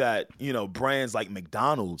see that, you know, brands like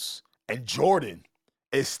McDonald's and Jordan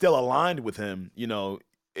is still aligned with him, you know,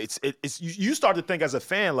 it's you start to think as a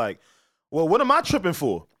fan like, Well, what am I tripping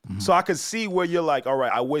for? So I could see where you're like, all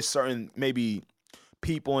right, I wish certain maybe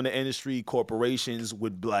people in the industry, corporations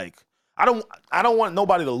would like, I don't want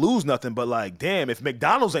nobody to lose nothing, but like, damn, if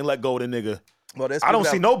McDonald's ain't let go of the nigga, Well, there's I don't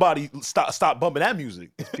people see that- nobody stop bumping that music.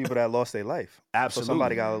 people that lost their life. Absolutely. So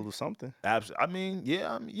somebody gotta lose something. Absolutely. I mean,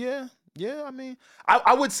 yeah. I mean,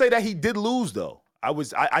 I would say that he did lose though.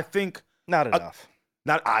 I think Not enough.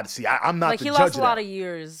 not. I see. I'm not Like the he judge lost a of lot that. of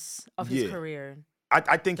years of his Yeah. career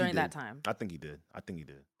I think during he did. that time. I think he did.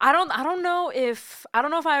 I don't know if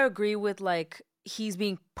I agree with like he's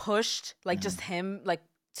being pushed, like just him, like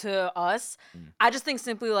to us. I just think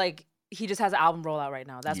simply like he just has an album rollout right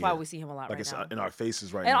now. That's why Yeah. we see him a lot Like right it's now. in our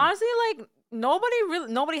faces right And now. honestly, like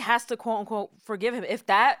nobody has to quote unquote forgive him. If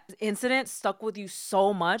that incident stuck with you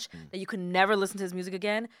so much that you could never listen to his music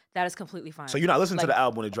again, that is completely fine. So you're not listening to Like- the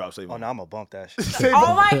album when it drops. Oh, no, I'm gonna bump that shit.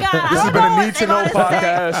 Oh my god! This I has don't been know a what need to they know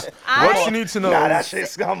gonna say. podcast. What you need to know. Nah, that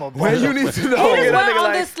shit's I'm a When you need to know. He just That went nigga on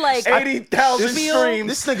like this like 80,000 spiel. streams.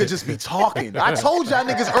 This nigga just be talking. I told y'all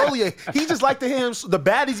niggas earlier. He just like to hear him. The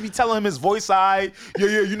baddies be telling him his voice side. Yeah.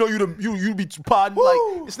 You know you be podding.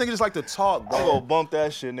 Like this nigga just like to talk, I'm bro. gonna bump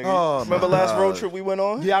that shit, nigga. Oh, Remember my last road God. trip we went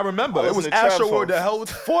on? Yeah, I remember. I It was listened to Trap Astro Songs. World the hell.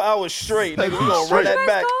 4 hours straight, nigga. We gonna run Where'd you that guys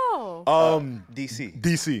back. go? DC.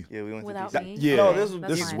 DC. Yeah, we went Without to DC. me? Yeah. No, this was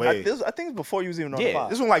That's this is fine. way. I think it's before you was even on the Yeah,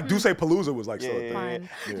 pod. this one like Duce Palooza was like Yeah, so. yeah, Fine.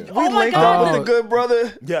 Yeah. We Oh my linked God. up with the good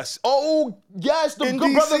brother. Yes. Oh yes, the In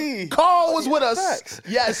good brother DC. Carl was with us. Facts.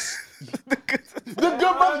 Yes. The good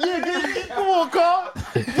brother. Yeah. Come on, Carl.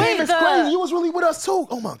 Damn, it's the- crazy. You was really with us too.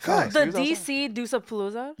 Oh my god. The was also- DC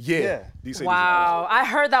Deucepalooza? Yeah. Yeah. DC. Wow, I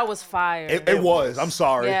heard that was fire. It was. I'm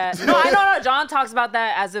sorry. Yeah, no, I know. John talks about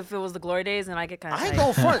that as if it was the glory days, and I get kind of. I ain't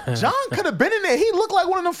going front. John could have been in there. He looked like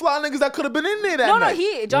one of them fly niggas that could have been in there that No,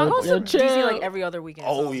 night. John goes to Yeah, DC chill. like every other weekend.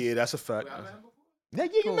 Oh so. yeah, that's a fact. Yeah,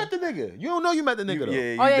 you met the nigga. You don't know you met the nigga though. Yeah,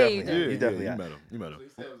 you Oh, yeah, definitely, you did. did. You definitely you had. met him. You met him.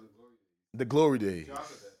 The glory day. Yeah.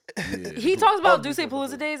 He talks about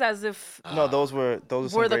Deucepalooza days as if No, those were some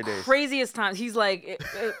were the great days. crazy times. He's like,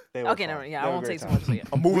 They were okay, fun. never. Yeah, They I were won't say great too times. much. So yeah.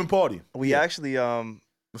 A moving party. We actually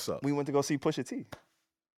What's up? we went to go see Pusha T.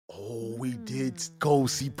 Oh, we did go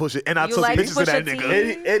see Pusha, and I You took like pictures of that Pusha T?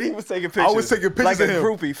 nigga. Eddie was taking pictures. I was taking pictures like of a him.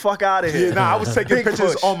 groupie. Fuck out of here. Yeah, nah, I was taking Big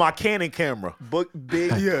pictures push. on my Canon camera.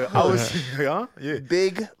 Big. Yeah, I was. Yeah, yeah.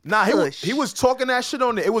 Big. Nah, push. he was talking that shit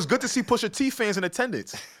on there. It was good to see Pusha T fans in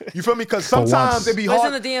attendance. You feel me? Because For sometimes once. it be But it's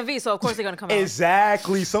hard. in the DMV, so of course they're gonna come out.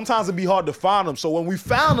 Exactly. Sometimes it'd be hard to find him. So when we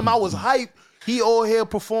found him, I was hyped. He all here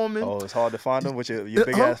performing. Oh, it's hard to find them with your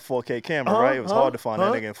big Huh? ass 4K camera, right? It was hard to find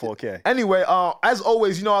that nigga in 4K. Anyway, as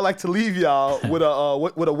always, you know I like to leave y'all with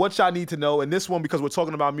a what y'all need to know. And this one, because we're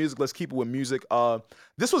talking about music, let's keep it with music.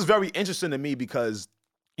 This was very interesting to me because,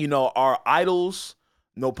 you know, our idols,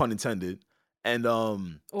 no pun intended, and Oh,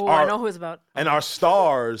 I know who it's about. and our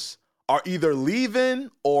stars are either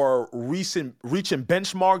leaving or reaching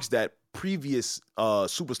benchmarks that previous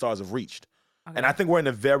superstars have reached. Okay. And I think we're in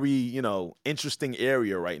a very, you know, interesting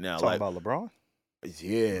area right now. Talking about LeBron?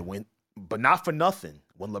 Yeah, but not for nothing.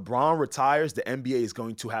 When LeBron retires, the NBA is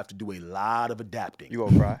going to have to do a lot of adapting. You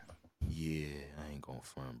gonna cry? Yeah, I ain't going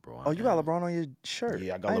front, bro. Oh, you got LeBron on your shirt.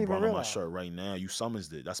 Yeah, I got didn't LeBron even on my realize. shirt right now. You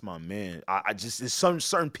summons it. That's my man. I just there's some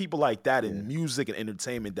certain people like that in music and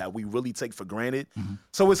entertainment that we really take for granted.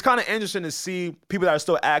 So it's kind of interesting to see people that are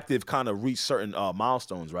still active kind of reach certain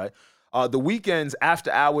milestones, right? The Weeknd's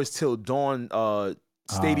After Hours Till Dawn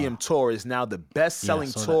Stadium tour is now the best-selling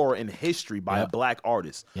saw that. tour in history by a Yep. black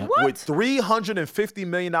artist, Yep. with $350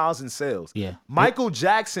 million in sales. Yeah. Michael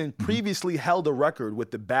Jackson previously held a record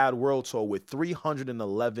with the Bad World tour with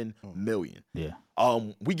 311 million. Yeah.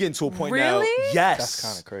 We get into a point now. Really? Yes,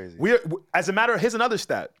 That's kinda crazy. As a matter of, here's another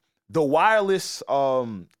stat. The Wireless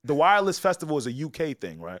Festival is a UK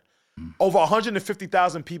thing, right? Over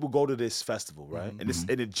 150,000 people go to this festival, right? And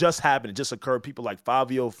it just happened. It just occurred. People like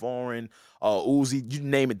Fabio Foreign, Uzi, you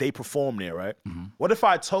name it, they perform there, right? What if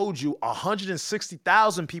I told you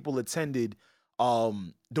 160,000 people attended The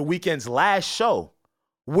Weeknd's last show,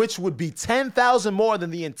 which would be 10,000 more than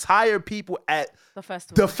the entire people at The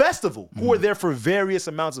festival. the festival who were there for various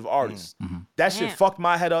amounts of artists. That shit Damn. fucked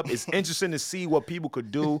my head up. It's interesting to see what people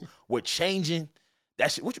could do. We're changing.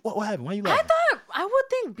 That shit. What happened? Why you laughing? I would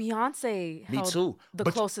think Beyonce Me held too. the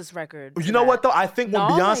But closest record. You to know that. what though? I think when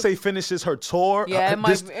No, Beyonce like- finishes her tour, Yeah, it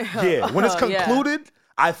might be- yeah, when it's Yeah. concluded,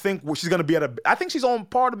 I think she's gonna be I think she's on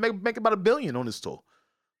par to make about $1 billion on this tour.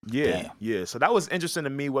 Yeah, Damn. yeah. So that was interesting to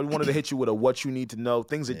me. We wanted to hit you with a what you need to know.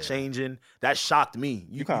 Things are changing. That shocked me.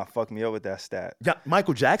 You kind of fucked me up with that stat. Yeah,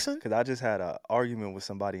 Michael Jackson. Because I just had an argument with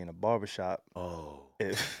somebody in a barbershop Oh.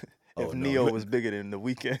 if Oh, no. Neo was bigger than The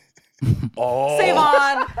Weeknd. Oh, Save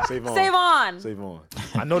on. Save on. Save on. Save on.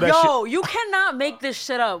 I know that Yo, you cannot make this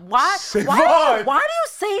shit up. Why? Save Why on. do you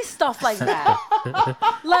say stuff like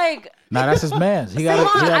that? Like, Nah, that's his man's. He Save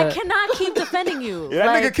got. on. He I got. cannot keep defending you. shit. That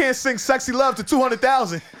Like, nigga can't sing "Sexy Love" to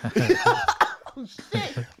 200,000.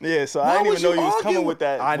 Yeah, so Why I didn't would even know you you was argue coming with- with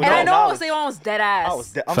that. I with and I that know knowledge. Save on was dead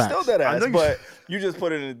ass. I'm Facts. still dead I ass, know you- but you just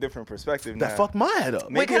put it in a different perspective now. That fucked my head up.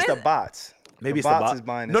 Maybe can it's I- the bots. Maybe the it's the bots bot. is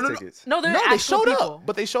buying No, his no, no. tickets. No, they're No, they actual showed people. up.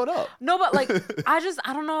 But they showed up. No, but like, I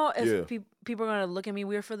don't know if Yeah. people are gonna look at me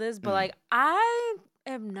weird for this, but like, I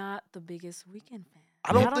am not the biggest Weeknd fan.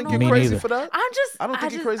 I don't think know you're Me crazy neither. for that. I don't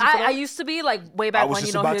think you're just, crazy for that. I used to be like way I back was when, just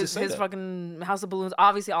you know, about to his say that. fucking House of Balloons.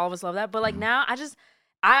 Obviously, all of us love that. But like now,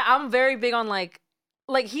 I'm very big on like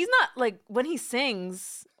he's not like when he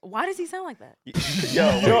sings. Why does he sound like that?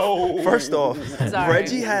 Yo, first off, Sorry.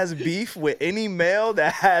 Reggie has beef with any male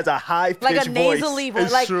that has a high pitched Like a voice. nasally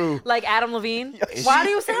voice, It's true. like Adam Levine. Why do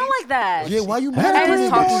you sound like that? Yeah, why you And mad at his him?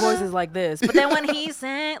 talking voice is like this, but then when he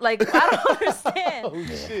sang, like I don't understand. Oh,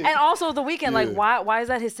 shit. And also The Weeknd, like Yeah. why is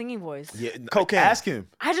that his singing voice? Yeah, Cocaine. Ask him.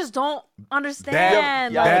 I just don't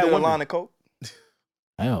understand. Y'all Bad ever do a woman. line of coke?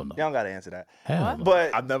 Hell no. Y'all don't gotta answer that. Hell What? no.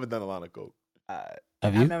 But I've never done a line of coke.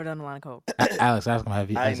 Have I've you? never done a line of coke. Alex, ask him. Have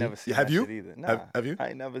you? I ain't has he? never seen Have that you? shit either. Nah, Have you? I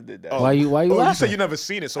ain't never did that. Why you? Why you Oh, you laughing? said you never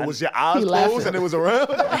seen it, so was your eyes laughing. closed and it was around?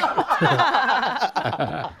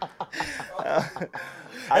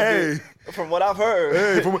 Hey, From what I've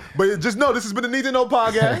heard, but just know this has been the Need to Know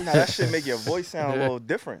podcast. nah, that shit make your voice sound a little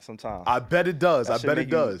different sometimes. I bet it does. That I shit bet make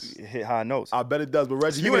it you does. Hit high notes. I bet it does. But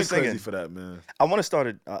Reggie, you Speaking ain't of singing, crazy for that, man. I want to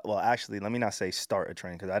start well, actually, let me not say start a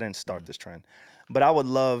trend because I didn't start this trend, but I would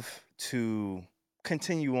love to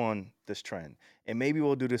continue on this trend. And maybe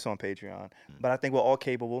we'll do this on Patreon. But I think we're all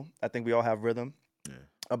capable. I think we all have rhythm. Yeah.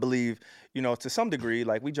 I believe, to some degree,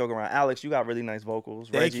 like we joke around. Alex, you got really nice vocals.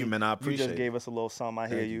 Thank Reggie, you, man. I You appreciate just it. gave us a little something. I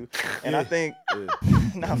hear Thank you. you. And I think,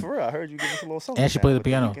 nah, for real, I heard you give us a little something. And she man, played the with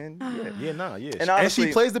piano. Weeknd. Yeah. Yeah, nah, yeah. And And honestly-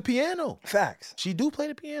 she plays the piano. Facts. She do play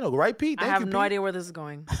the piano, right, Pete? I Thank have you, no Pete. idea where this is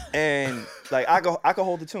going. And like I could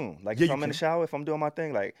hold the tune. Like Yeah, if you I'm in the can. shower, if I'm doing my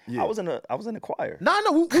thing, like Yeah. I was in the choir. Nah,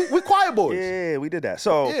 no, we choir boys. Yeah, we did that.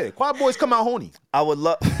 So Yeah, choir boys come out horny. I would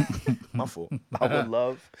love My fault. I would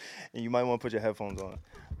love, and you might want to put your headphones on.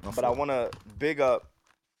 But I fault. want to big up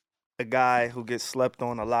a guy who gets slept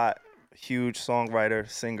on a lot, huge songwriter,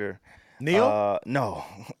 singer. Neil? No,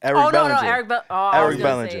 Eric Oh no, Bellinger. no, Eric I was Eric gonna say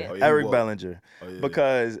Bellinger. it. Oh, yeah, Eric you will. Bellinger. Oh, yeah, yeah.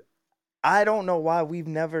 Because I don't know why we've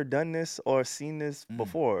never done this or seen this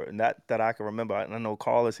before, and that I can remember. I know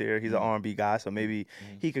Carl is here; he's an R&B guy, so maybe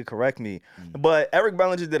he could correct me. But Eric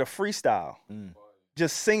Bellinger did a freestyle,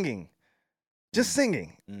 just singing,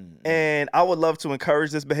 and I would love to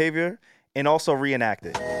encourage this behavior and also reenact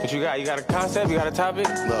it. What you got? You got a concept? You got a topic?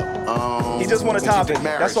 Look, He just want a topic.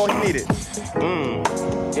 marriage. That's all he needed.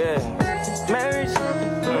 Yeah. Marriage.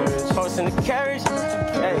 Horse in the carriage.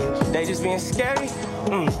 Hey, they just being scary.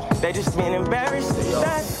 They just being embarrassed.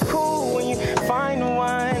 That's cool when you find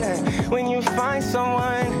one. When you find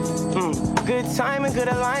someone. Good timing, good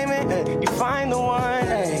alignment. You find the one.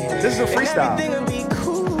 This is a And freestyle. everything will be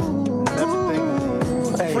cool.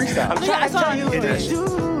 Freestyle. I'm Yeah, I trying to saw tell it. you what to do.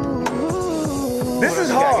 This is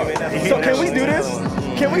hard. So can we do this?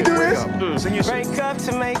 Can we do this? Sing your shit. Break up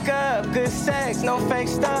to make up, good sex, no fake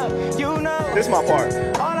stuff. You know, This is my part.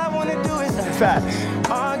 all I wanna do is Facts.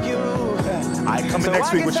 argue. I come So in next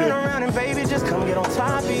I week can with turn you. around and baby, just come get on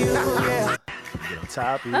top of you. Yeah.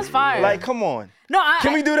 That's fire. Like, come on. no,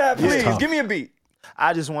 Can we do that, please? tough. Give me a beat.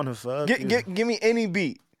 I just want to fuck. you. Give me any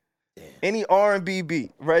beat. Any R&B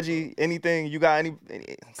beat. Reggie, anything. You got any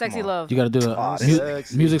Sexy come on. Love. You got to do Oh, a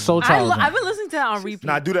sexy. music soul child. I've been listening to that on repeat.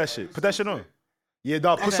 Nah, do that shit. Put that shit on. Yeah,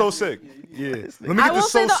 dog. Put Okay. So Sick. Yeah. Let me I get will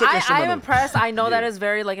this say So though, Sick I'm instrumental. impressed. I know that is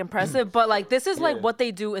very like impressive, but like this is like what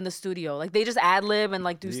they do in the studio. Like they just ad lib and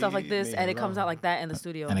like do stuff like this, and it comes out like that in the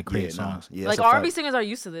studio. and it creates Yeah, nah. songs. Yeah, Like that's a R&B fact. singers are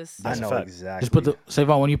used to this. I That's a know fact. exactly. Just put the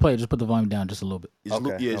Savon when you play it. Just put the volume down just a little bit, Just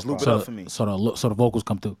loop, Okay, yeah, no just loop it so up for me. so the vocals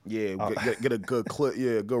come through. Yeah, get a good clip.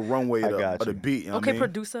 Yeah, a good runway I of got the you. beat. You know what I Okay, mean?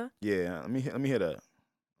 producer. Yeah, let me hear that.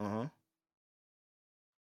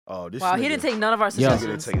 Oh, this. Wow, he nigga- didn't take none of our this nigga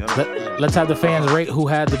suggestions. didn't take none of- Let's have the fans rate who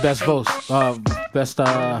had the best votes. Best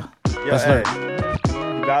Yo, best hey, lyric.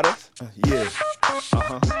 you got us? Yeah.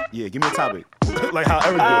 Yeah, give me a topic. Like how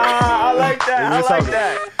Eric did. I like that. Yeah, I what's like up?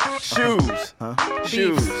 that. Shoes. Huh?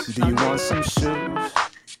 Shoes. Do you want some shoes?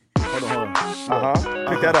 Hold on.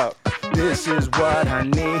 Pick that up. This is what I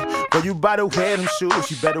need. But you better wear them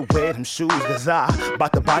shoes. You better wear them shoes. Cause I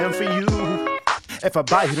about to buy them for you. If I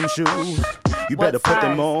buy you them shoes, You better put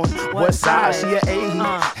them on. What size? She an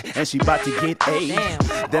A, and she about to get A. Damn.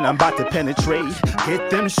 Then I'm about to penetrate. Get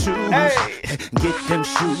them shoes. Get them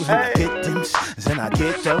shoes. Get them. Then I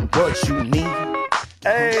get them what you need.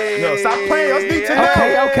 Hey, Yo, stop playing. Let's need to know.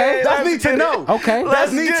 Okay. Let's need to know. Okay.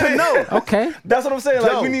 Let's need to know. Okay. That's what I'm saying.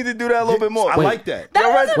 Like Yo. we need to do that a little bit more. I like that. That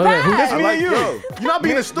wasn't wait, bad. who- This I me like and you. yo. You're not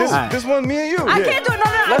being a stupid. This one, me and you. I can't do it. No,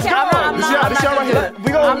 I Let's can't. go. I'm This not y'all gonna right do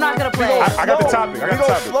here. it. I'm not gonna play. I got the topic. I got the We gonna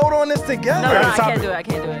topic. float on this together. No, I got I the can't topic. do it. I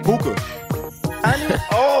can't do it. Hookah.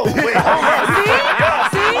 Oh, wait.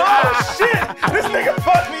 See? Oh, shit. This nigga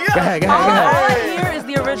fucked me up. Go ahead. All I hear is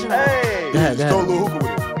the original. Hey. Go ahead. Throw a little hookah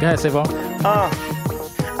with it. Go ahead, Savon.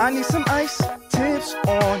 I need some ice tips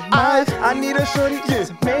on my. I need a shorty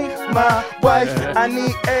to make my wife. I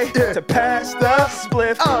need a to pass the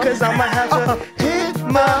spliff. Cause I'ma have to hit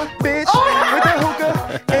my bitch with the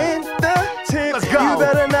hookah and the tip. Let's go. You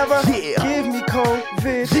better never Yeah. give me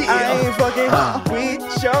COVID. Yeah. I ain't fucking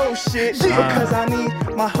with your shit. Because I need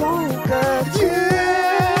my hookah.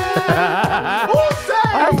 Yeah. Who's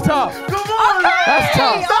that? That's tough. Come on. That's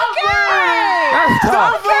tough. That's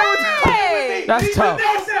tough. Okay. That's tough.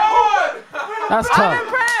 That's tough.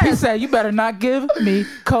 impressed. He said, "You better not give me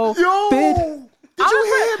COVID." Yo. Did you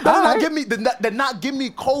hear him? That All not right. give me that not give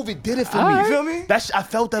me COVID did it for All me. right. You feel me? I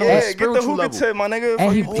felt that on Yeah, a get the spiritual hookah level. tip, my nigga.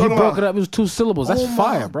 And he Fuck you talking broke about? it up. It was 2 syllables. That's Oh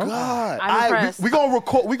fire, my bro. God. I'm impressed. We gonna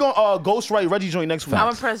record. We gonna ghostwrite Reggie joint next week. I'm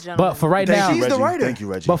impressed, gentlemen. But for right Thank now, you, She's the Reggie. writer. Thank you,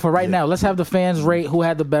 Reggie. but for right now, let's have the fans rate who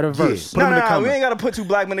had the better verse. Put them in the we comments. ain't gotta put two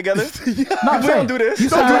black men together. No, I'm We saying, don't do this. You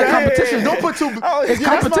Don't sound do like that. competition. Yeah. Don't put two. Oh, it's Yeah,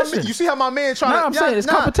 that's my competition. man. You see how my man trying No, to? I'm saying it's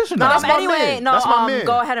competition now. That's my anyway, man. no, That's my man.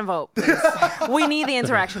 go ahead and vote. We need the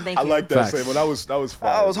interaction. Thank I you. like that, Facts. Sam. That was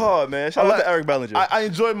fire. That was hard, man. Shout out to Eric Bellinger. I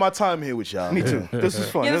enjoyed my time here with y'all. Me too. This was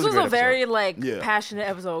fun. Yeah, this was great a very episode. Yeah. passionate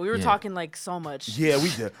episode. We were talking like so much. Yeah, we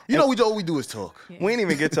did. You know, all we do is talk. We ain't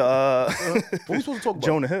even get to What we supposed to talk about?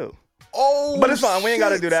 Jonah Hill. Oh, But it's fine. We ain't got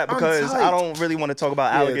to do shit. that I'm because tight. I don't really want to talk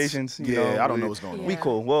about Yeah, allegations. You yeah, know, I don't know what's going on. We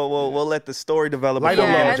cool. We'll let the story develop. Light Yeah, on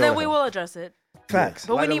low, and then Jonah. we will address it. Facts.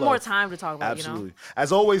 But we Light need on more low. time to talk about, Absolutely. you know?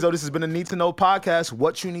 As always, though, this has been a Need to Know podcast.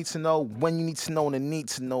 What you need to know, when you need to know, and the Need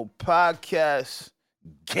to Know podcast.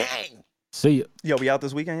 Gang. See ya. Yo, we out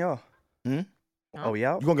this weekend, y'all. Hmm? Oh, we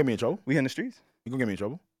out? You gonna get me in trouble? We in the streets? You gonna get me in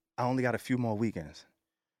trouble? I only got a few more weekends.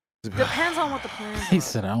 Depends on what the plans are. He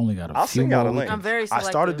said, "I only got a I'll few send y'all more the link. weekends." I'm very I selective.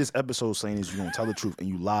 started this episode saying is you gonna tell the truth, and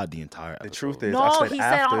you lied the entire episode. The truth is, No, I said he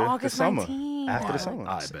said after on the August summer. 19th. After the Yeah. summer.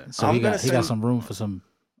 I bet. So I'm he gonna got send- some room for some.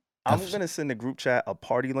 I'm going to send the group chat a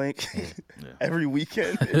party link Yeah. every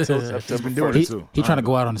weekend until September He's been doing 1st. it too. He trying to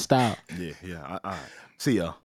go out on the style. Yeah, yeah. All right. See y'all.